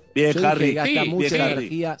 Yo Bien, dije Harry. que gasta Sí, mucha bien, Harry.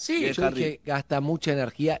 energía. Sí, yo bien, dije Harry. que gasta mucha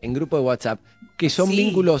energía en grupos de WhatsApp, que son Sí.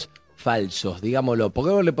 vínculos falsos, digámoslo. ¿Por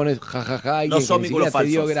qué vos le pones jajaja a alguien No son que ni vínculos siquiera te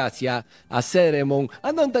dio falsos. gracia a Sederborn?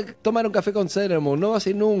 Anda a tomar un café con Sederborn, no vas a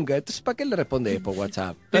ir nunca. Entonces, ¿para qué le respondés por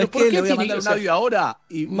WhatsApp? ¿Pero ¿por qué? qué Le voy a tiene mandar que un ser? audio ahora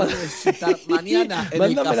y voy a necesitar mañana en el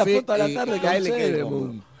Mándame la café, foto a la tarde que a él con le quede Sederborn.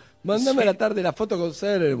 cómodo. Mándame a la tarde la foto con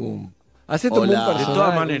Sederborn. Hacete un Hola. buen De personal, todas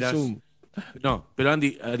un maneras, Zoom. No, pero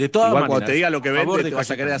Andy, de todas Igual maneras. cuando te diga lo que a favor vende, de te vas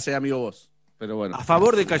a querer Cayetano. hacer amigo vos. Pero bueno. A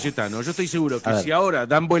favor de Cayetano, yo estoy seguro que A ver. si ahora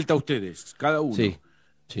dan vuelta a ustedes, cada uno, Sí,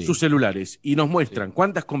 sí. sus celulares, y nos muestran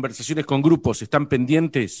cuántas conversaciones con grupos están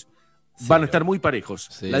pendientes, van a estar muy parejos.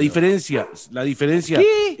 Cero. La diferencia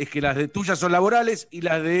 ¿Qué? es que las de tuyas son laborales y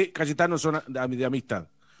las de Cayetano son de amistad.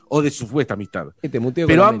 O de supuesta amistad. Te muteo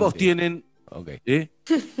Pero con la ambos mente. tienen. Ok. ¿eh?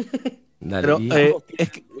 Dale, Pero, y-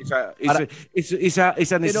 es que,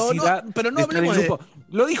 Esa necesidad pero no de estar en hablemos de- grupo.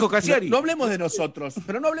 Lo dijo Casiari. No hablemos de nosotros,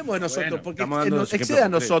 pero no hablemos de nosotros, Bueno, porque estamos dando nos ejemplos excede a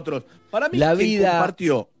concretos. nosotros. Para mí, La quien vida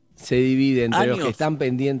compartió se divide entre los años. que están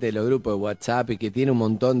pendientes de los grupos de WhatsApp y que tienen un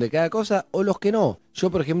montón de cada cosa o los que no.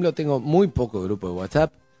 Yo, por ejemplo, tengo muy pocos grupos de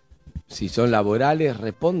WhatsApp. Si son laborales,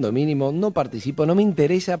 respondo mínimo, no participo, no me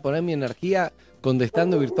interesa poner mi energía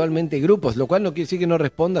contestando virtualmente grupos, lo cual no quiere decir que no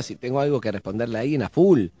responda si tengo algo que responderle a alguien a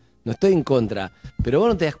full. No estoy en contra, pero vos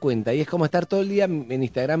no te das cuenta y es como estar todo el día en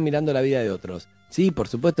Instagram mirando la vida de otros. Sí, por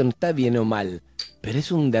supuesto, no está bien o mal, pero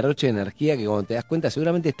es un derroche de energía que cuando te das cuenta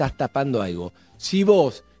seguramente estás tapando algo. Si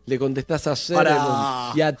vos le contestás a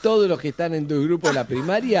Ceremon y a todos los que están en tu grupo de la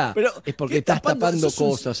primaria, Pero, es porque ¿qué estás tapando Sos un-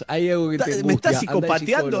 cosas. Hay algo que te angustia. Me está Anda al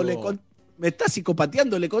psicopateando, psicólogo. me está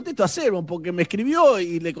psicopateando, le contesto a Servon porque me escribió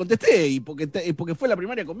y le contesté y porque fue a la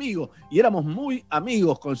primaria conmigo y éramos muy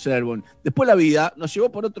amigos con Servon. Después la vida nos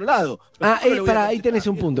llevó por otro lado. Pero ¿cómo le voy a Pará, ahí contestar? tenés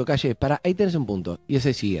un punto, Calle, ahí tenés un punto. Y es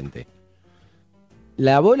el siguiente.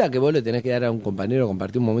 La bola que vos le tenés que dar a un compañero,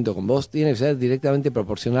 compartir un momento con vos, tiene que ser directamente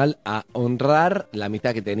proporcional a honrar la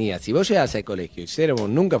amistad que tenías. Si vos llegás al colegio y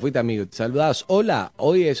Ceremon, nunca fuiste amigo, te saludás, hola,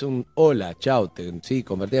 hoy es un hola, chao, sí,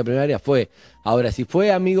 convertida a primaria, fue. Ahora, si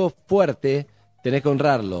fue amigo fuerte, tenés que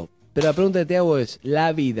honrarlo. Pero la pregunta que te hago es,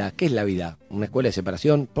 la vida, ¿qué es la vida? ¿Una escuela de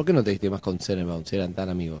separación? ¿Por qué no te diste más con Ceremon si eran tan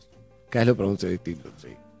amigos? Cada vez lo pronuncio distinto, sí.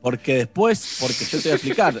 Porque yo te voy a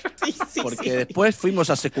explicar, después fuimos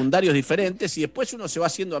a secundarios diferentes y después uno se va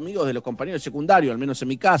haciendo amigos de los compañeros de secundario, al menos en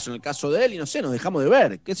mi caso, en el caso de él, y no sé, nos dejamos de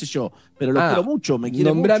ver, qué sé yo, pero lo quiero mucho, me quiere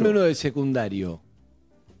Nombrame mucho. uno del secundario.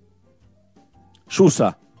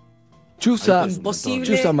 Yusa. Chusa,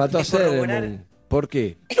 Imposible Chusa mató a de corroborar. Ceremon. ¿Por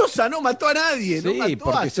qué? Yusa no mató a nadie, no Sí, mató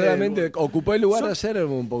porque a solamente Servon. ocupó el lugar de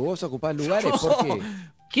Ceremon, porque vos ocupás lugares, ¿por qué?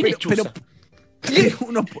 ¿Quién es Chusa?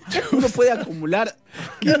 Uno puede acumular.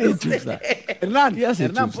 ¿Quién es Chusa? Hernán, ¿Qué hace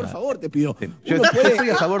Hernán, Chusa? por favor, te pido. Yo Uno puede- estoy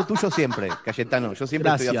a favor tuyo siempre, Cayetano. Yo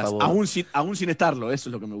siempre estoy a Gracias, favor. aún sin estarlo, eso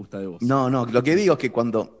es lo que me gusta de vos. No, lo que digo es que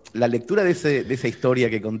cuando la lectura de esa historia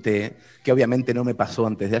que conté, que obviamente no me pasó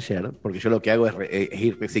antes de ayer, porque yo lo que hago es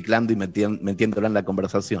ir reciclando y metiéndola en la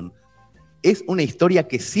conversación, es una historia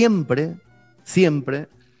que siempre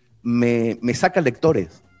me saca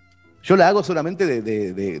lectores. Yo la hago solamente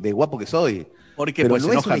de guapo que soy. Porque pero pues no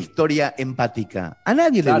se es una enojan. historia empática. A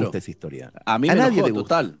nadie Claro. le gusta esa historia. A mí me nadie enojó, le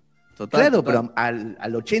gusta. total. Claro, total. pero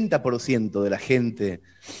al 80% de la gente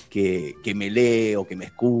que me lee o que me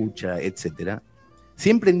escucha, etcétera,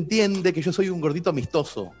 siempre entiende que yo soy un gordito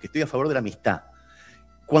amistoso, que estoy a favor de la amistad.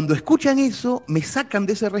 Cuando escuchan eso, me sacan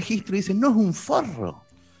de ese registro y dicen, no, es un forro.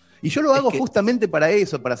 Y yo lo hago justamente para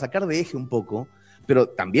eso, para sacar de eje un poco, pero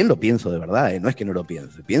también lo pienso de verdad, no es que no lo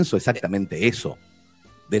piense, pienso exactamente eso,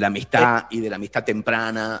 de la amistad y de la amistad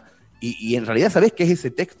temprana. Y en realidad, ¿sabés qué es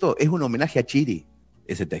ese texto? Es un homenaje a Chiri,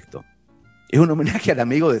 ese texto. Es un homenaje al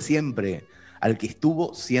amigo de siempre, al que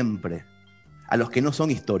estuvo siempre, a los que no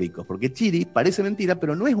son históricos, porque Chiri parece mentira,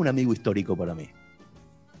 pero no es un amigo histórico para mí.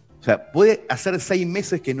 O sea, puede hacer 6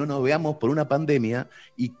 meses que no nos veamos por una pandemia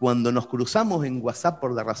y cuando nos cruzamos en WhatsApp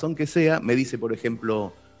por la razón que sea, me dice, por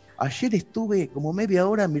ejemplo, ayer estuve como media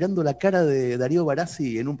hora mirando la cara de Darío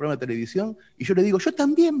Barassi en un programa de televisión y yo le digo, yo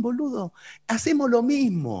también, boludo, hacemos lo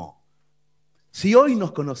mismo. Si hoy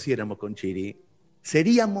nos conociéramos con Chiri,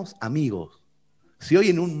 seríamos amigos. Si hoy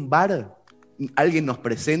en un bar alguien nos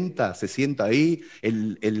presenta, se sienta ahí,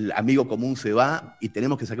 el amigo común se va y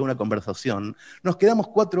tenemos que sacar una conversación, nos quedamos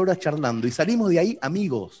 4 horas charlando y salimos de ahí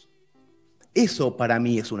amigos. Eso para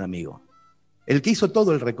mí es un amigo. El que hizo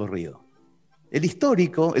todo el recorrido. El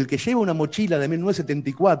histórico, el que lleva una mochila de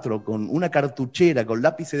 1974 con una cartuchera con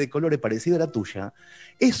lápices de colores parecido a la tuya,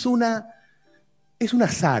 es un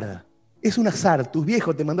azar. Es un azar. Tus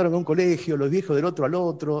viejos te mandaron a un colegio, los viejos del otro al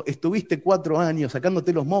otro, estuviste 4 años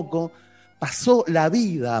sacándote los mocos, pasó la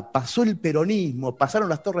vida, pasó el peronismo, pasaron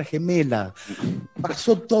las Torres Gemelas,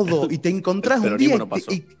 pasó todo y te encontrás un día peronismo no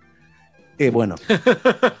pasó. bueno,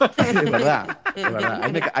 es verdad.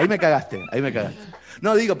 Ahí me cagaste.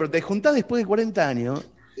 No, digo, pero te juntás después de 40 años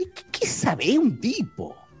y ¿qué sabe? Es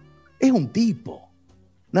un tipo.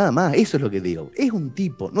 Nada más, eso es lo que digo. Es un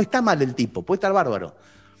tipo. No está mal el tipo, puede estar bárbaro.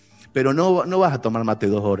 Pero no vas a tomar mate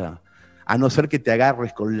 2 horas. A no ser que te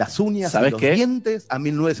agarres con las uñas y ¿Sabés los qué? dientes a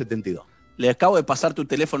 1972. le acabo de pasar tu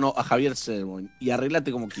teléfono a Javier Sermoin y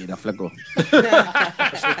arreglate como quieras, flaco.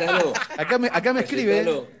 Acá me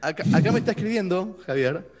escribe, acá me está escribiendo,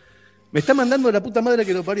 Javier. Me está mandando la puta madre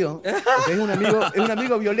que lo parió. Porque es un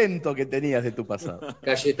amigo violento que tenías de tu pasado.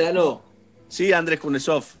 Cayetano. Sí, Andrés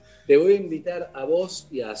Kunesov. Te voy a invitar a vos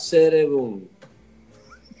y a Cerebum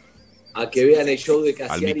a que vean el show de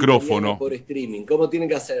Cassiari al micrófono por streaming. ¿Cómo tienen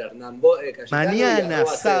que hacer, Hernán? Vos, Cayetano, Mañana,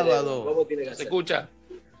 y sábado. ¿Cómo tienen que ¿Se hacer? escucha?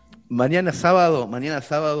 Mañana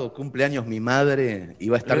sábado, cumpleaños mi madre y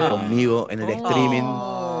va a estar conmigo en el streaming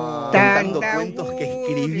contando cuentos que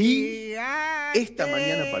escribí esta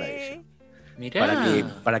mañana para ella.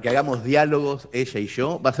 Mirá. Para que hagamos diálogos, ella y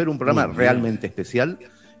yo. Va a ser un programa realmente especial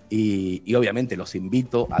y obviamente los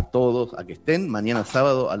invito a todos a que estén mañana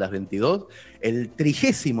sábado a las 22. El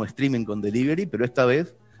 30º streaming con Delivery, pero esta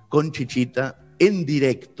vez con Chichita en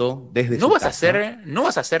directo desde ¿No su vas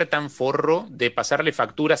casa. a ser tan forro de pasarle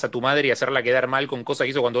facturas a tu madre y hacerla quedar mal con cosas que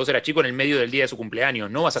hizo cuando vos eras chico en el medio del día de su cumpleaños?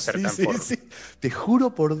 No vas a ser tan forro. Sí. Te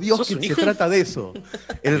juro por Dios ¿Sos que un se hijo? trata de eso.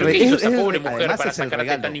 ¿Pero qué hizo esa pobre mujer además para es el sacarte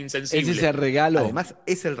regalo. tan insensible? Ese es el regalo. Además,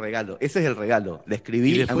 es el regalo. Ese es el regalo. Le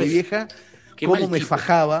escribí Y después- a mi vieja Qué cómo mal me tipo.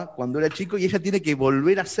 fajaba cuando era chico y ella tiene que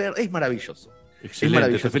volver a hacer. Es maravilloso. Es Excelente,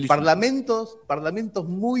 maravilloso. te felicito. Parlamentos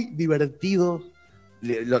muy divertidos.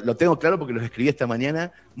 Lo tengo claro porque los escribí esta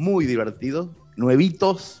mañana. Muy divertidos,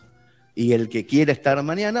 nuevitos. Y el que quiera estar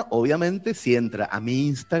mañana, obviamente, si entra a mi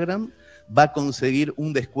Instagram, va a conseguir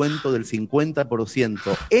un descuento del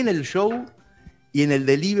 50% en el show y en el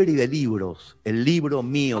delivery de libros. El libro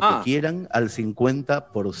mío que quieran al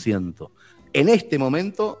 50%. En este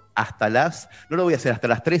momento, no lo voy a hacer hasta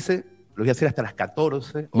las 13, lo voy a hacer hasta las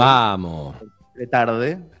 14. Vamos. De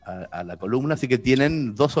tarde a la columna, así que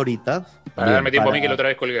tienen 2 horitas. Para darme tiempo a mí que la otra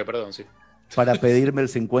vez colgué, perdón, sí. Para pedirme el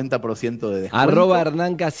 50% de descuento. Arroba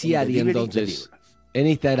Hernán Cassiari, en delivery de entonces. libros. En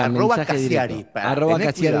Instagram, Arroba mensaje Cassiari, directo. para Arroba tener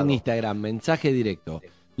Cassiari en cuidado. Instagram, mensaje directo.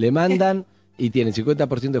 Le mandan y tienen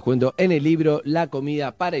 50% de descuento en el libro La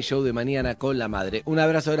Comida para el show de mañana con la madre. Un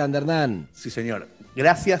abrazo grande, Hernán. Sí, señor.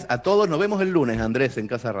 Gracias a todos. Nos vemos el lunes, Andrés, en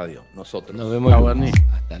Casa Radio. Nosotros. Nos vemos.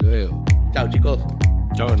 Hasta luego. Chao, chicos.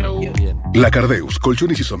 Chao. Bien. La Cardeus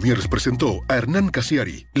Colchones y Somiers presentó a Hernán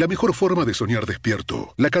Cassiari, la mejor forma de soñar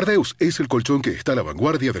despierto. La Cardeus es el colchón que está a la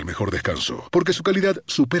vanguardia del mejor descanso, porque su calidad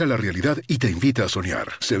supera la realidad y te invita a soñar.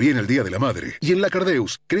 Se viene el Día de la Madre, y en La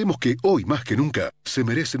Cardeus creemos que hoy más que nunca se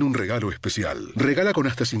merecen un regalo especial. Regala con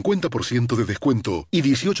hasta 50% de descuento y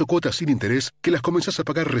 18 cuotas sin interés que las comenzás a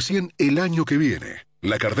pagar recién el año que viene.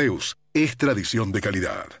 La Cardeus es tradición de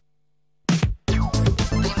calidad.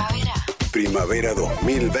 Primavera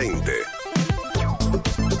 2020.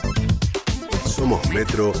 Somos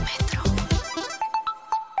Metro.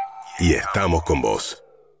 Y estamos con vos.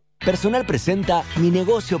 Personal presenta Mi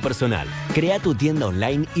Negocio Personal. Crea tu tienda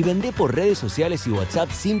online y vende por redes sociales y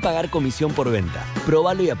WhatsApp sin pagar comisión por venta.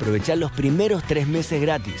 Próbalo y aprovechá los primeros 3 meses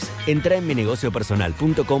gratis. Entra en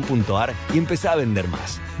minegociopersonal.com.ar y empezá a vender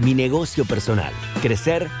más. Mi Negocio Personal.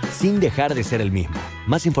 Crecer sin dejar de ser el mismo.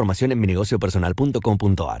 Más información en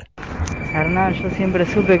minegociopersonal.com.ar. Hernán, yo siempre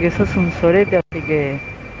supe que sos un sorete, así que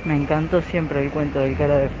me encantó siempre el cuento del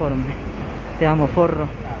cara deforme. Te amo, forro.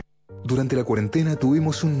 Durante la cuarentena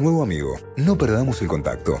tuvimos un nuevo amigo. No perdamos el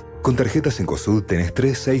contacto. Con tarjetas Cencosud tenés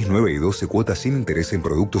 3, 6, 9 y 12 cuotas sin interés en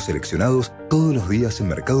productos seleccionados todos los días en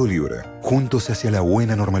Mercado Libre. Juntos hacia la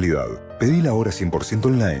buena normalidad. Pedí la hora 100%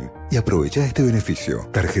 online y aprovecha este beneficio.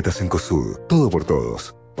 Tarjetas Cencosud. Todo por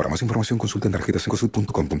todos. Para más información consulta en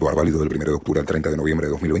tarjetasencosud.com.ar. Válido del 1 de octubre al 30 de noviembre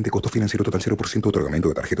de 2020. Costo financiero total 0%. Otorgamiento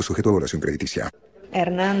de tarjeta sujeto a evaluación crediticia.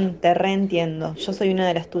 Hernán, te reentiendo. Yo soy una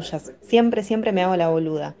de las tuyas. Siempre me hago la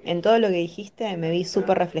boluda. En todo lo que dijiste me vi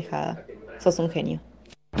súper reflejada. Sos un genio.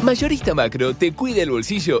 Mayorista Macro te cuida el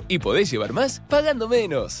bolsillo y podés llevar más pagando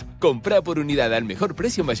menos. Comprá por unidad al mejor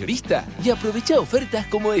precio mayorista y aprovechá ofertas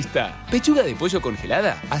como esta. Pechuga de pollo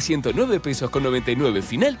congelada a 109 pesos con 99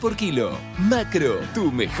 final por kilo. Macro,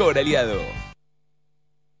 tu mejor aliado.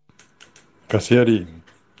 Cassiari,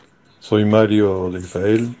 soy Mario de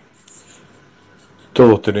Israel.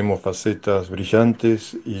 Todos tenemos facetas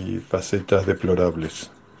brillantes y facetas deplorables.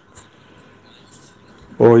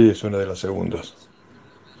 Hoy es una de las segundas.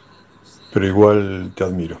 Pero igual te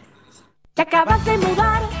admiro. Te acabas de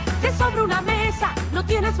mudar, te sobra una mesa, no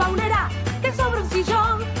tienes baulera, te sobra un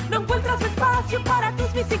sillón, no encuentras espacio para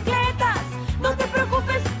tus bicicletas. No te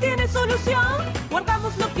preocupes, tienes solución.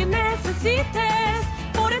 Guardamos lo que necesites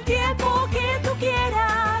por el tiempo que tú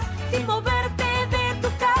quieras. Sin moverte de tu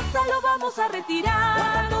casa lo vamos a retirar.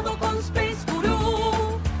 Guarda todo con Space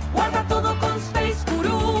Guru. Guarda todo con Space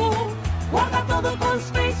Guru. Guarda todo con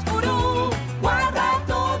Space Guru. Guarda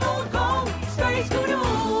todo con Space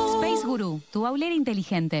Guru. Space Guru, tu aulera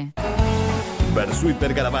inteligente. Versuit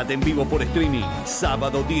Vergarabat en vivo por streaming.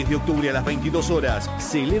 Sábado 10 de octubre a las 22 horas.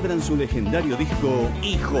 Celebran su legendario disco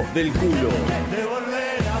Hijos del Culo.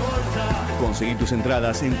 Conseguí tus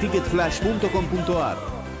entradas en ticketflash.com.ar.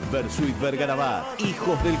 Versuit Vergarabat,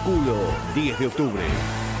 Hijos del Culo, 10 de octubre.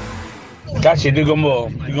 Calle, estoy con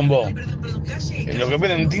vos. Lo que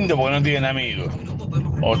piden tinto porque no tienen amigos.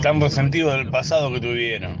 O están resentidos del pasado que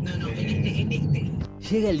tuvieron.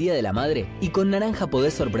 Llega el Día de la Madre y con Naranja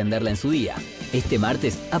podés sorprenderla en su día. Este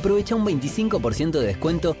martes aprovecha un 25% de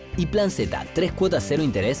descuento y Plan Z 3 cuotas 0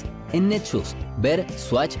 interés en Netshoes, Ver,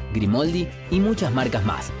 Swatch, Grimoldi y muchas marcas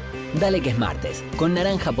más. Dale que es martes. Con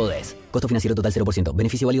Naranja podés. Costo financiero total 0%.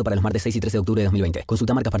 Beneficio válido para los martes 6 y 13 de octubre de 2020.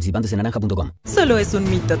 Consulta marcas participantes en naranja.com. Solo es un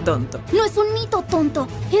mito tonto. No es un mito tonto.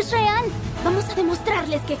 Es real. Vamos a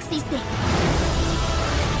demostrarles que existe.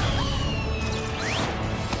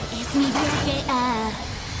 Es mi viaje a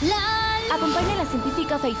la... Acompaña a la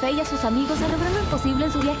científica Fei Fei y a sus amigos a lograr lo imposible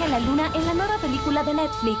en su viaje a la luna en la nueva película de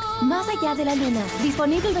Netflix, Más allá de la luna.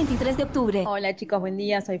 Disponible el 23 de octubre. Hola chicos, buen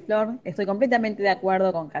día, soy Flor. Estoy completamente de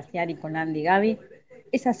acuerdo con Casiar y con Andy y Gaby.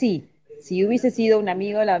 Es así. Si hubiese sido un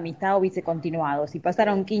amigo, la amistad hubiese continuado. Si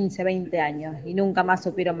pasaron 15, 20 años y nunca más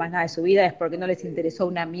supieron más nada de su vida, es porque no les interesó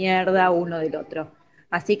una mierda uno del otro.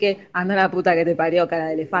 Así que anda la puta que te parió, cara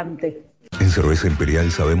de elefante. En Cerveza Imperial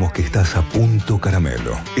sabemos que estás a punto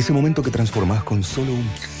caramelo. Ese momento que transformás con solo un...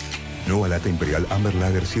 Nueva lata Imperial Amber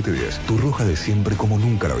Lager 710. Tu roja de siempre como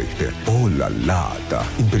nunca la viste. ¡Oh, la lata!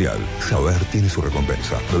 Imperial. Saber tiene su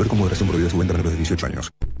recompensa. Beber con moderación, prohibida su venta a menores de 18 años.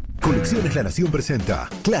 Colecciones La Nación presenta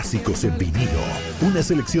Clásicos en vinilo. Una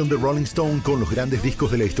selección de Rolling Stone con los grandes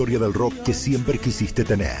discos de la historia del rock que siempre quisiste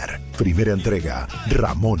tener. Primera entrega,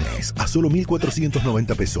 Ramones, a solo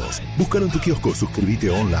 1.490 pesos. Búscalo en tu kiosco, suscríbete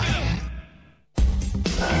online.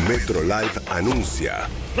 Metro Live anuncia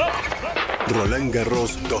Roland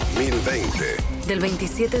Garros 2020. Del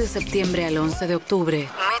 27 de septiembre al 11 de octubre,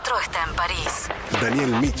 Metro está en París.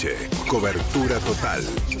 Daniel Miche, cobertura total.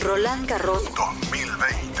 Roland Garros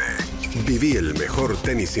 2020. Viví el mejor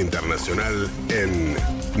tenis internacional en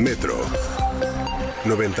Metro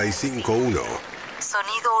 95.1. Sonido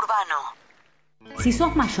urbano. Si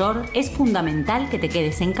sos mayor, es fundamental que te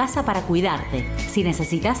quedes en casa para cuidarte. Si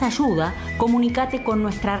necesitas ayuda, comunícate con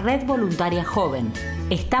nuestra red voluntaria joven.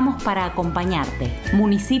 Estamos para acompañarte.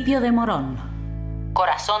 Municipio de Morón.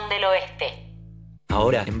 Corazón del Oeste.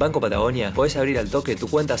 Ahora, en Banco Patagonia, podés abrir al toque tu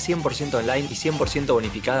cuenta 100% online y 100%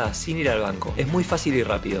 bonificada sin ir al banco. Es muy fácil y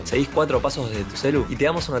rápido. Seguís 4 pasos desde tu celu y te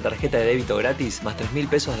damos una tarjeta de débito gratis más 3.000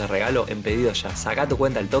 pesos de regalo en pedido ya. Sacá tu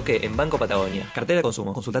cuenta al toque en Banco Patagonia. Cartera de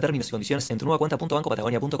consumo. Consulta términos y condiciones en tu nueva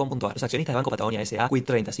cuenta.bancopatagonia.com.ar. Los accionistas de Banco Patagonia S.A. Quit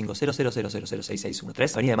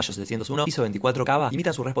 3500006613, Avenida de Mayo 701, piso 24, Cava,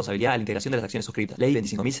 limitan su responsabilidad a la integración de las acciones suscritas. Ley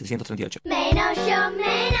 25.738. Menos yo,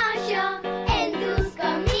 en tus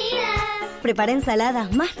comidas. Prepara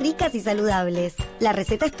ensaladas más ricas y saludables. La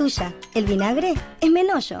receta es tuya. El vinagre es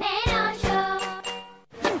Menollo.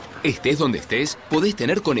 Estés donde estés, podés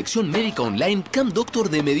tener conexión médica online Camp Doctor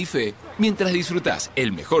de Medife, mientras disfrutás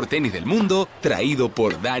el mejor tenis del mundo, traído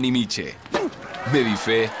por Dani Miche.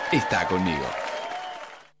 Medife está conmigo.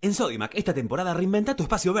 En Sodimac, esta temporada reinventa tu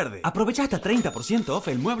espacio verde. Aprovecha hasta 30% off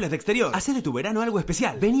en muebles de exterior. Hacé de tu verano algo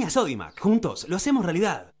especial. Vení a Sodimac. Juntos lo hacemos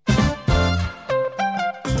realidad.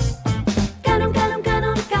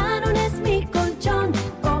 Canon es mi colchón.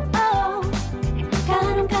 Oh, oh.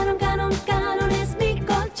 Canon es mi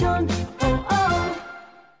colchón. Oh, oh.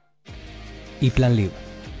 Y Plan Live,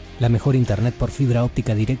 la mejor internet por fibra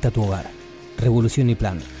óptica directa a tu hogar. Revolución y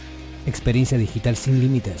Plan. Experiencia digital sin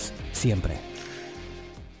límites, siempre.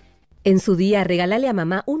 En su día, regálale a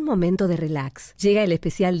mamá un momento de relax. Llega el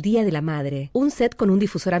especial Día de la Madre. Un set con un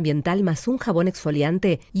difusor ambiental más un jabón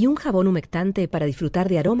exfoliante y un jabón humectante para disfrutar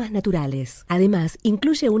de aromas naturales. Además,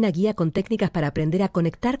 incluye una guía con técnicas para aprender a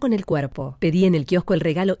conectar con el cuerpo. Pedí en el kiosco el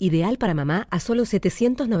regalo ideal para mamá a solo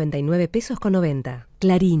 799 pesos con 90.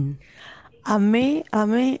 Clarín. Amé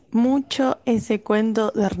mucho ese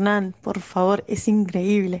cuento de Hernán, por favor, es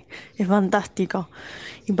increíble, es fantástico.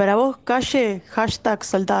 Y para vos, Calle,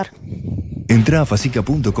 #soltar. Entra a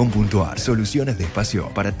facica.com.ar. Soluciones de espacio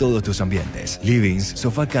para todos tus ambientes. Livings,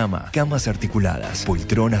 sofá cama, camas articuladas,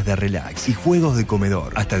 poltronas de relax y juegos de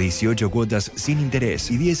comedor. Hasta 18 cuotas sin interés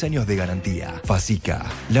y 10 años de garantía. Facica,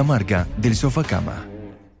 la marca del sofá cama.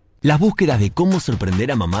 Las búsquedas de cómo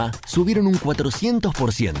sorprender a mamá subieron un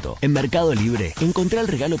 400%. En Mercado Libre, encontrá el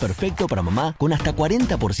regalo perfecto para mamá con hasta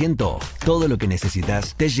 40% off. Todo lo que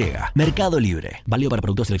necesitas te llega. Mercado Libre. Válido para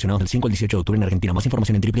productos seleccionados del 5 al 18 de octubre en Argentina. Más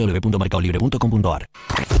información en www.mercadolibre.com.ar.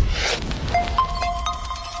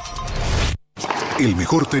 El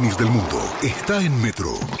mejor tenis del mundo está en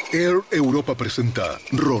Metro. Air Europa presenta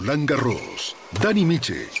Roland Garros. Dani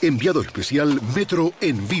Miche, enviado especial Metro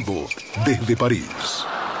en vivo desde París.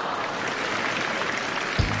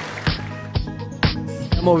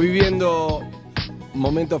 Estamos viviendo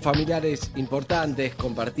momentos familiares importantes,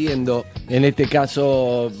 compartiendo, en este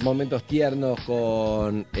caso, momentos tiernos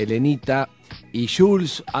con Elenita. Y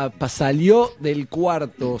Jules salió del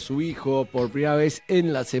cuarto, su hijo, por primera vez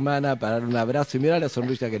en la semana para dar un abrazo. Y mirá la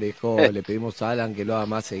sonrisa que le dejó. Le pedimos a Alan que lo haga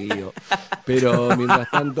más seguido. Pero mientras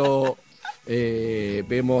tanto,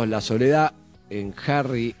 vemos la soledad en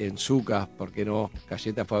Harry, en Zucca, porque no,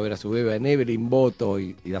 Galleta fue a ver a su bebé, en Evelyn, Boto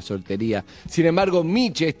y la soltería. Sin embargo,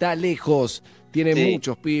 Miche está lejos. Tiene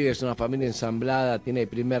muchos pibes, una familia ensamblada, tiene el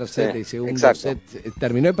primer set y segundo set.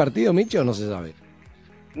 ¿Terminó el partido, Miche, o no se sabe?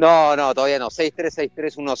 No, todavía no. 6-3,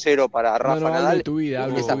 6-3, 1-0 para Rafa Nadal. Hablo de tu vida,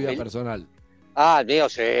 hablo de tu vida personal. El mío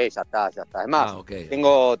sí, ya está. Es más,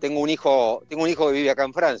 tengo un hijo que vive acá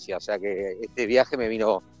en Francia, o sea que este viaje me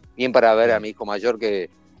vino bien para ver a mi hijo mayor que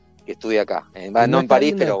estudia acá. No en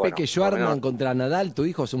París, pero bueno. Que Schwartzman contra Nadal, tu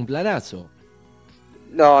hijo es un planazo.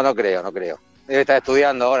 No creo. Debe estar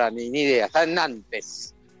estudiando ahora, ni idea. Está en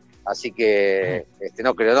Nantes. Así que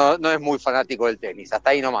no creo, no es muy fanático del tenis,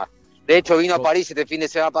 hasta ahí nomás. De hecho, vino a París este fin de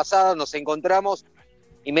semana pasado, nos encontramos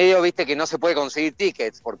y medio, viste, que no se puede conseguir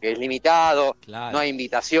tickets porque es limitado, no hay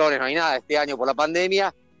invitaciones, no hay nada este año por la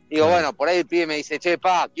pandemia. Digo, bueno, por ahí el pibe me dice, che,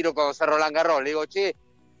 quiero conocer Roland Garros. Le digo, che,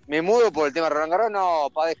 ¿me mudo por el tema de Roland Garros? No,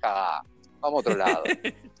 deja, vamos a otro lado.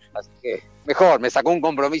 Así que, mejor, me sacó un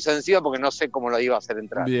compromiso encima porque no sé cómo lo iba a hacer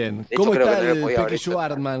entrar. Bien, de hecho, ¿cómo creo está que no el podía Peque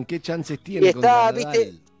Schwartzman? ¿Qué chances tiene? Y está,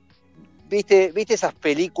 Nadal? ¿Viste esas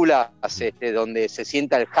películas donde se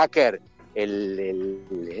sienta el hacker, el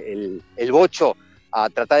bocho, a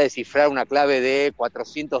tratar de descifrar una clave de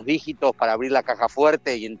 400 dígitos para abrir la caja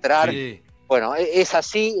fuerte y entrar? Sí. Bueno, es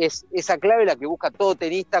así, es esa clave la que busca todo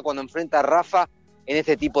tenista cuando enfrenta a Rafa en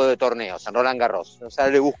este tipo de torneos, en Roland Garros. O sea,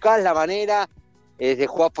 le buscás la manera de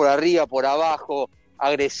jugar por arriba, por abajo,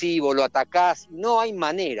 agresivo, lo atacás. No hay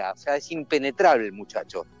manera, o sea, es impenetrable el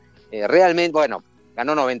muchacho. Realmente, bueno,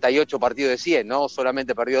 ganó 98 partidos de 100, ¿no?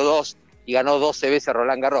 Solamente perdió 2 y ganó 12 veces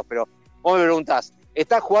Roland Garros. Pero vos me preguntás,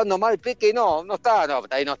 ¿está jugando mal Peque? No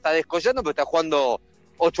está descollando, pero está jugando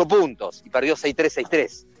 8 puntos y perdió 6-3,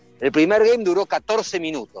 6-3. El primer game duró 14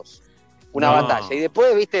 minutos, una batalla. Y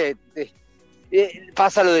después, viste,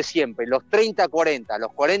 pasa lo de siempre, los 30-40,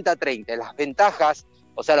 los 40-30, las ventajas,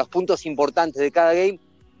 o sea, los puntos importantes de cada game,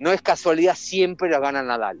 no es casualidad, siempre los gana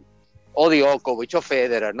Nadal. O Djokovic, o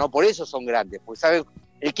Federer, ¿no? Por eso son grandes, porque saben,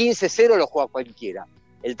 el 15-0 lo juega cualquiera.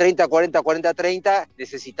 El 30-40, 40-30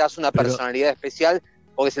 necesitas una personalidad especial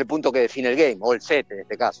porque es el punto que define el game, o el set en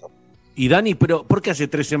este caso. Y Dani, pero ¿por qué hace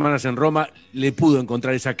 3 semanas en Roma le pudo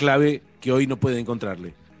encontrar esa clave que hoy no puede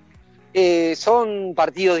encontrarle? Son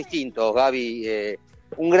partidos distintos, Gaby.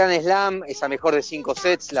 Un gran slam es a mejor de 5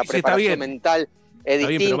 sets, la preparación mental es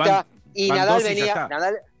distinta. Y Nadal venía...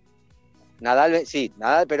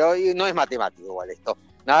 Nadal, pero hoy no es matemático igual esto.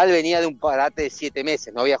 Nadal venía de un parate de 7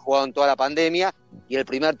 meses, no había jugado en toda la pandemia y el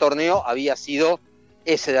primer torneo había sido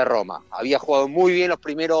ese de Roma. Había jugado muy bien los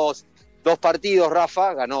primeros 2 partidos,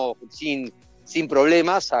 Rafa, ganó sin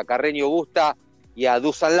problemas a Carreño Busta y a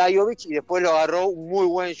Dusan Lajovic, y después lo agarró un muy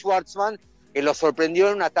buen Schwartzman que lo sorprendió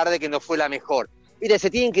en una tarde que no fue la mejor. Mire, se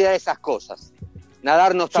tienen que dar esas cosas.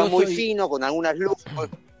 Nadal no está muy fino, con algunas luces,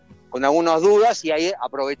 con algunas dudas, y ahí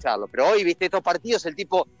aprovecharlo. Pero hoy, viste, estos partidos el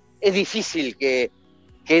tipo es difícil que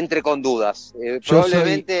entre con dudas.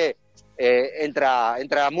 Probablemente entra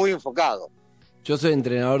muy enfocado. Yo soy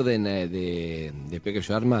entrenador de Peque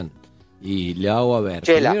Schwartzman y le hago a ver.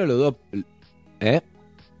 Chela. Primero los dos.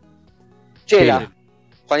 Chela.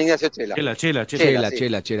 Juan Ignacio Chela.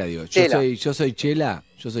 Chela, digo. Yo soy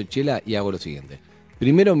Chela y hago lo siguiente.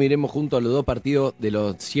 Primero miremos juntos los 2 partidos, de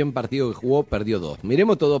los 100 partidos que jugó, perdió 2.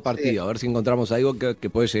 Miremos todos 2 partidos, a ver si encontramos algo que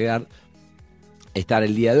puede llegar a estar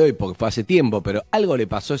el día de hoy, porque fue hace tiempo, pero algo le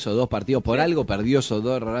pasó a esos 2 partidos, por algo perdió esos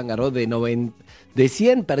 2 Roland Garros de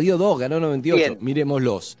 100, perdió 2, ganó 98. Bien.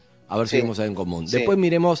 Miremoslos, a ver si vemos algo en común. Después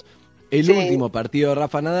miremos el último partido de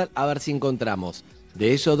Rafa Nadal, a ver si encontramos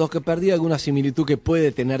de esos 2 que perdió alguna similitud que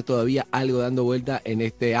puede tener todavía algo dando vuelta en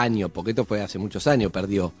este año, porque esto fue hace muchos años,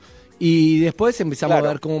 perdió. Y después empezamos a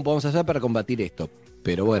ver cómo podemos hacer para combatir esto.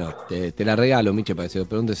 Pero bueno, te la regalo, Miche, para que se lo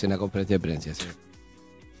preguntes en la conferencia de prensa. ¿Sí?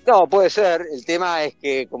 No, puede ser. El tema es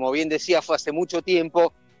que, como bien decía, fue hace mucho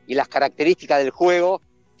tiempo y las características del juego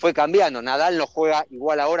fue cambiando. Nadal no juega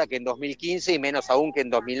igual ahora que en 2015 y menos aún que en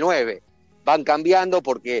 2009. Van cambiando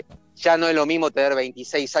porque ya no es lo mismo tener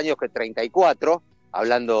 26 años que 34,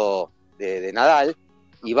 hablando de Nadal.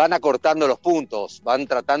 y van acortando los puntos, van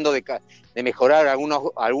tratando de mejorar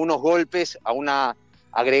algunos golpes,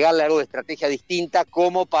 agregarle algo de estrategia distinta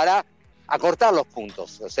como para acortar los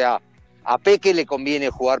puntos. O sea, a Peque le conviene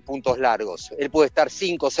jugar puntos largos. Él puede estar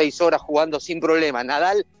 5 o 6 horas jugando sin problema.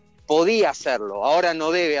 Nadal podía hacerlo, ahora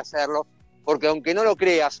no debe hacerlo, porque aunque no lo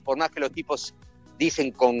creas, por más que los tipos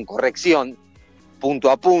dicen con corrección,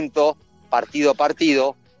 punto a punto, partido a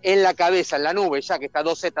partido, en la cabeza, en la nube, ya que está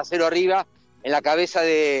 2-0 arriba, en la cabeza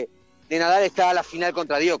de Nadal está la final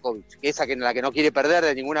contra Djokovic, que es la que no quiere perder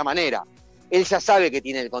de ninguna manera. Él ya sabe que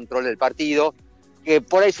tiene el control del partido, que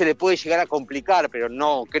por ahí se le puede llegar a complicar, pero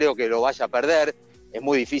no creo que lo vaya a perder. Es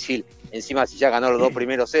muy difícil, encima si ya ganó los 2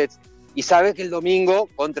 primeros sets. Y sabe que el domingo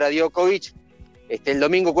contra Djokovic, el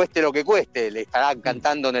domingo cueste lo que cueste, le estará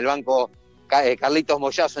cantando en el banco Carlitos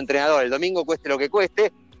Moyá, su entrenador, el domingo cueste lo que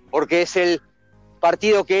cueste, porque es el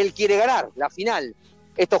partido que él quiere ganar, la final.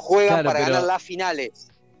 Estos juegan para ganar las finales.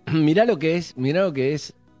 Mirá lo que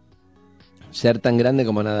es ser tan grande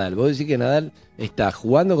como Nadal. Vos decís que Nadal está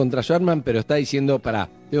jugando contra Schwartzman, pero está diciendo,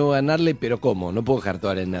 tengo que ganarle, pero ¿cómo? No puedo dejar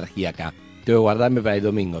toda la energía acá. Tengo que guardarme para el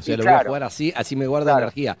domingo. O sea, lo voy a jugar así me guarda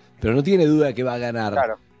energía. Pero no tiene duda de que va a ganar.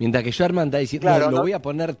 Claro. Mientras que Schwartzman está diciendo, lo voy a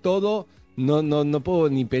poner todo, no puedo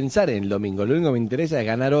ni pensar en el domingo. Lo único que me interesa es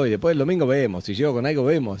ganar hoy. Después del domingo vemos. Si llego con algo,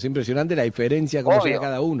 vemos. Es impresionante la diferencia cómo llega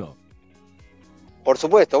cada uno. Por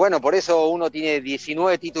supuesto. Bueno, por eso uno tiene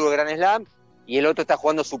 19 títulos de Grand Slam y el otro está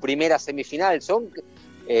jugando su primera semifinal. Son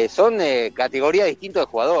categorías distintas de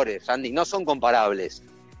jugadores, Andy, no son comparables.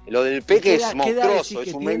 Lo del Peque es monstruoso.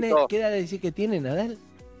 ¿Qué edad decís que tiene Nadal?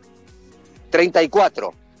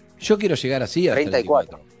 34. Yo quiero llegar así a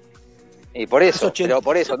 34. Y por eso, pero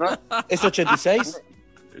por eso, ¿no? ¿Es 86?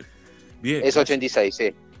 Bien. Es 86,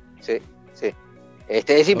 sí.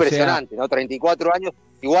 Es impresionante, ¿no? 34 años.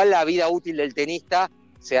 Igual la vida útil del tenista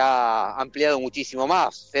se ha ampliado muchísimo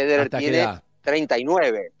más. Federer tiene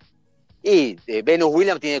 39. Y Venus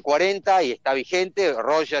Williams tiene 40 y está vigente.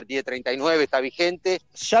 Roger tiene 39, está vigente.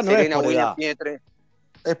 Ya no Serena es por Williams edad. tiene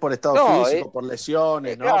Es por estado físico, por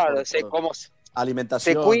lesiones, ¿no? Claro, por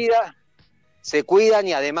alimentación. Se cuidan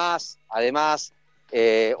y además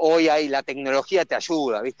hoy la tecnología te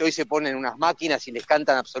ayuda, ¿viste? Hoy se ponen unas máquinas y les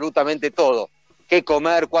cantan absolutamente todo. Qué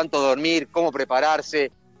comer, cuánto dormir, cómo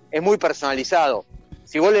prepararse. Es muy personalizado.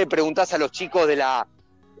 Si vos le preguntás a los chicos de la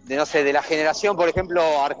generación, por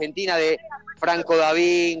ejemplo, argentina de Franco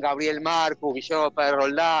Davín, Gabriel Marcus, Guillermo Pérez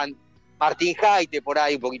Roldán, Martín Jaite, por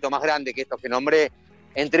ahí un poquito más grande que estos que nombré,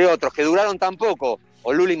 entre otros, que duraron tan poco,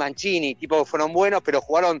 o Luli Mancini, tipos que fueron buenos, pero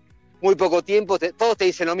jugaron muy poco tiempo, todos te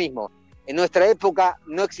dicen lo mismo. En nuestra época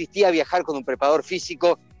no existía viajar con un preparador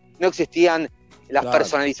físico, no existían las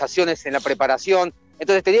personalizaciones en la preparación,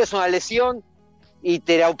 entonces tenías una lesión y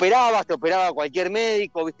te operaba cualquier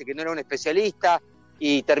médico, viste que no era un especialista,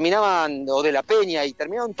 y terminaban, o de la Peña, y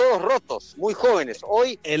terminaban todos rotos, muy jóvenes.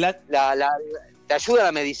 Hoy te ayuda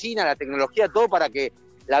la medicina, la tecnología, todo para que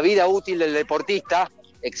la vida útil del deportista,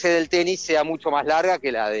 excede el tenis, sea mucho más larga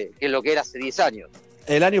que lo que era hace 10 años.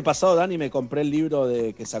 El año pasado, Dani, me compré el libro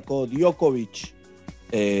que sacó Djokovic.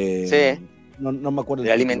 Sí. No me acuerdo. De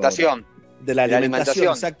la alimentación. De la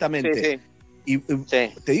alimentación, exactamente. Sí. Y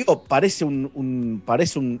te digo, parece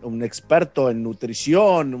un experto en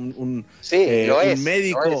nutrición, un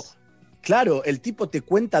médico. Lo es. Claro, el tipo te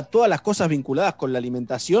cuenta todas las cosas vinculadas con la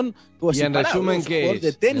alimentación. Y en resumen, ¿qué es?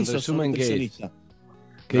 De tenis o nutricionista.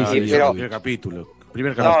 ¿Qué dice el primer capítulo?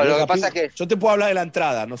 No, lo que pasa es que... Yo te puedo hablar de la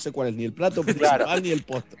entrada, no sé cuál es ni el plato principal ni el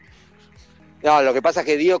postre. No, lo que pasa es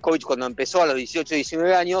que Djokovic cuando empezó a los 18,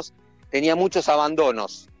 19 años tenía muchos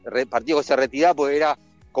abandonos. Partido que se retiraba porque era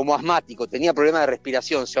como asmático, tenía problemas de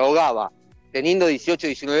respiración, se ahogaba, teniendo 18,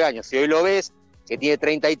 19 años. Y hoy lo ves, que tiene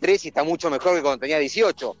 33 y está mucho mejor que cuando tenía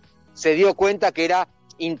 18. Se dio cuenta que era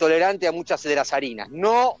intolerante a muchas de las harinas.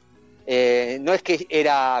 No es que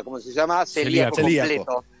era, ¿cómo se llama? Celíaco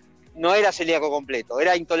completo. No era celíaco completo,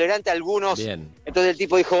 era intolerante a algunos. Bien. Entonces el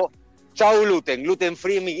tipo dijo, chau gluten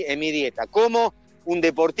free en mi dieta. Como un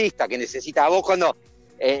deportista que necesita, vos cuando,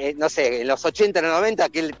 no sé, en los 80, en los 90,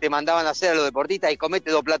 que te mandaban a hacer a los deportistas y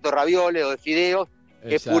comete 2 platos de ravioles o de fideos,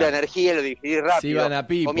 que es pura energía, lo digerís rápido. Se iban a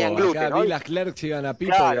Pipo, comían gluten, acá Vilas Clerc se iban a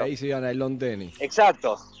Pipo, claro. Y ahí se iban al long tenis.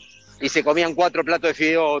 Exacto. Y se comían 4 platos de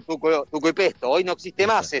fideo, tuco y pesto. Hoy no existe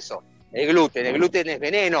más eso. El gluten es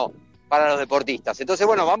veneno para los deportistas. Entonces,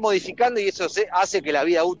 bueno, van modificando y eso hace que la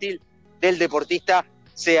vida útil del deportista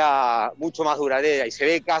sea mucho más duradera. Y se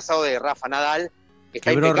ve el caso de Rafa Nadal, que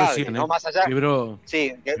está impecable, recién, ¿no? Más allá. Quebró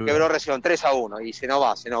recién 3-1 y se nos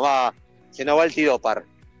va el Tidópar.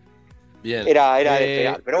 Bien. Era de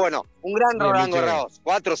esperar. Pero bueno, un gran Roland Garros.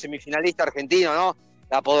 4 semifinalistas argentinos, ¿no?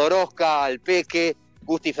 La Podoroska, el Peque,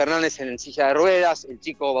 Gusti Fernández en silla de ruedas, el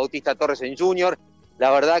chico Bautista Torres en junior.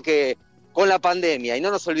 La verdad que con la pandemia, y no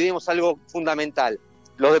nos olvidemos algo fundamental,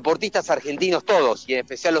 los deportistas argentinos todos, y en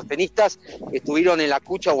especial los tenistas, estuvieron en la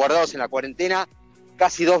cucha guardados en la cuarentena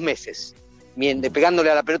casi 2 meses,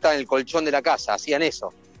 pegándole a la pelota en el colchón de la casa, hacían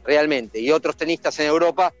eso, realmente. Y otros tenistas en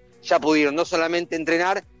Europa ya pudieron no solamente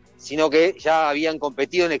entrenar, sino que ya habían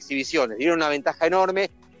competido en exhibiciones, dieron una ventaja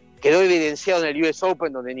enorme, quedó evidenciado en el US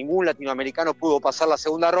Open, donde ningún latinoamericano pudo pasar la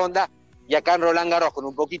segunda ronda, y acá en Roland Garros, con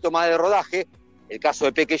un poquito más de rodaje, el caso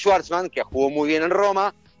de Peke Schwartzman, que jugó muy bien en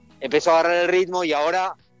Roma, empezó a agarrar el ritmo y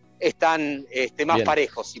ahora están más Bien.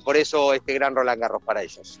 parejos, y por eso este gran Roland Garros para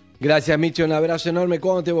ellos. Gracias, Micho, un abrazo enorme.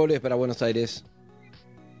 ¿Cuándo te volvés para Buenos Aires?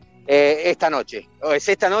 Esta noche, o es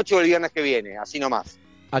esta noche o el viernes que viene, así nomás.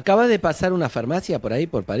 ¿Acabas de pasar una farmacia por ahí,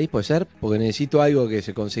 por París, puede ser? Porque necesito algo que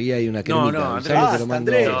se conseguía ahí, una cremita. No, Andrés, Andrés, te lo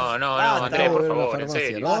mando. Andrés. No, Andrés, por favor, en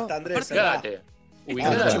serio. Basta, Andrés. Quédate.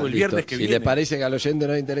 Ubicado el viernes que Si viene. le parece que al oyente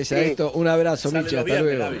no le interesa esto, un abrazo, Sale Micho, los hasta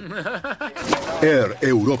viernes, luego. Air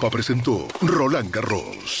Europa presentó Roland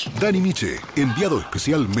Garros. Dani Miche, enviado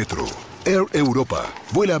especial Metro. Air Europa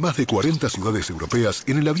vuela a más de 40 ciudades europeas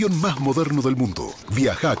en el avión más moderno del mundo.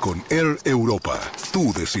 Viaja con Air Europa.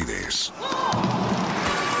 Tú decides.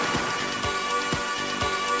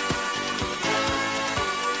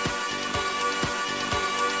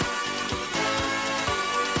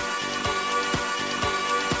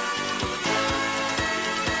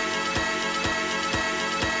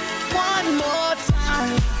 One more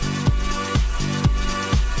time.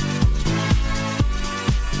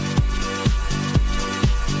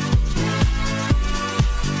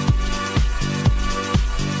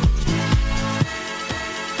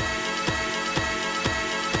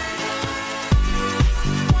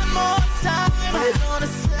 One more time. We're gonna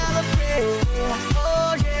celebrate.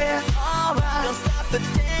 Oh yeah, alright. Don't stop the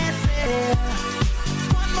dancing.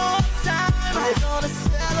 One more time. We're gonna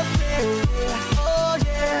celebrate. Oh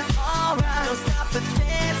yeah, alright. Don't stop the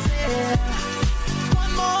dancing.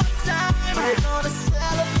 One more time. We're gonna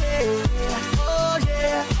celebrate. Oh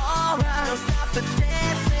yeah, alright. Don't stop the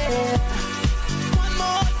dancing. One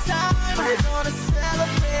more time. We're gonna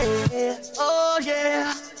celebrate. Oh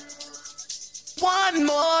yeah. One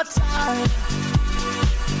more time.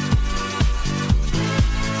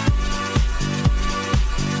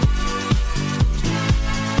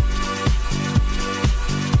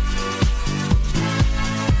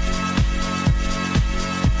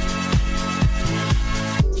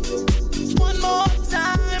 One more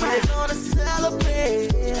time, we're gonna celebrate.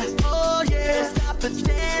 Oh yeah, stop the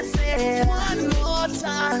dancing. One more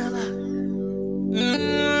time.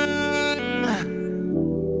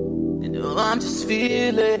 You know I'm just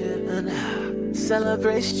feeling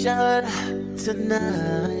celebration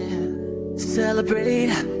tonight.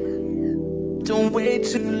 Celebrate, don't wait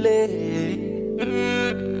too late.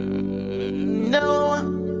 No,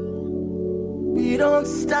 we don't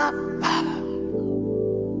stop.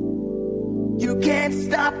 You can't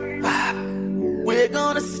stop. We're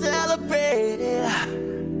gonna celebrate.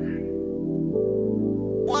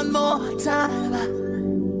 One more time.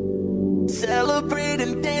 Celebrate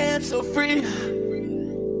and dance so free.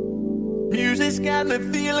 Music's got me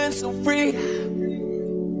feeling so free.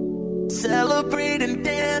 Celebrate and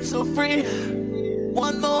dance so free.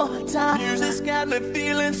 One more time. Music's got me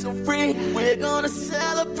feeling so free. We're gonna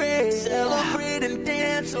celebrate. Celebrate and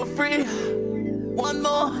dance so free. One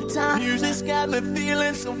more time. Music's got me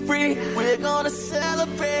feeling so free. We're gonna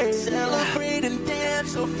celebrate. Celebrate and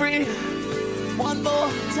dance so free. One more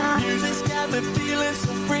time. Music's got me feeling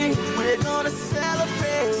so free. We're gonna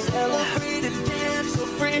celebrate. Celebrate and dance so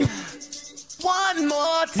free. One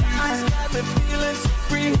more time. Music's got me feeling so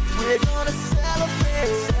free. We're gonna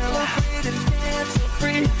celebrate. Celebrate and dance so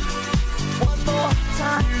free. One more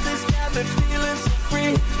time. Music's got me feeling so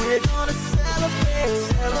free. We're gonna celebrate.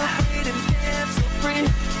 Celebrate and dance so free.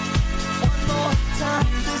 One more time.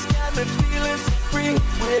 Music's got me feeling so free.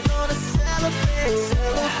 We're gonna celebrate.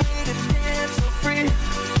 Celebrate and dance so free.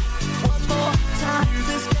 One more time.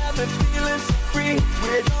 Music's got me feeling so free.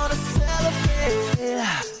 We're gonna celebrate.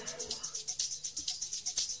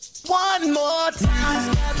 One more time.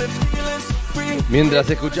 Music's got me feeling so free. Mientras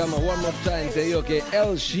escuchamos One More Time, te digo que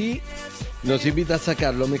LG nos invita a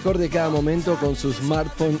sacar lo mejor de cada momento con su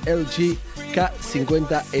smartphone LG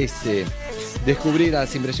K50S. Descubrir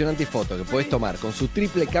las impresionantes fotos que puedes tomar con su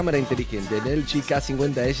triple cámara inteligente. El LG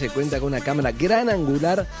K50S cuenta con una cámara gran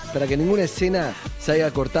angular para que ninguna escena se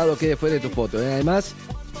haya cortado o quede fuera de tu foto. Además,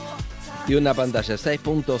 tiene una pantalla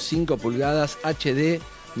 6.5 pulgadas HD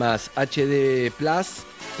más HD Plus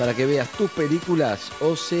para que veas tus películas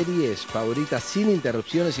o series favoritas sin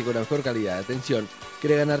interrupciones y con la mejor calidad. Atención,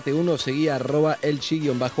 ¿querés ganarte uno? Seguí a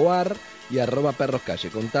 @elchi_ar y @perroscalle.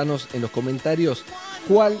 Contanos en los comentarios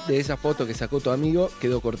cuál de esas fotos que sacó tu amigo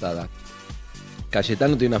quedó cortada.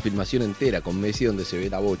 Cayetano tiene una filmación entera con Messi donde se ve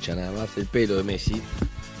la bocha, nada más, el pelo de Messi.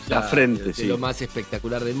 La frente, sí. Lo más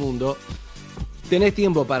espectacular del mundo. Tenés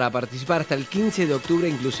tiempo para participar hasta el 15 de octubre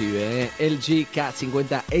inclusive. LG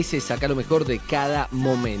K50S, saca lo mejor de cada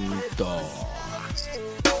momento.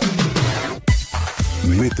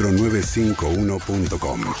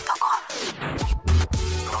 Metro951.com.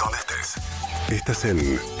 Donde estés. Estás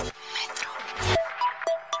en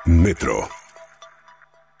Metro.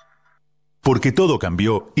 Porque todo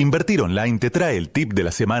cambió, Invertir Online te trae el tip de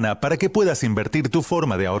la semana para que puedas invertir tu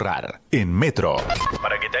forma de ahorrar. En Metro.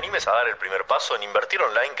 Para que te animes a dar el primer paso, en Invertir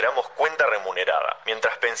Online creamos cuenta remunerada.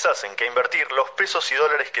 Mientras pensás en qué invertir, los pesos y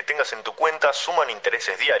dólares que tengas en tu cuenta suman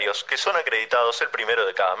intereses diarios que son acreditados el 1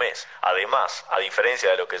 de cada mes. Además, a diferencia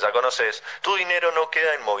de lo que ya conoces, tu dinero no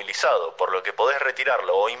queda inmovilizado, por lo que podés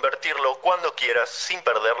retirarlo o invertirlo cuando quieras sin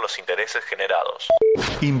perder los intereses generados.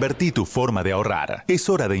 Invertí tu forma de ahorrar. Es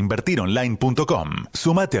hora de invertironline.com.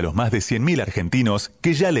 Sumate a los más de 100.000 argentinos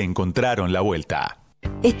que ya le encontraron la vuelta.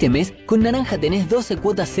 Este mes, con Naranja tenés 12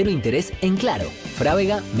 cuotas cero interés en Claro,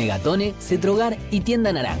 Frávega, Megatone, Cetrogar y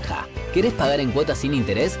Tienda Naranja. ¿Querés pagar en cuotas sin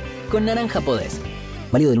interés? Con Naranja podés.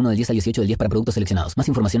 Válido del 1 del 10 al 18 del 10 para productos seleccionados. Más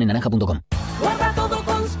información en naranja.com. Guarda todo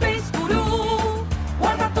con Space Guru.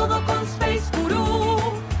 Guarda todo con Space Guru.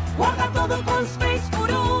 Guarda todo con Space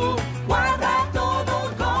Guru. Guarda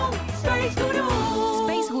todo con Space Guru.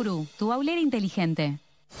 Space Guru, tu baulera inteligente.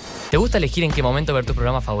 ¿Te gusta elegir en qué momento ver tus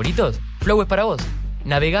programas favoritos? Flow es para vos.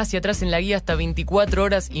 Navegá hacia atrás en la guía hasta 24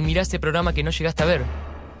 horas y mirá ese programa que no llegaste a ver.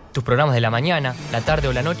 Tus programas de la mañana, la tarde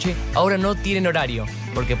o la noche ahora no tienen horario,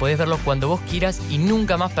 porque podés verlos cuando vos quieras y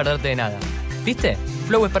nunca más perderte de nada. ¿Viste?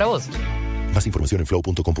 Flow es para vos. Más información en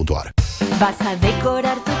flow.com.ar. Vas a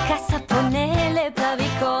decorar tu casa, ponele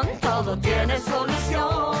Bravicon, todo tiene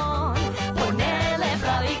solución. Ponele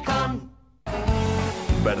Bravicon.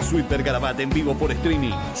 Versuit Vergarabat en vivo por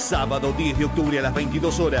streaming. Sábado 10 de octubre a las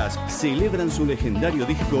 22 horas. Celebran su legendario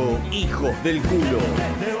disco Hijos del Culo.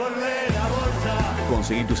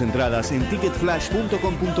 Conseguí tus entradas en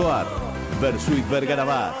ticketflash.com.ar. Versuit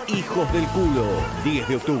Vergarabat, Hijos del Culo. 10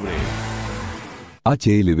 de octubre.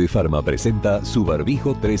 HLB Pharma presenta su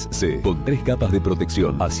barbijo 3C con 3 capas de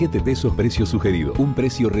protección a 7 pesos precio sugerido. Un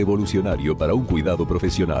precio revolucionario para un cuidado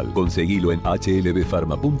profesional. Conseguilo en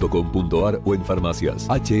hlbpharma.com.ar o en farmacias.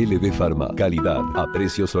 HLB Pharma, calidad a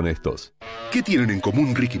precios honestos. ¿Qué tienen en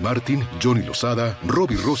común Ricky Martin, Johnny Lozada,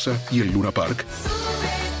 Robbie Rosa y el Luna Park?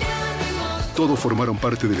 Todos formaron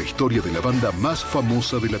parte de la historia de la banda más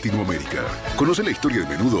famosa de Latinoamérica. Conoce la historia de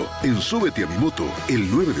Menudo en Súbete a mi moto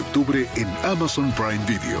el 9 de octubre en Amazon Prime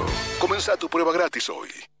Video. Comenzá tu prueba gratis hoy.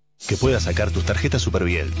 Que puedas sacar tus tarjetas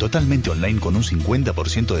Superviel totalmente online con un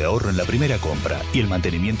 50% de ahorro en la primera compra y el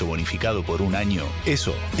mantenimiento bonificado por un año.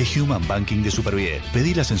 Eso es Human Banking de Superviel.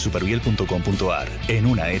 Pedilas en superviel.com.ar. En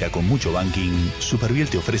una era con mucho banking, Superviel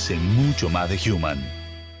te ofrece mucho más de Human.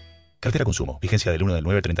 Cartera consumo. Vigencia del 1 del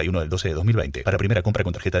 9 al 31 del 12 de 2020. Para primera compra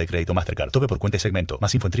con tarjeta de crédito Mastercard. Tope por cuenta y segmento.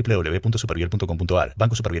 Más info en www.superviel.com.ar.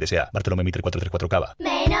 Banco Superviel S.A. Bartolomé Mitre 434 Cava.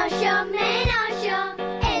 Menos yo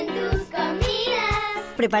en tus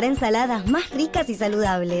comidas. Prepara ensaladas más ricas y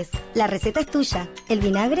saludables. La receta es tuya. El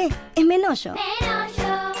vinagre es Menollo.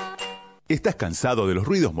 ¿Estás cansado de los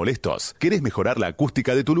ruidos molestos? ¿Querés mejorar la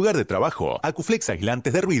acústica de tu lugar de trabajo? Acuflex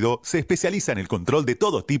Aislantes de Ruido se especializa en el control de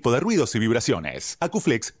todo tipo de ruidos y vibraciones.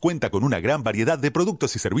 Acuflex cuenta con una gran variedad de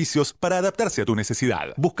productos y servicios para adaptarse a tu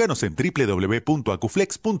necesidad. Búscanos en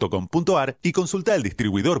www.acuflex.com.ar y consulta el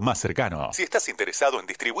distribuidor más cercano. Si estás interesado en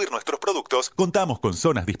distribuir nuestros productos, contamos con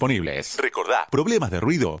zonas disponibles. Recordá, problemas de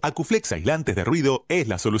ruido, Acuflex Aislantes de Ruido es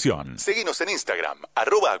la solución. Seguinos en Instagram,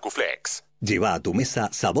 @Acuflex. Lleva a tu mesa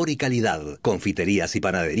sabor y calidad. Confiterías y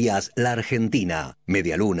panaderías La Argentina.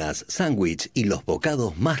 Medialunas, sándwich y los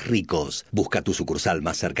bocados más ricos. Busca tu sucursal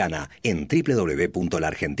más cercana en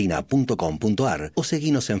www.laargentina.com.ar o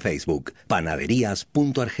seguinos en Facebook.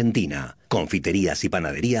 Panaderías.argentina. Confiterías y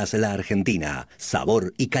panaderías La Argentina.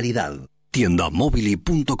 Sabor y calidad.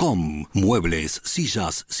 Tiendamobili.com. Muebles,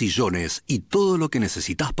 sillas, sillones y todo lo que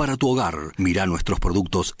necesitas para tu hogar. Mira nuestros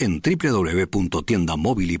productos en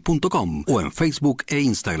www.tiendamobili.com o en Facebook e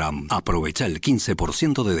Instagram. Aprovecha el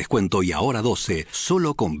 15% de descuento y ahora 12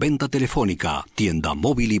 solo con venta telefónica.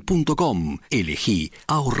 Tiendamobili.com. Elegí,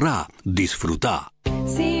 ahorrá, disfrutá.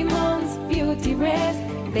 Simmons Beauty Rest.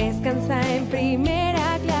 Descansa en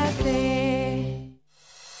primera clase.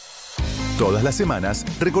 Todas las semanas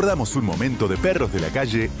recordamos un momento de perros de la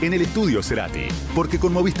calle en el estudio Cerati. Porque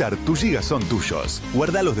con Movistar tus gigas son tuyos.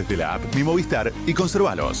 Guardalos desde la app Mi Movistar y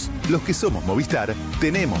conservalos. Los que somos Movistar,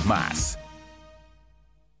 tenemos más.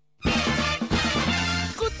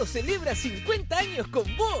 Coto celebra 50 años con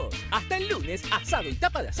vos. Hasta el lunes, asado y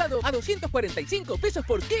tapa de asado a 245 pesos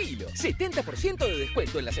por kilo. 70% de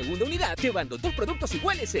descuento en la segunda unidad, llevando 2 productos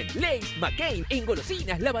iguales en Lay's, McCain, en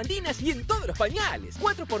golosinas, lavandinas y en todos los pañales.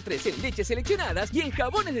 4x3 en leches seleccionadas y en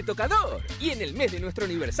jabones de tocador. Y en el mes de nuestro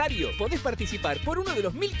aniversario, podés participar por uno de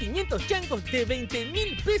los 1.500 changos de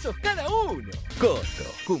 20.000 pesos cada uno. Coto,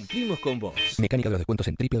 cumplimos con vos. Mecánica de los descuentos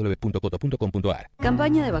en www.coto.com.ar.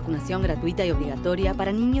 Campaña de vacunación gratuita y obligatoria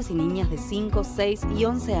para niños y niñas de 5, 6 y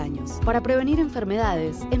 11 años. Para prevenir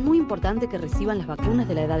enfermedades, es muy importante que reciban las vacunas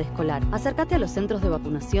de la edad escolar. Acércate a los centros de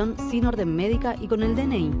vacunación sin orden médica y con el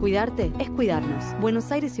DNI. Cuidarte es cuidarnos.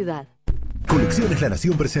 Buenos Aires Ciudad. Colecciones La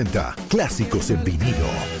Nación presenta Clásicos en vinilo.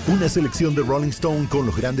 Una selección de Rolling Stone con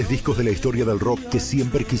los grandes discos de la historia del rock que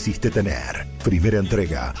siempre quisiste tener. Primera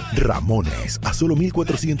entrega, Ramones, a solo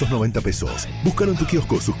 1.490 pesos. Búscalo en tu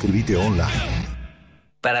kiosco, suscríbete online.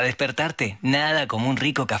 Para despertarte, nada como un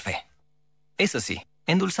rico café. Eso sí,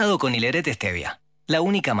 endulzado con Hilerete Stevia. La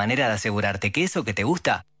única manera de asegurarte que eso que te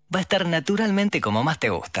gusta va a estar naturalmente como más te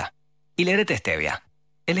gusta. Hilerete Stevia.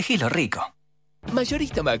 Elegí lo rico.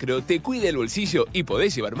 Mayorista Macro te cuida el bolsillo y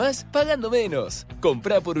podés llevar más pagando menos.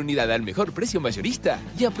 Comprá por unidad al mejor precio mayorista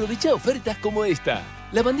y aprovecha ofertas como esta.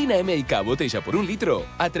 Lavandina M&K botella por 1 litro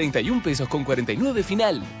a 31 pesos con 49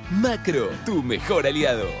 final. Macro, tu mejor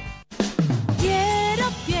aliado. Quiero,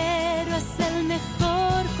 es el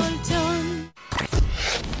mejor colchón.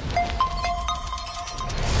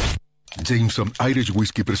 Jameson Irish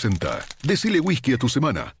Whiskey presenta Decile Whisky a tu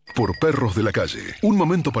semana, por Perros de la Calle. Un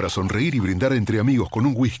momento para sonreír y brindar entre amigos con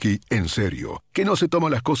un whisky en serio, que no se toma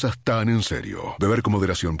las cosas tan en serio. Beber con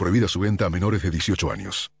moderación, prohibida su venta a menores de 18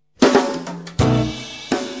 años.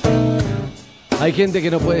 Hay gente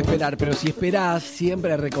que no puede esperar, pero si esperás,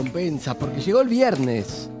 siempre hay recompensa, porque llegó el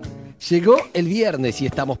viernes. Llegó el viernes y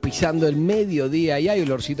estamos pisando el mediodía y hay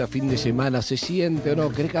olorcito a fin de semana. ¿Se siente o no?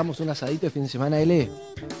 ¿Querés que hagamos un asadito de fin de semana, L?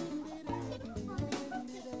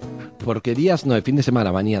 Porquerías, no, de fin de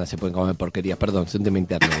semana, mañana se pueden comer porquerías, perdón, siénteme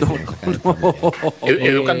interno.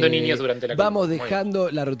 Educando niños durante la Vamos dejando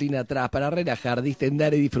la rutina atrás para relajar,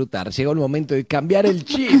 distender y disfrutar. Llegó el momento de cambiar el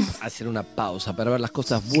chip, hacer una pausa para ver las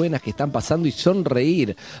cosas buenas que están pasando y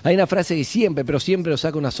sonreír. Hay una frase que siempre, pero siempre nos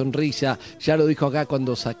saca una sonrisa. Ya lo dijo acá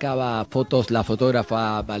cuando sacaba fotos la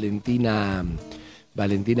fotógrafa Valentina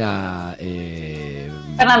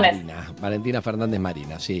Fernández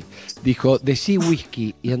Marina, sí. Dijo, decí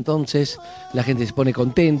whisky, y entonces la gente se pone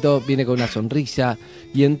contento, viene con una sonrisa,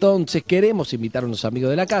 y entonces queremos invitar a unos amigos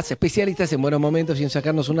de la casa, especialistas en buenos momentos y en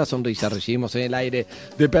sacarnos una sonrisa. Recibimos en el aire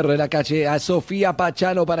de Perro de la Calle a Sofía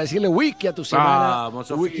Pachano para decirle whisky a tu semana. Vamos,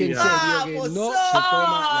 Sofía. Whisky en serio, que no se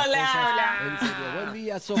toma las cosas en serio. Buen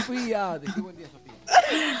día, Sofía. Decí buen día, Sofía.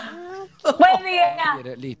 Buen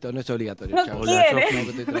día. Listo, no es obligatorio. No Chao. quiere. Hola, Sofía, que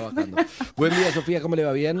estoy trabajando. Buen día, Sofía, ¿cómo le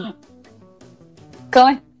va? ¿Bien?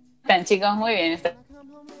 ¿Cómo están, chicos? Muy bien.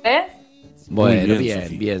 ¿Ustedes? Bueno, Muy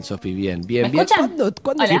bien, Sofi, bien. ¿Me escuchan?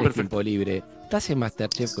 ¿Cuándo Hola. es el tiempo libre? Estás en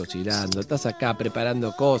Masterchef cocinando, estás acá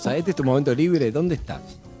preparando cosas. ¿Este es tu momento libre? ¿Dónde estás?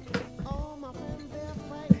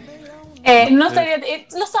 No estaría,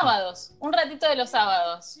 los sábados, un ratito de los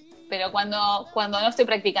sábados, pero cuando no estoy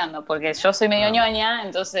practicando, porque yo soy medio ñoña,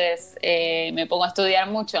 entonces me pongo a estudiar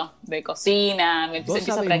mucho de cocina, me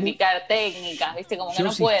empiezo a practicar técnicas, ¿viste? Como que Yo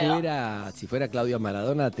no puedo. si fuera Claudia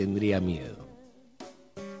Maradona tendría miedo.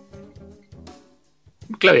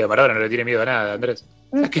 Claudia Maradona no le tiene miedo a nada, Andrés.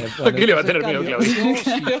 ¿A qué le va a tener miedo a Claudia?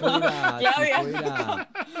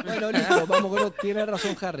 Bueno, listo, vamos con tiene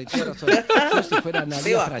razón Harry, tiene razón. Yo si fuera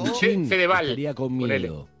Analia Franchín estaría con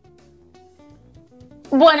miedo.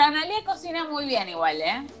 Bueno, Analia cocina muy bien igual,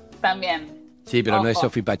 también. Sí, pero Ojo. no es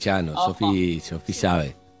Sofi Pachano, Sofi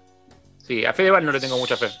sabe. Sí, a Fedeval no le tengo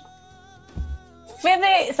mucha fe.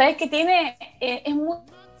 Fede, ¿sabés qué tiene? Es muy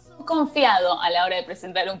confiado a la hora de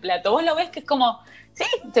presentar un plato. Vos lo ves que es como, sí,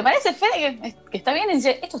 ¿te parece, Fede, que está bien? Y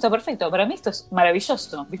dice, esto está perfecto, para mí esto es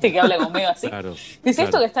maravilloso. ¿Viste que habla como medio así? Claro, dice,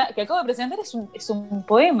 claro. esto que acabo de presentar es un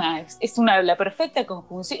poema, es la perfecta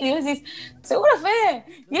conjunción. Y vos decís, ¿seguro, Fede?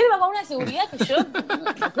 Y él va con una seguridad que yo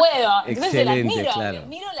no puedo. Entonces se la admiro,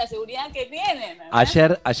 admiro la seguridad que tienen.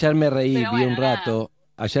 ¿verdad? Ayer me reí, Pero vi bueno,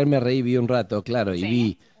 un rato, claro, y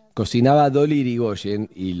vi, cocinaba Dolly Irigoyen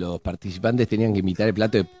y los participantes tenían que imitar el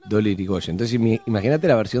plato de Dolly Irigoyen. Entonces imagínate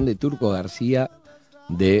la versión de Turco García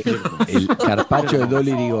de el carpaccio de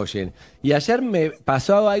Dolly Irigoyen. Y ayer me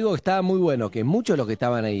pasó algo que estaba muy bueno, que muchos de los que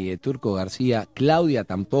estaban ahí, Turco García, Claudia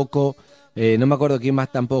tampoco, no me acuerdo quién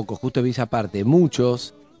más tampoco, justo vi esa parte,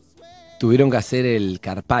 muchos tuvieron que hacer el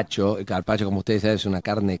carpaccio. El carpaccio, como ustedes saben, es una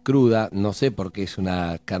carne cruda, no sé por qué es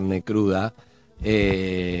una carne cruda,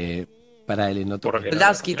 para el enoto.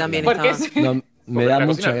 Moldavsky también estaba. No, me da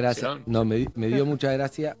mucha gracia. No, me dio mucha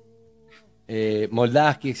gracia.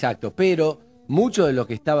 Moldavsky, exacto. Pero muchos de los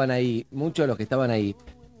que estaban ahí,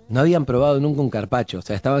 no habían probado nunca un carpaccio. O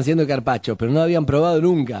sea, estaban haciendo el carpaccio, pero no habían probado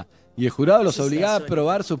nunca. Y el jurado los obligaba a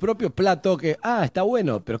probar su propio plato, que, está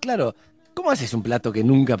bueno. Pero claro, ¿cómo haces un plato que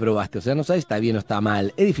nunca probaste? O sea, no sabes si está bien o está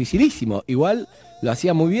mal. Es dificilísimo. Igual lo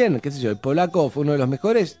hacía muy bien. Qué sé yo, el polaco fue uno de los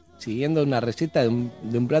mejores, siguiendo una receta de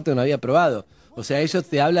un plato que no había probado. O sea, eso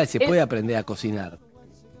te habla de que se puede aprender a cocinar.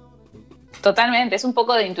 Totalmente, es un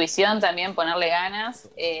poco de intuición también, ponerle ganas.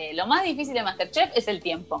 Lo más difícil de MasterChef es el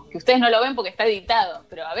tiempo, que ustedes no lo ven porque está editado,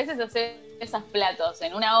 pero a veces hacer esos platos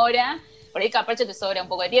en una hora, por ahí carpaccio te sobra un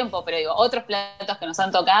poco de tiempo, pero digo, otros platos que nos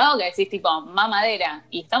han tocado que decís tipo mamadera,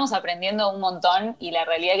 y estamos aprendiendo un montón, y la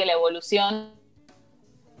realidad es que la evolución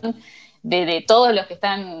de todos los que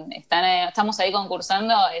estamos ahí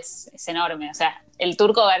concursando es enorme. O sea, el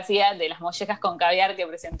Turco García de las mollejas con caviar que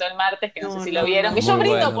presentó el martes, que no sé si lo vieron, que yo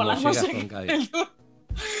brindo por las mollejas con caviar.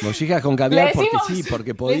 Mollejas con caviar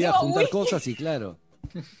porque podía juntar cosas y claro.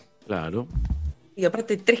 Y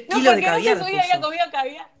aparte 3 kilos de caviar. No, porque había comido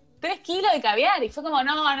caviar. 3 kilos de caviar, y fue como,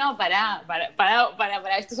 no, pará,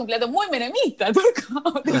 esto es un plato muy menemista,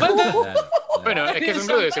 Turco. Bueno, es que es un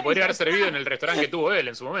plato que se podría haber servido en el restaurante que tuvo él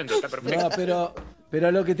en su momento, está perfecto. No,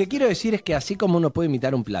 pero lo que te quiero decir es que así como uno puede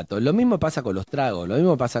imitar un plato, lo mismo pasa con los tragos, lo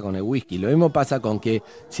mismo pasa con el whisky, lo mismo pasa con que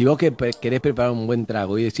si vos querés preparar un buen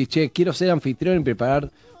trago y decís, che, quiero ser anfitrión y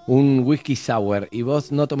preparar un whisky sour, y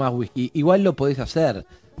vos no tomás whisky, igual lo podés hacer.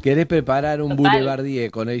 Querés preparar un Boulevardier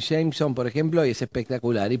con el Jameson, por ejemplo, y es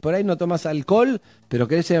espectacular. Y por ahí no tomas alcohol, pero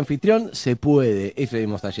querés ser anfitrión, se puede. Eso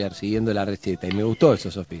vimos ayer, siguiendo la receta. Y me gustó eso,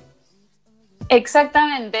 Sofía.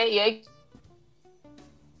 Exactamente. Y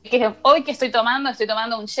hoy que estoy tomando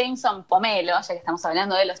un Jameson pomelo, ya que estamos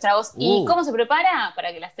hablando de los tragos. ¿Y cómo se prepara?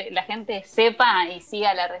 Para que la gente sepa y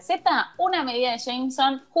siga la receta. Una medida de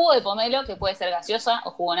Jameson, jugo de pomelo, que puede ser gaseosa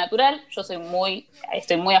o jugo natural. Yo estoy muy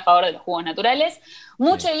a favor de los jugos naturales.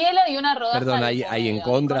 Mucho hielo y una rodaja. Perdón, hay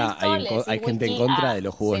gente en contra de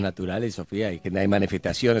los jugos naturales, Sofía. Hay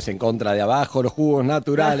manifestaciones en contra de abajo los jugos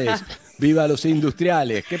naturales. ¡Viva los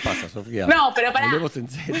industriales! ¿Qué pasa, Sofía? No, pero pará. Hablemos en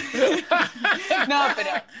serio. No, pero...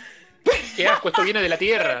 Qué asco, esto viene de la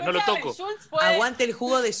tierra, no lo toco. Aguante el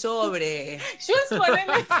jugo de sobre. Jules,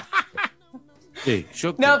 ponele...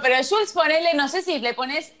 No, pero Jules, ponele, no sé si le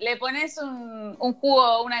pones un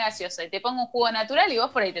jugo, una gaseosa, y te pongo un jugo natural y vos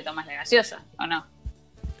por ahí te tomas la gaseosa, ¿o no?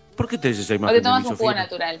 ¿Por qué te haces esa O imagen? te tomas un jugo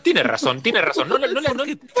natural. Tiene razón.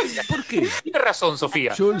 ¿Por qué? Tiene razón,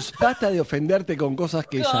 Sofía. Jules, basta de ofenderte con cosas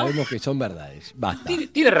que sabemos que son verdades. Basta.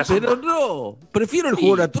 Tiene razón. Pero no, prefiero el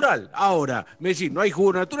jugo natural. Ahora, me decís, no hay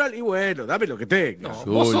jugo natural, y bueno, dame lo que tenga. No,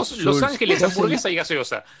 vos sos Los Ángeles, hamburguesa y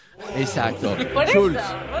gaseosa. Exacto. Por Jules,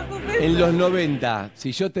 eso, en los 90,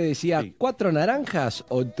 si yo te decía 4 naranjas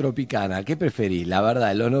o Tropicana, ¿qué preferís? La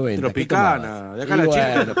verdad, en los 90. Tropicana, de acá la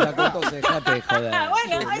chica. Bueno, entonces dejate de joder.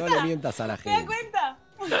 Bueno, no le mientas a la ¿te das gente. cuenta?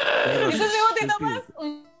 Entonces vos te tomás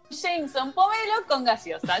un Jameson pomelo con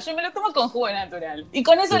gaseosa. Yo me lo tomo con jugo natural. Y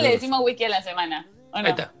con eso le decimos whisky a la semana. ¿O no?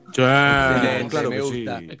 Ahí está. Excelente, claro me que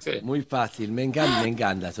gusta. sí. Excelente. Muy fácil, me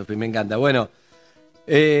encanta, Sofía, me encanta. Bueno,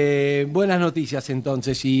 buenas noticias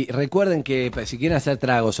entonces. Y recuerden que si quieren hacer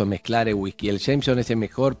tragos o mezclar el whisky, el Jameson es el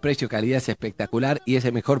mejor, precio-calidad es espectacular y es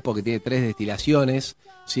el mejor porque tiene 3 destilaciones,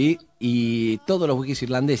 ¿sí? Y todos los whiskies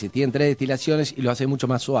irlandeses tienen 3 destilaciones y lo hace mucho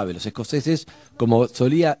más suave. Los escoceses, como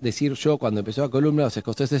solía decir yo cuando empezó la columna, los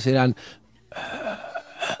escoceses eran...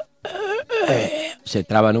 se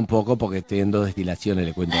traban un poco porque tienen 2 destilaciones,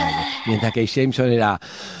 le cuento algo. Mientras que el Jameson era...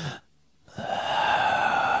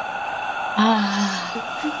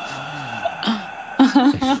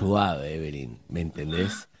 Es suave, Evelyn, ¿me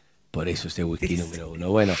entendés? Por eso es el whisky número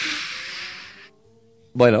 1.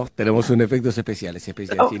 Bueno, tenemos un efectos especiales,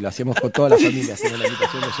 y lo hacemos con toda la familia, hacemos la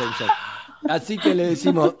imitación de Jameson. Así que le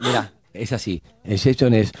decimos, mira, es así, el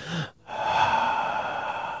Jameson es...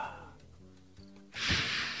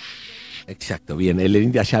 Exacto, bien,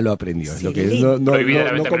 Elenita ya lo aprendió. Es lo que no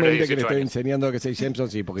comente que le estoy enseñando que soy Jameson,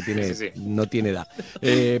 sí, porque no tiene edad.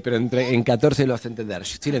 Pero en 14 lo vas a entender.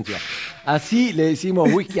 Silencio. Así le decimos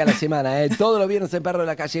whisky a la semana. Todos los viernes en Perro de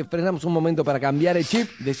la Calle frenamos un momento para cambiar el chip,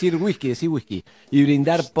 decir whisky y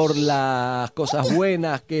brindar por las cosas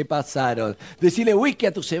buenas que pasaron. Decirle whisky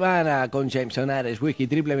a tu semana con Jameson Ares, whisky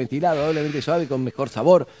triple ventilado, doblemente suave con mejor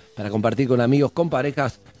sabor para compartir con amigos, con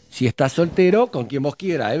parejas. Si estás soltero, con quien vos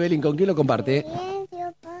quieras. Evelyn, ¿con quién lo comparte?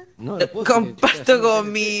 No, comparto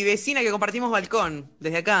con mi vecina que compartimos balcón.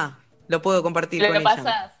 Desde acá lo puedo compartir con ella. Lo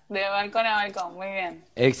pasás de balcón a balcón, muy bien.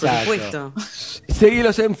 Exacto. Por supuesto.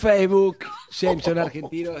 Seguilos en Facebook, Jameson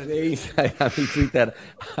Argentinos, de Instagram y Twitter,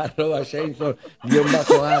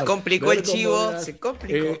 @Jameson_ar. Complicó el chivo, se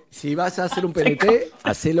complicó. Si vas a hacer un PNT,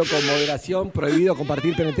 hacelo con moderación. Prohibido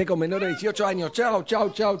compartir PNT con menores de 18 años. Chau.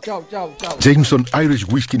 Jameson Irish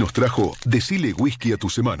Whiskey nos trajo Decile Whisky a tu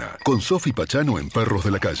semana, con Sofi Pachano en Perros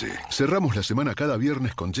de la Calle. Cerramos la semana cada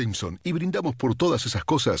viernes con Jameson y brindamos por todas esas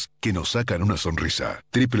cosas que nos sacan una sonrisa.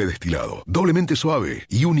 Triple destilado, doblemente suave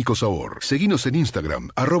y único sabor. Seguinos en Instagram,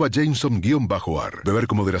 @Jameson_ar. Beber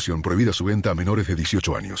con moderación, prohibida su venta a menores de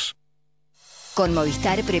 18 años. Con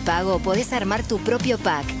Movistar Prepago podés armar tu propio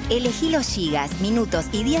pack. Elegí los gigas, minutos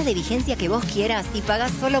y días de vigencia que vos quieras y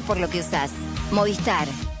pagás solo por lo que usás. Movistar.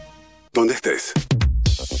 Donde estés.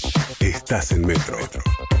 Estás en Metro.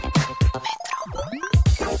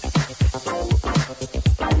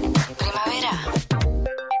 Primavera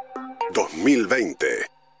 2020.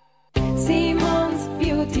 Simmons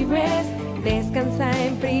Beauty Rest, descansa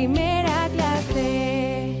en primera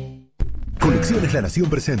clase. Colecciones La Nación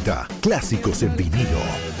presenta Clásicos en vinilo.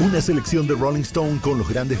 Una selección de Rolling Stone con los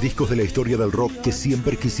grandes discos de la historia del rock que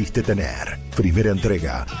siempre quisiste tener. Primera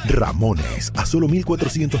entrega, Ramones, a solo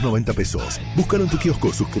 1.490 pesos. Búscalo en tu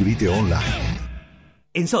kiosco, suscríbete online.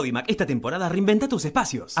 En Sodimac, esta temporada reinventa tus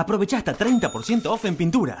espacios. Aprovecha hasta 30% off en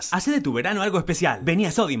pinturas. Hacé de tu verano algo especial. Vení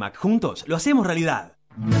a Sodimac, juntos lo hacemos realidad.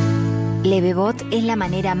 Lebebot es la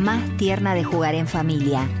manera más tierna de jugar en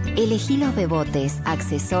familia. Elegí los bebotes,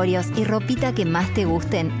 accesorios y ropita que más te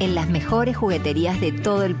gusten en las mejores jugueterías de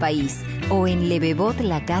todo el país o en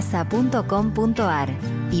lebebotlacasa.com.ar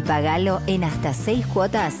y pagalo en hasta 6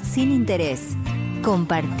 cuotas sin interés.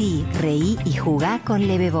 Compartí, reí y jugá con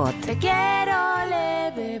Lebebot. Te quiero,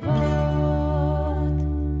 Lebebot.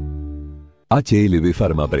 HLB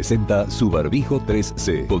Pharma presenta su barbijo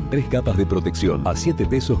 3C con 3 capas de protección a 7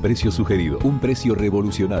 pesos precio sugerido. Un precio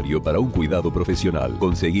revolucionario para un cuidado profesional.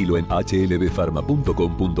 Conseguilo en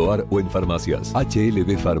hlbpharma.com.ar o en farmacias.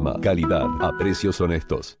 HLB Pharma, calidad a precios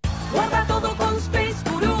honestos. Guarda todo con Space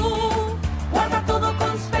Guru. Guarda todo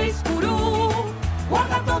con Space Guru.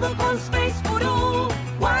 Guarda todo con Space Guru.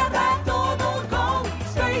 Guarda todo con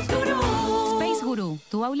Space Guru. Space Guru,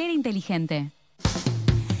 tu aulera inteligente.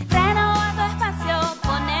 Renova tu espacio,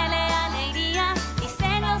 ponele alegría.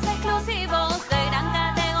 Diseños exclusivos de gran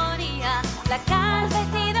categoría. Placas,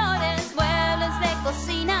 vestidores, muebles de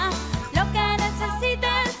cocina. Lo que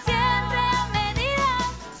necesites siempre a medida.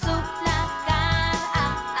 Su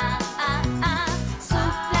placar, su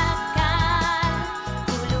placar.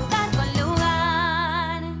 Tu lugar con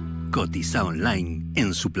lugar. Cotiza online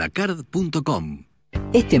en suplacard.com.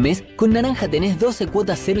 Este mes, con Naranja tenés 12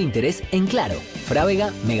 cuotas cero interés en Claro,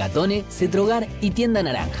 Frávega, Megatone, Cetrogar y Tienda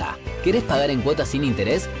Naranja. ¿Querés pagar en cuotas sin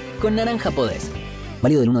interés? Con Naranja podés.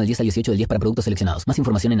 Válido del 1 del 10 al 18 del 10 para productos seleccionados. Más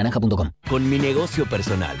información en naranja.com. Con Mi Negocio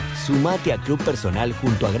Personal, sumate a Club Personal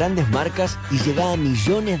junto a grandes marcas y llegá a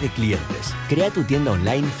millones de clientes. Crea tu tienda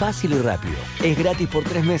online fácil y rápido. Es gratis por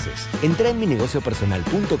 3 meses. Entrá en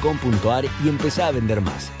minegociopersonal.com.ar y empezá a vender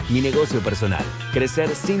más. Mi Negocio Personal.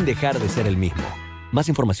 Crecer sin dejar de ser el mismo. Más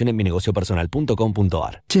información en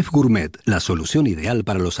minegociopersonal.com.ar. Chef Gourmet, la solución ideal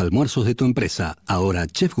para los almuerzos de tu empresa. Ahora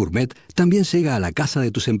Chef Gourmet también llega a la casa de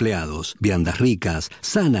tus empleados. Viandas ricas,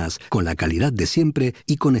 sanas, con la calidad de siempre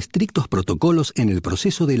y con estrictos protocolos en el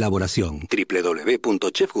proceso de elaboración.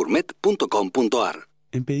 www.chefgourmet.com.ar.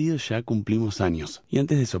 En Pedido Ya cumplimos años y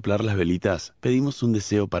antes de soplar las velitas pedimos un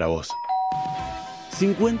deseo para vos.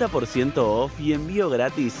 50% off y envío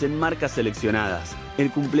gratis en marcas seleccionadas. El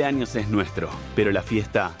cumpleaños es nuestro, pero la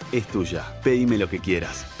fiesta es tuya. Pedime lo que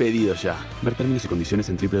quieras. Pedido Ya. Ver términos y condiciones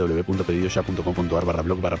en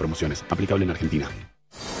www.pedidoya.com.ar/blog/promociones. Aplicable en Argentina.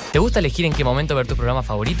 ¿Te gusta elegir en qué momento ver tus programas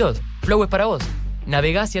favoritos? Flow es para vos.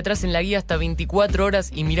 Navegá hacia atrás en la guía hasta 24 horas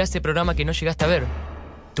y mirá ese programa que no llegaste a ver.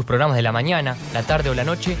 Tus programas de la mañana, la tarde o la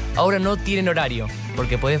noche ahora no tienen horario,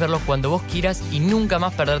 porque podés verlos cuando vos quieras y nunca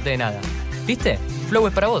más perderte de nada. ¿Viste? Flow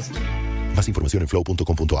es para vos. Más información en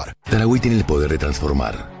flow.com.ar. Tarahui tiene el poder de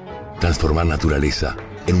transformar. Transformar naturaleza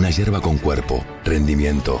en una hierba con cuerpo,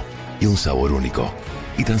 rendimiento y un sabor único.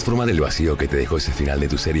 Y transformar el vacío que te dejó ese final de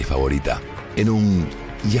tu serie favorita en un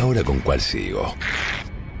 ¿y ahora con cuál sigo?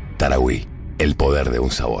 Tarahui, el poder de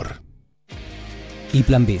un sabor. Y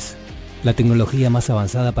Plan Biz, la tecnología más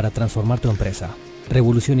avanzada para transformar tu empresa.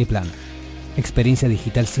 Revolución y Plan. Experiencia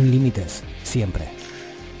digital sin límites, siempre.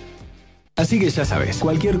 Así que ya sabes,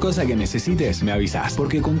 cualquier cosa que necesites me avisas,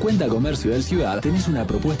 porque con Cuenta Comercio del Ciudad tenés una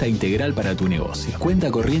propuesta integral para tu negocio. Cuenta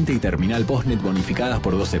corriente y terminal postnet bonificadas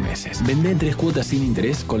por 12 meses. Vendé en 3 cuotas sin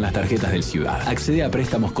interés con las tarjetas del Ciudad. Accede a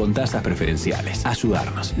préstamos con tasas preferenciales.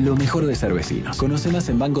 Ayudarnos, lo mejor de ser vecinos. Conoce más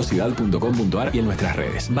en bancociudad.com.ar y en nuestras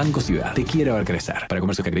redes. Banco Ciudad, te quiero ver crecer. Para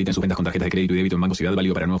comercios que acrediten sus ventas con tarjetas de crédito y débito en Banco Ciudad,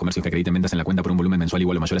 válido para nuevos comercios que acrediten ventas en la cuenta por un volumen mensual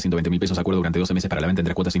igual o mayor a 120.000 pesos, acuerdo durante 12 meses para la venta en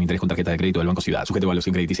 3 cuotas sin interés con tarjeta de crédito del Banco Ciudad. Sujeto a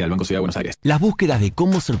evaluación crediticia del Banco Ciudad de Buenos Aires. Las búsquedas de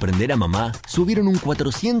cómo sorprender a mamá subieron un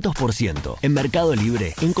 400%. En Mercado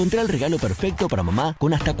Libre, encontrá el regalo perfecto para mamá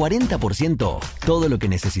con hasta 40% off. Todo lo que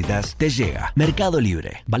necesitas te llega. Mercado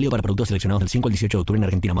Libre. Válido para productos seleccionados del 5 al 18 de octubre en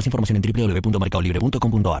Argentina. Más información en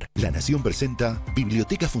www.mercadolibre.com.ar. La Nación presenta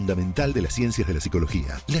Biblioteca Fundamental de las Ciencias de la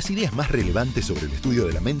Psicología. Las ideas más relevantes sobre el estudio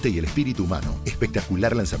de la mente y el espíritu humano.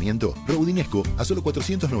 Espectacular lanzamiento. Rodinesco a solo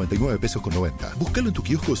 499 pesos con 90. Búscalo en tu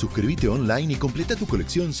kiosco, suscríbete online y completa tu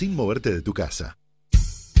colección sin moverte de tu casa.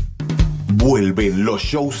 Vuelven los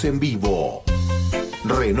shows en vivo.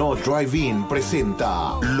 Renault Drive-In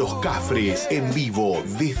presenta Los Cafres en vivo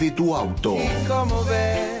desde tu auto.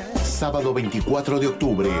 Sábado 24 de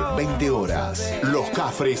octubre, 20 horas. Los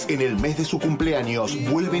Cafres en el mes de su cumpleaños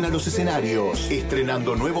vuelven a los escenarios,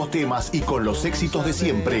 estrenando nuevos temas y con los éxitos de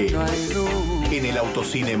siempre. En el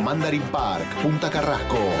Autocine Mandarin Park, Punta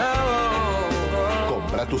Carrasco.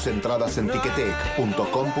 Compra tus entradas en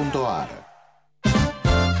ticketek.com.ar.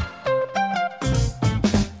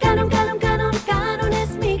 Canon es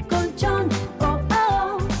mi colchón, oh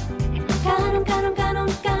oh.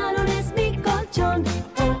 Canon es mi colchón,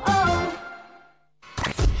 oh oh.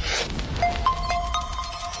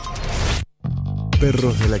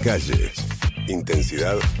 Perros de la calle.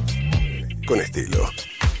 Intensidad con estilo.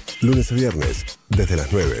 Lunes a viernes, desde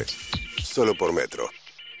las 9. Solo por Metro.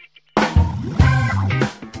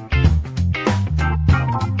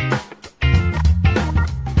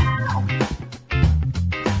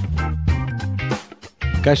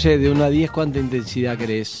 Calle, de 1 a 10, ¿cuánta intensidad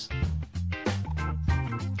querés?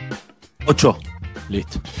 8.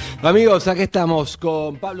 Listo. Amigos, aquí estamos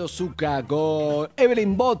con Pablo Zucca, con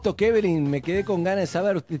Evelyn Boto, que Evelyn, me quedé con ganas de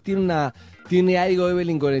saber, usted tiene algo,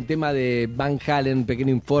 Evelyn, con el tema de Van Halen, un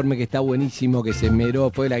pequeño informe que está buenísimo, que se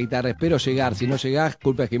meró, fue la guitarra. Espero llegar, si no llegás,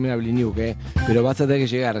 culpa de Jimena Bliniuk, pero vas a tener que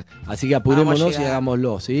llegar. Así que apurémonos y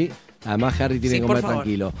hagámoslo, ¿sí? Además, Harry tiene que comer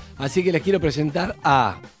tranquilo. Así que les quiero presentar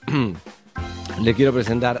a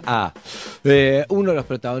uno de los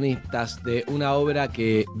protagonistas de una obra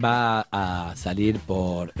que va a salir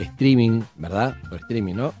por streaming, ¿verdad? Por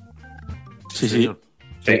streaming, ¿no? Sí, señor.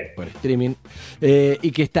 Sí, por streaming.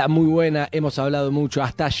 Y que está muy buena, hemos hablado mucho.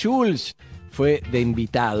 Hasta Jules fue de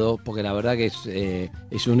invitado, porque la verdad que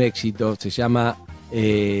es un éxito. Se llama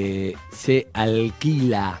Se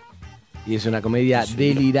Alquila. Y es una comedia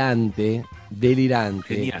delirante.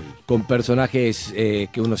 Genial. Con personajes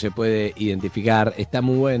que uno se puede identificar. Está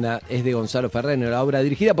muy buena, es de Gonzalo Ferrero, la obra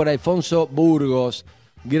dirigida por Alfonso Burgos,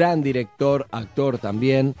 gran director, actor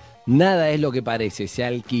también. Nada es lo que parece, Se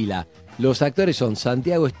Alquila. Los actores son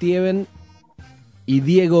Santiago Estieven y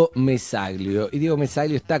Diego Mesaglio. Y Diego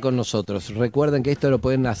Mesaglio está con nosotros. Recuerden que esto lo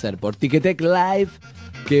pueden hacer por Ticketek Live,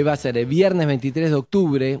 que va a ser el viernes 23 de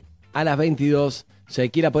octubre a las 22. Se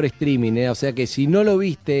alquila por streaming, o sea que si no lo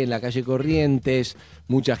viste en la calle Corrientes,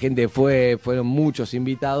 mucha gente fueron muchos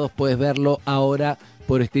invitados, puedes verlo ahora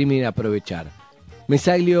por streaming y aprovechar.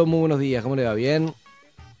 Mesaglio, muy buenos días, ¿cómo le va? ¿Bien?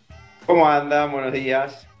 ¿Cómo andan? Buenos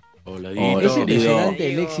días. Hola, es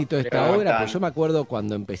impresionante el éxito de esta obra, porque yo me acuerdo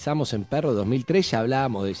cuando empezamos en Perro 2003 ya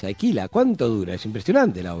hablábamos de Se Alquila. ¿Cuánto dura? Es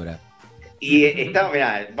impresionante la obra. Y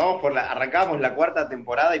mirá, arrancábamos la 4ª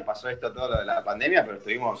temporada y pasó esto todo lo de la pandemia, pero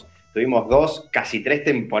tuvimos 2, casi 3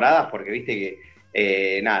 temporadas, porque viste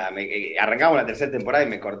que, arrancamos la 3ª temporada y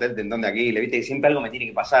me corté el tendón de aquí, viste que siempre algo me tiene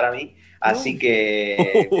que pasar a mí, así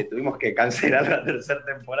que tuvimos que cancelar la 3ª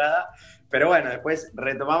temporada, pero bueno, después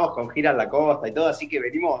retomamos con giras a la costa y todo, así que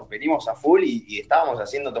venimos a full y estábamos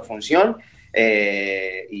haciendo toda función,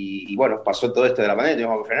 y bueno, pasó todo esto de la pandemia,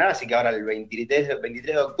 tuvimos que frenar, así que ahora el 23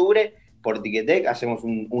 de octubre, por Ticketek hacemos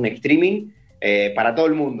un streaming para todo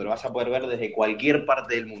el mundo, lo vas a poder ver desde cualquier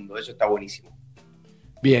parte del mundo, eso está buenísimo.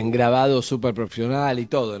 Bien, grabado, súper profesional y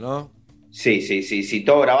todo, ¿no? Sí,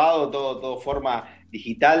 todo grabado, todo forma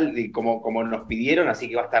digital, como nos pidieron, así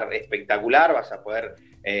que va a estar espectacular, vas a poder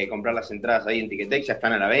comprar las entradas ahí en Ticketek, ya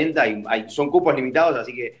están a la venta, son cupos limitados,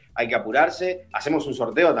 así que hay que apurarse. Hacemos un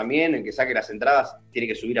sorteo también, el que saque las entradas tiene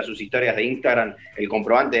que subir a sus historias de Instagram el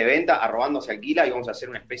comprobante de venta, @robando se alquila, y vamos a hacer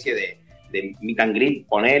una especie de meet and greet,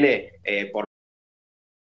 ponele, por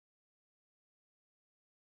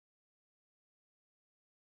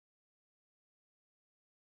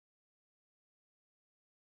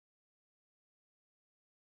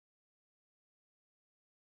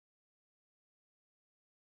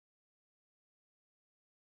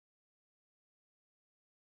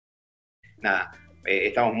nada,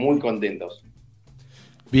 estamos muy contentos.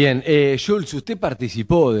 Bien, Jules, usted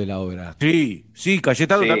participó de la obra. Sí,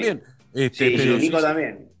 Cayetano también. Pero Nico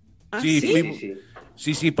también.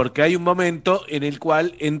 Sí, porque hay un momento en el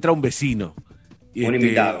cual entra un vecino. Un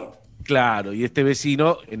invitado. Claro, y este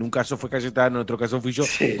vecino, en un caso fue Cayetano, en otro caso fui yo.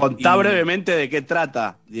 Contá brevemente de qué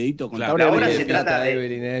trata, Dieguito. Ahora se trata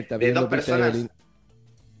de dos personas.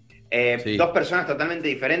 Dos personas totalmente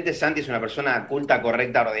diferentes. Santi es una persona culta,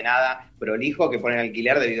 correcta, ordenada, prolijo, que pone en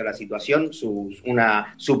alquiler debido a la situación.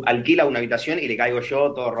 Subalquila una habitación y le caigo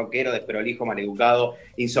yo, todo rockero, desprolijo, maleducado,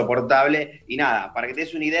 insoportable. Y nada, para que te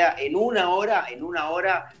des una idea, en una hora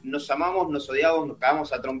nos amamos, nos odiamos, nos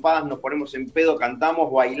cagamos a trompadas, nos ponemos en pedo, cantamos,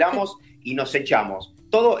 bailamos y nos echamos.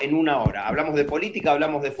 Todo en una hora. Hablamos de política,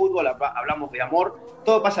 hablamos de fútbol, hablamos de amor.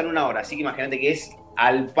 Todo pasa en una hora. Así que imagínate que es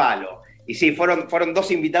al palo. Y sí, fueron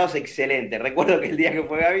dos invitados excelentes. Recuerdo que el día que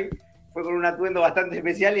fue Gaby fue con un atuendo bastante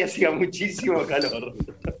especial y hacía muchísimo calor.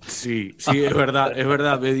 Sí, es verdad.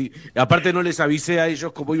 Aparte no les avisé a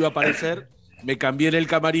ellos cómo iba a aparecer, me cambié en el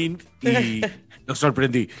camarín y los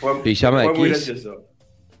sorprendí. Pijama de muy Kiss. gracioso.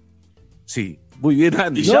 Sí, muy bien,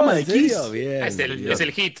 Andy. ¿Pijama de Kiss?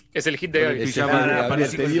 Es el hit de Gaby.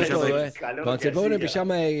 Cuando se pone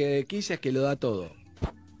pijama de Kiss es que lo da todo.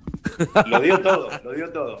 Lo dio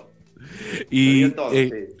todo.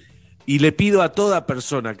 Y le pido a toda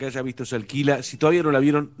persona que haya visto Se Alquila, si todavía no la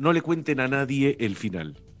vieron, no le cuenten a nadie el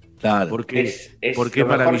final. Claro. Porque es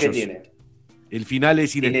maravilloso. Que tiene. El final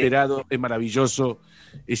es inesperado, es maravilloso,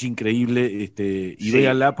 es increíble, y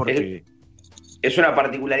véanla porque... Es una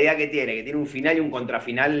particularidad que tiene un final y un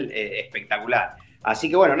contrafinal espectacular. Así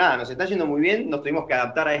que bueno, nada, nos está yendo muy bien, nos tuvimos que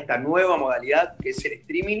adaptar a esta nueva modalidad que es el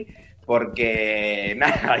streaming, porque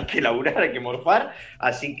nada, hay que laburar, hay que morfar,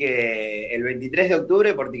 así que el 23 de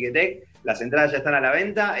octubre por Ticketek las entradas ya están a la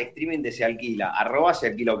venta, streaming de Se Alquila,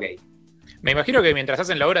 @sealquila_ok. Me imagino que mientras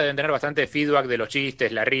hacen la obra deben tener bastante feedback de los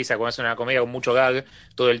chistes, la risa, cuando es una comedia con mucho gag,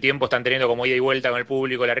 todo el tiempo están teniendo como ida y vuelta con el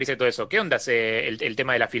público, la risa y todo eso. ¿Qué onda el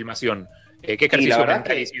tema de la filmación? ¿Qué ejercicio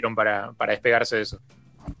mental hicieron para despegarse de eso?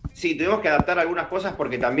 Sí, tuvimos que adaptar algunas cosas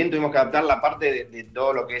porque también tuvimos que adaptar la parte de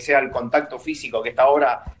todo lo que sea el contacto físico, que esta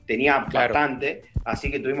obra tenía bastante,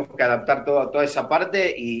 así que tuvimos que adaptar toda esa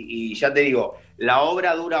parte y ya te digo, la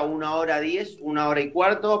obra dura 1h10,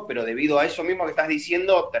 1h15, pero debido a eso mismo que estás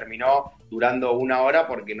diciendo, terminó durando 1 hora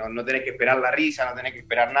porque no tenés que esperar la risa, no tenés que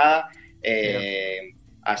esperar nada.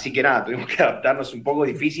 Así que nada, tuvimos que adaptarnos, un poco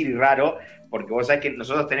difícil y raro, porque vos sabés que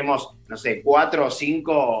nosotros tenemos, 4 o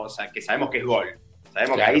 5, o sea, que sabemos que es gol.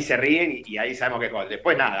 Sabemos que ahí se ríen y ahí sabemos que es gol.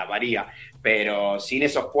 Después nada, varía. Pero sin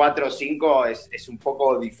esos 4 o 5 es un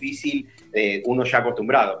poco difícil, uno ya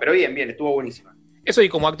acostumbrado. Pero bien, estuvo buenísima. Eso, y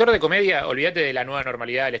como actor de comedia, olvídate de la nueva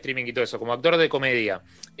normalidad, del streaming y todo eso. Como actor de comedia,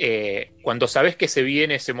 cuando sabés que se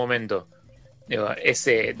viene ese momento,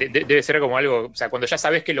 debe ser como algo, o sea, cuando ya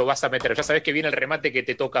sabés que lo vas a meter, ya sabés que viene el remate que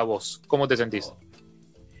te toca a vos. ¿Cómo te sentís?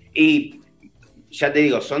 Y ya te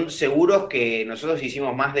digo, son seguros que nosotros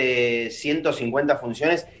hicimos más de 150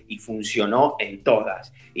 funciones y funcionó en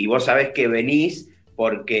todas. Y vos sabés que venís,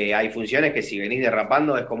 porque hay funciones que si venís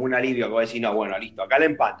derrapando es como un alivio, que vos decís, no, bueno, listo, acá le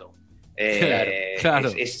empato. Claro.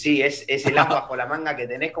 Es el as bajo la manga que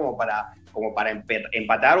tenés como para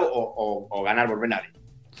empatar o ganar por penales.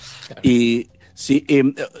 Y sí,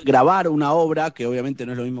 grabar una obra, que obviamente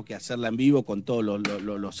no es lo mismo que hacerla en vivo con todos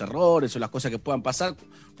los errores o las cosas que puedan pasar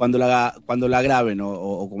cuando la graben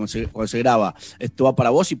o cuando se graba. Esto va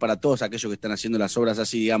para vos y para todos aquellos que están haciendo las obras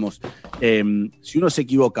así, digamos. Si uno se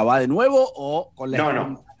equivoca, ¿va de nuevo o con la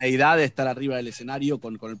espontaneidad de estar arriba del escenario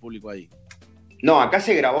con el público ahí? No, acá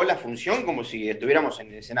se grabó la función como si estuviéramos en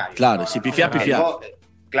el escenario. Claro, si pifiás, pifiás.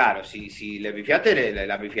 Claro, si le pifiaste,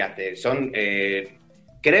 la pifiaste.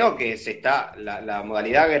 Creo que la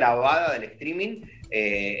modalidad grabada del streaming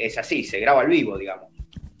es así, se graba al vivo, digamos.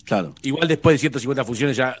 Claro. Igual después de 150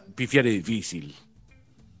 funciones ya pifiar es difícil.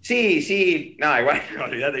 Sí. No, igual, no,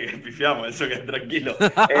 olvídate que pifiamos, eso que tranquilo.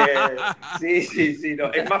 Sí,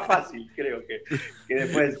 no, es más fácil, creo que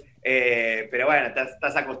después. Pero bueno,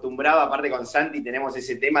 estás acostumbrado, aparte con Santi tenemos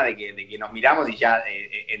ese tema de que nos miramos y ya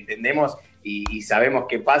entendemos y sabemos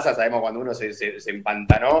qué pasa, sabemos cuando uno se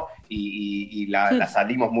empantanó y la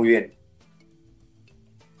salimos muy bien.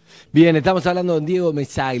 Bien, estamos hablando con Diego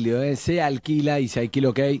Mesaglio, se alquila y se alquila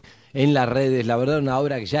OK en las redes. La verdad, una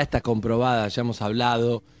obra que ya está comprobada, ya hemos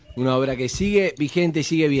hablado, una obra que sigue vigente y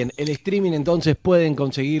sigue bien. El streaming, entonces, pueden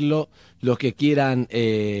conseguirlo los que quieran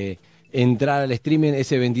entrar al streaming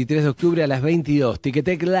ese 23 de octubre a las 22.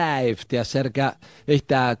 Ticketek Live te acerca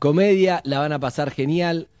esta comedia, la van a pasar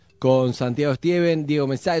genial con Santiago Stieven, Diego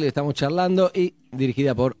Mesaglio, estamos charlando, y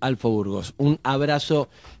dirigida por Alfo Burgos. Un abrazo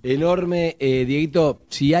enorme. Dieguito,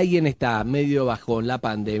 si alguien está medio bajo la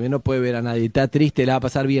pandemia, no puede ver a nadie, está triste, la va a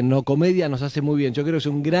pasar bien, ¿no? Comedia nos hace muy bien. Yo creo que es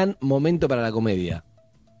un gran momento para la comedia.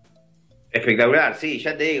 Espectacular, sí,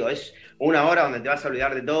 ya te digo, es una hora donde te vas a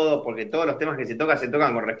olvidar de todo, porque todos los temas que se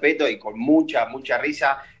tocan con respeto y con mucha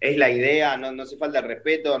risa. Es la idea, no hace falta el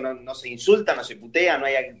respeto, no se insulta, no se putea, no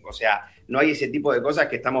hay ese tipo de cosas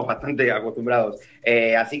que estamos bastante acostumbrados.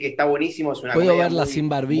 Así que está buenísimo, es una Puedo comedia verla muy, sin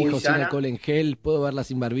barbijo, muy sin sana. alcohol en gel, puedo verla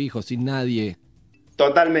sin barbijo, sin nadie.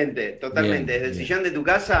 Totalmente. Bien, Desde el bien. sillón de tu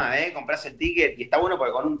casa, compras el ticket, y está bueno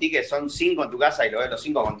porque con un ticket son 5 en tu casa y lo ves los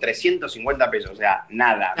 5 con 350 pesos, o sea,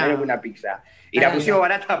 nada, menos que una pizza. Y la pusimos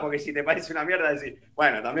barata porque si te parece una mierda, decís,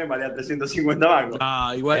 bueno, también valía 350 bancos.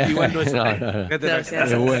 Igual no es. No.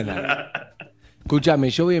 Es buena. Escúchame,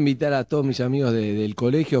 yo voy a invitar a todos mis amigos del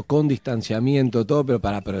colegio con distanciamiento, todo, pero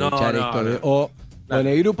para aprovechar esto. O en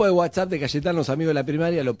el grupo de WhatsApp de Cayetano, los amigos de la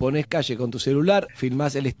primaria, lo pones calle con tu celular,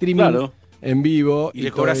 filmás el streaming en vivo y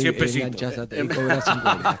le cobras 100 pesitos. Y cobras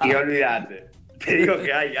 50. Y olvídate. Te digo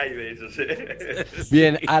que hay de esos.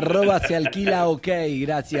 Bien, @se alquila OK.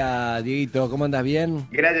 Gracias, Dieguito. ¿Cómo andas? ¿Bien?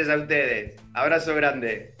 Gracias a ustedes. Abrazo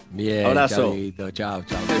grande. Bien, Abrazo. chao, Dieguito. Chao.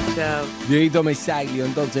 Dieguito Mesaglio,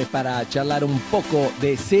 entonces, para charlar un poco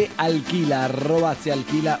de Se Alquila, @se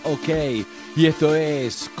alquila OK. Y esto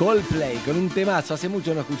es Coldplay, con un temazo. Hace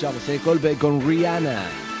mucho no escuchamos, Coldplay con Rihanna.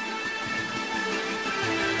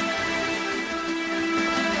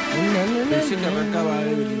 Pensé que arrancaba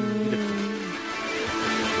Evelyn directo.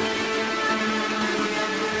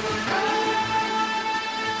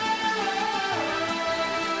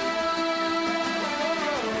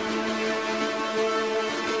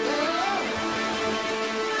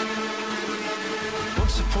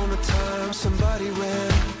 Once upon a time, somebody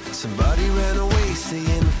ran away,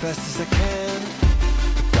 saying fast as I can.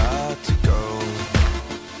 I got to go.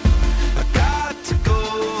 I got to go.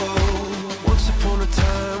 Once upon a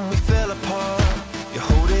time, we fell apart. You're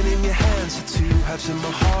holding in your hands the two halves of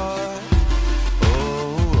my heart.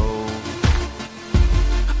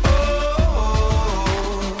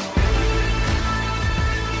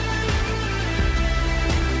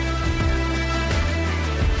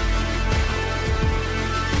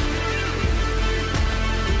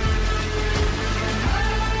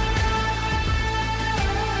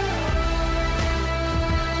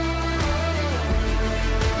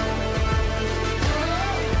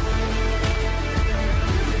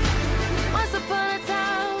 Once upon a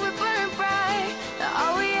time, we're burning bright.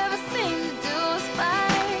 All we ever seem to do is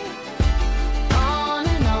fight. On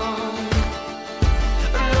and on.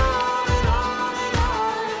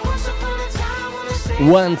 Once upon a time, when I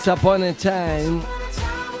say Once Upon a Time.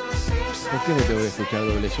 ¿Por qué no te voy a escuchar,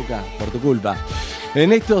 doble yuca? Por tu culpa.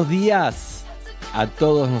 En estos días, a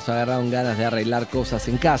todos nos agarraron ganas de arreglar cosas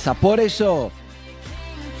en casa. Por eso,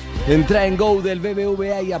 entra en Go del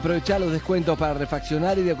BBVA y aprovechá los descuentos para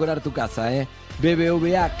refaccionar y decorar tu casa,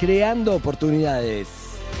 BBVA, creando oportunidades.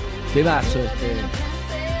 Temazo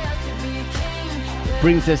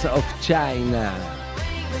Princess of China.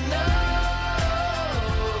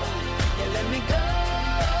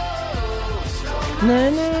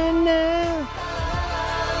 Na, na, na.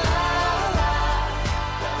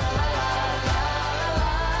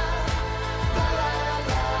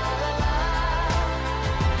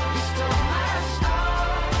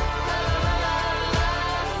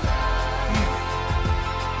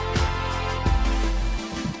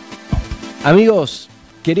 Amigos,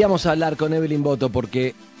 queríamos hablar con Evelyn Boto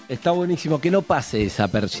porque está buenísimo que no pase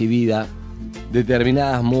desapercibida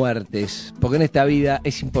determinadas muertes, porque en esta vida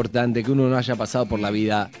es importante que uno no haya pasado por la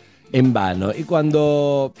vida en vano. Y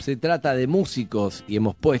cuando se trata de músicos, y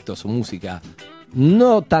hemos puesto su música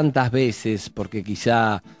no tantas veces, porque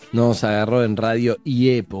quizá no nos agarró en radio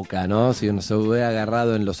y época, ¿no? Si nos hubiera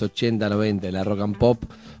agarrado en los 80, 90 en la rock and pop,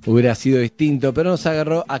 hubiera sido distinto, pero nos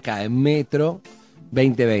agarró acá en Metro,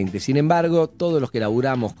 2020. Sin embargo, todos los que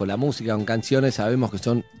laburamos con la música, con canciones, sabemos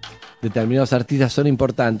que determinados artistas son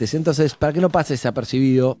importantes. Entonces, para que no pase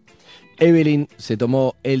desapercibido, Evelyn se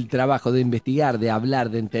tomó el trabajo de investigar, de hablar,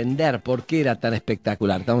 de entender por qué era tan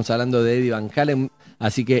espectacular. Estamos hablando de Eddie Van Halen,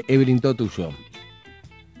 así que Evelyn, todo tuyo.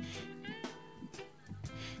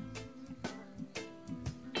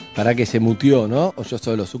 Para que se muteó, ¿no? ¿O yo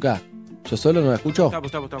solo, Zucca? ¿Yo solo no la escucho?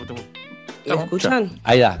 Estamos. ¿Me escuchan?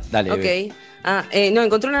 Ahí da, dale. Ok.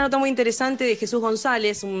 Encontré una nota muy interesante de Jesús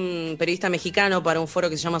González, un periodista mexicano para un foro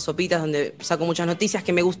que se llama Sopitas, donde saco muchas noticias,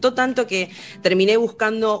 que me gustó tanto que terminé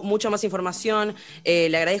buscando mucha más información.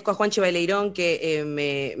 Le agradezco a Juanchi Baileirón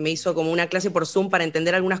que me hizo como una clase por Zoom para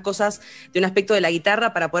entender algunas cosas de un aspecto de la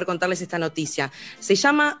guitarra para poder contarles esta noticia. Se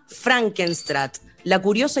llama Frankenstrat. La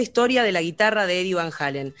curiosa historia de la guitarra de Eddie Van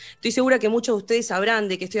Halen. Estoy segura que muchos de ustedes sabrán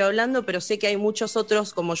de qué estoy hablando, pero sé que hay muchos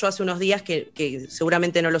otros, como yo hace unos días, que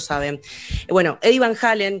seguramente no lo saben. Bueno, Eddie Van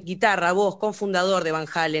Halen, guitarra, voz, cofundador de Van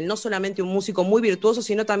Halen, no solamente un músico muy virtuoso,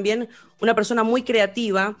 sino también una persona muy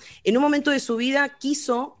creativa. En un momento de su vida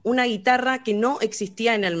quiso una guitarra que no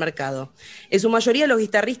existía en el mercado. En su mayoría los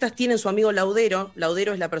guitarristas tienen su amigo laudero.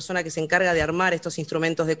 Laudero es la persona que se encarga de armar estos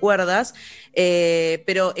instrumentos de cuerdas,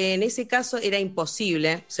 pero en ese caso era imposible,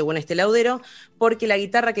 según este laudero, porque la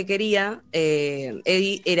guitarra que quería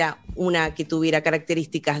Eddie era una que tuviera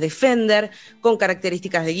características de Fender, con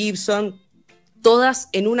características de Gibson, todas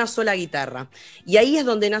en una sola guitarra. Y ahí es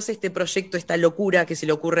donde nace este proyecto, esta locura que se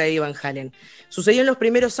le ocurre a Eddie Van Halen. Sucedió en los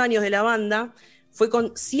primeros años de la banda, fue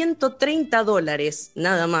con $130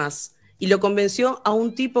 nada más, y lo convenció a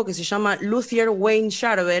un tipo que se llama Luthier Wayne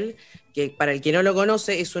Charvel, que para el que no lo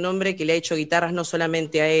conoce es un hombre que le ha hecho guitarras no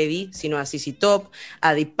solamente a Eddie, sino a ZZ Top,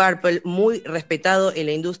 a Deep Purple, muy respetado en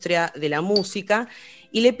la industria de la música,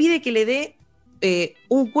 y le pide que le dé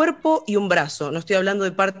un cuerpo y un brazo. No estoy hablando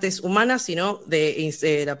de partes humanas, sino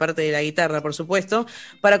de la parte de la guitarra, por supuesto,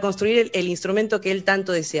 para construir el instrumento que él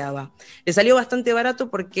tanto deseaba. Le salió bastante barato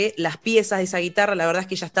porque las piezas de esa guitarra, la verdad es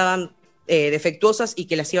que ya estaban defectuosas y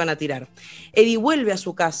que las iban a tirar. Eddie vuelve a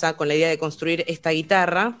su casa con la idea de construir esta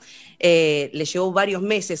guitarra. Le llevó varios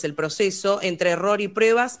meses el proceso, entre error y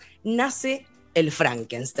pruebas, nace el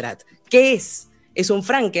Frankenstrat. ¿Qué es? Es un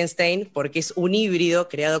Frankenstein porque es un híbrido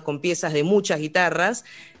creado con piezas de muchas guitarras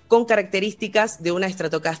con características de una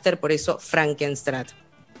Stratocaster, por eso Frankenstrat.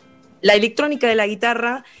 La electrónica de la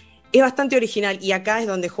guitarra es bastante original y acá es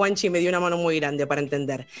donde Juanchi me dio una mano muy grande para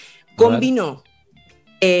entender. Combinó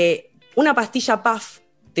una pastilla Puff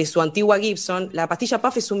de su antigua Gibson. La pastilla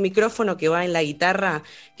Puff es un micrófono que va en la guitarra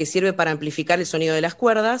que sirve para amplificar el sonido de las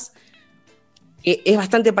cuerdas. Es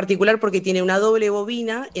bastante particular porque tiene una doble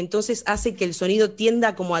bobina, entonces hace que el sonido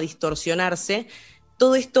tienda como a distorsionarse.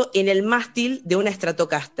 Todo esto en el mástil de una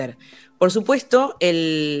Stratocaster. Por supuesto,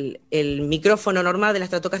 el micrófono normal de la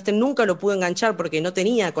Stratocaster nunca lo pudo enganchar porque no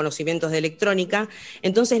tenía conocimientos de electrónica,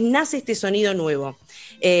 entonces nace este sonido nuevo.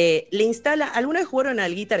 Le instala, ¿alguna vez jugaron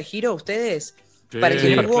al Guitar Hero ustedes? Sí, Para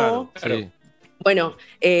quien jugó. claro. Sí. Bueno,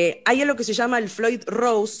 hay algo que se llama el Floyd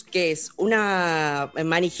Rose, que es una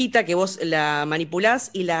manijita que vos la manipulás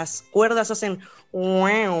y las cuerdas hacen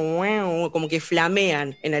como que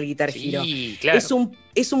flamean en el Guitar Hero. Sí, claro.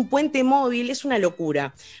 Es un puente móvil, es una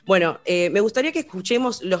locura. Bueno, me gustaría que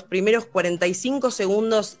escuchemos los primeros 45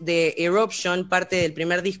 segundos de Eruption, parte del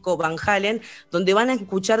primer disco Van Halen, donde van a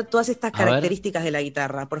escuchar todas estas características de la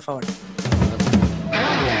guitarra, por favor.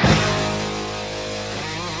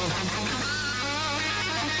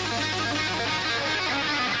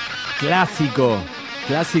 Clásico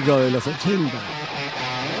de los 80.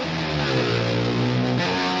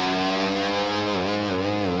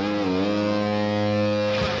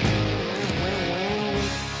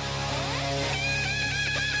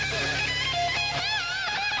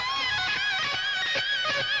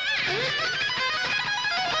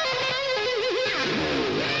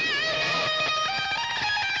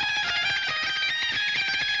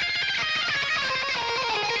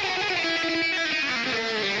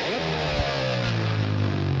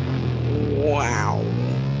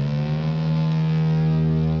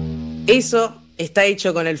 Eso está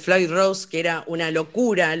hecho con el Floyd Rose, que era una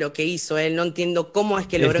locura lo que hizo él. No entiendo cómo es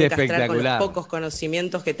que logró encastrar con los pocos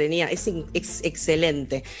conocimientos que tenía. Es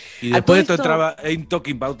excelente. Y después de esto entraba Ain't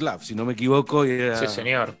Talking About Love, si no me equivoco. Y era... Sí,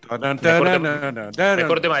 señor.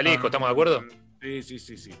 Mejor tema del disco, ¿estamos de acuerdo?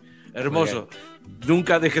 Sí. Hermoso.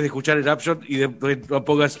 Nunca dejes de escuchar Eruption y después no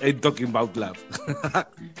pongas Ain't Talking About Love.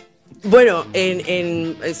 Bueno,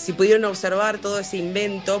 si pudieron observar todo ese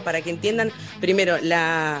invento, para que entiendan, primero,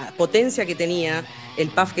 la potencia que tenía, el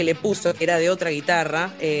puff que le puso, que era de otra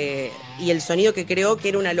guitarra, y el sonido que creó, que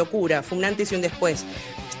era una locura, fue un antes y un después.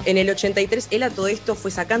 En el 83 él a todo esto fue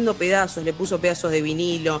sacando pedazos, le puso pedazos de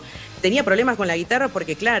vinilo. Tenía problemas con la guitarra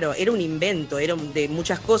porque, claro, era un invento, era de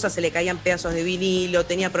muchas cosas, se le caían pedazos de vinilo,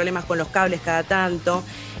 tenía problemas con los cables cada tanto.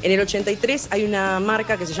 En el 83 hay una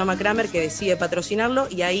marca que se llama Kramer que decide patrocinarlo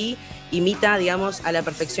y ahí imita, digamos, a la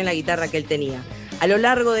perfección la guitarra que él tenía. A lo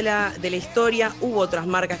largo de la historia hubo otras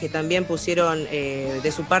marcas que también pusieron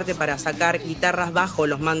de su parte para sacar guitarras bajo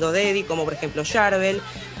los mandos de Eddie, como por ejemplo Charvel,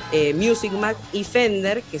 Music Mac y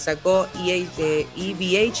Fender, que sacó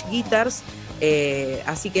EVH Guitars.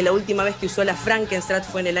 Así que la última vez que usó la Frankenstrat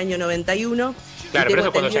fue en el año 91. Claro, pero eso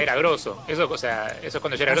es cuando ya era grosso. Eso es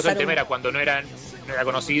cuando ya era grosso. El tema era cuando no era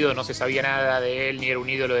conocido, no se sabía nada de él, ni era un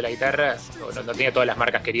ídolo de la guitarra. No tenía todas las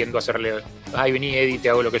marcas queriendo hacerle, ay, vení, Eddie, te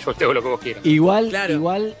hago lo que vos quieras.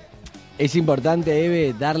 Igual es importante,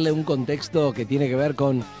 Eve, darle un contexto que tiene que ver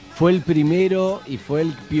con, fue el primero y fue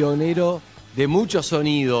el pionero de muchos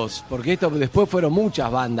sonidos, porque esto después fueron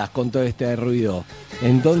muchas bandas con todo este ruido.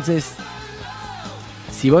 Entonces,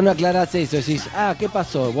 si vos no aclarás eso, decís, ¿qué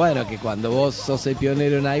pasó? Bueno, que cuando vos sos el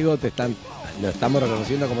pionero en algo, lo estamos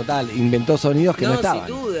reconociendo como tal. Inventó sonidos que no estaban.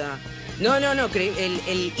 Sin duda. No.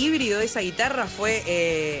 El híbrido de esa guitarra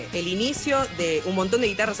fue el inicio de un montón de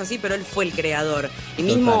guitarras así, pero él fue el creador. Y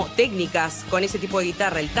mismo técnicas con ese tipo de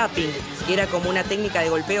guitarra, el tapping, que era como una técnica de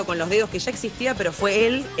golpeo con los dedos que ya existía, pero fue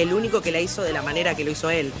él el único que la hizo de la manera que lo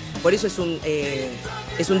hizo él. Por eso es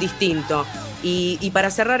un distinto. Y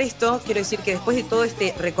para cerrar esto, quiero decir que después de todo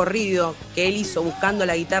este recorrido que él hizo buscando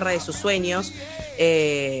la guitarra de sus sueños,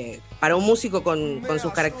 para un músico con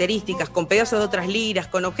sus características, con pedazos de otras liras,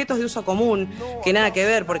 con objetos de uso común, que nada que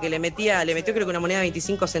ver, porque le metió creo que una moneda de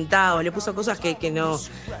 25 centavos, le puso cosas que no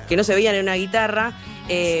se veían en una guitarra,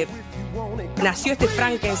 nació este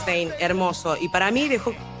Frankenstein hermoso. Y para mí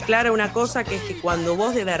dejó clara una cosa, que es que cuando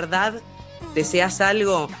vos de verdad deseás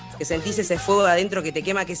algo, que sentís ese fuego adentro que te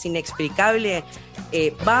quema, que es inexplicable,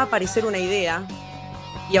 va a aparecer una idea.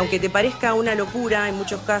 Y aunque te parezca una locura en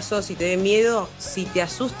muchos casos, si te dé miedo, si te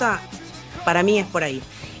asusta, para mí es por ahí.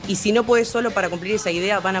 Y si no puedes solo para cumplir esa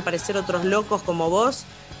idea, van a aparecer otros locos como vos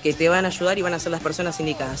que te van a ayudar y van a ser las personas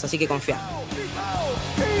indicadas. Así que confía.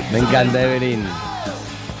 Me encanta, Evelyn.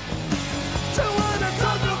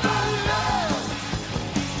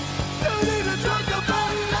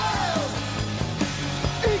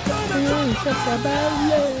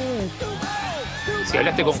 Si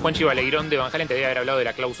hablaste con Juanchi Baleirón de Van Halen, te debe haber hablado de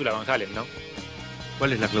la cláusula Van Halen, ¿no?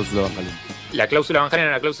 ¿Cuál es la cláusula Van Halen? La cláusula Van Halen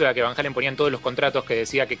era la cláusula que Van Halen ponía en todos los contratos, que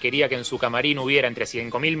decía que quería que en su camarín hubiera entre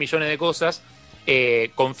 5.000 millones de cosas,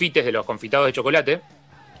 confites de los confitados de chocolate,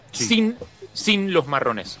 sin los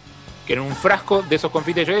marrones. Que en un frasco de esos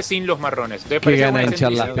confites yo sin los marrones. Qué gana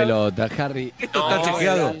hinchar las pelotas, Harry. Esto está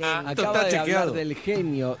chequeado. Acaba de hablar del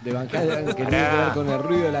genio de Van Halen, que tiene que ver con el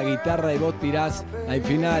ruido de la guitarra, y vos tirás al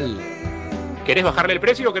final. ¿Querés bajarle el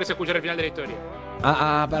precio o querés escuchar el final de la historia?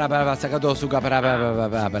 Para, saca todo su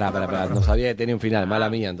para. No sabía que tenía un final,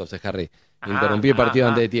 mala mía entonces, Harry. Interrumpí el partido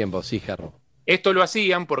antes de tiempo, sí, Jarro. Esto lo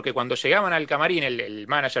hacían porque cuando llegaban al camarín, el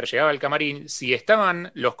manager llegaba al camarín, si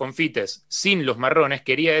estaban los confites sin los marrones,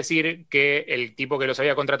 quería decir que el tipo que los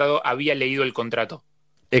había contratado había leído el contrato.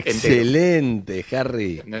 Excelente, entero.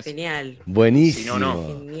 Harry. Genial. Buenísimo. Si no.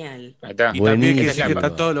 Genial. Y también que decir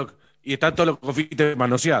que están todos los confites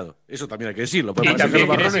manoseados. Eso también hay que decirlo. Y también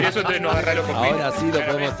eso entonces no agarra los confites. Ahora sí lo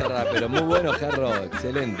podemos cerrar, pero muy bueno, Jarro.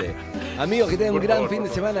 Excelente. Amigos, que tengan un gran fin de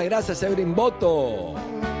semana. Gracias, Evelyn Boto.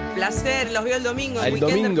 Placer, los veo el domingo. El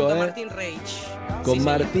domingo, con Martín Reich. Con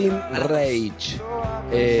Martín Reich.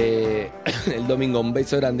 El domingo, un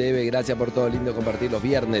beso grande, Eve. Gracias por todo, lindo compartir los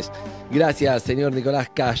viernes. Gracias, señor Nicolás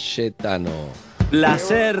Cayetano.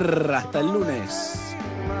 Placer, hasta el lunes.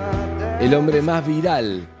 El hombre más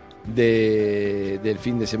viral del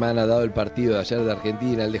fin de semana, dado el partido de ayer de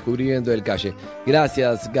Argentina, el descubrimiento del Calle.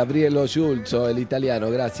 Gracias, Gabrielo Schulzo, el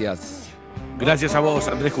italiano. Gracias. Gracias a vos,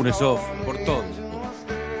 Andrés Kunesov, por todo.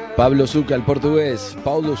 Pablo Zucca, el portugués.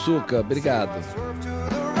 Paulo Zucca, obrigado.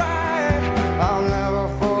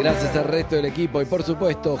 Gracias al resto del equipo y por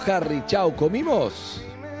supuesto, Harry, chau, ¿comimos?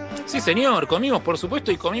 Sí, señor, comimos, por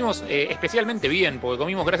supuesto, y comimos especialmente bien, porque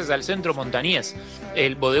comimos gracias al Centro Montañés,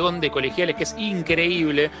 el bodegón de colegiales, que es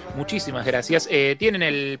increíble. Muchísimas gracias. Tienen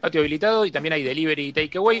el patio habilitado y también hay delivery y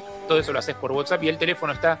takeaway. Todo eso lo haces por WhatsApp y el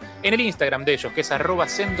teléfono está en el Instagram de ellos, que es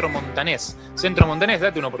 @centromontanés. Centro Montanés,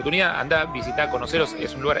 date una oportunidad, anda, visita, conoceros,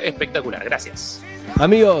 es un lugar espectacular. Gracias.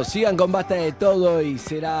 Amigos, sigan con Basta de Todo y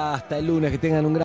será hasta el lunes. Que tengan un gran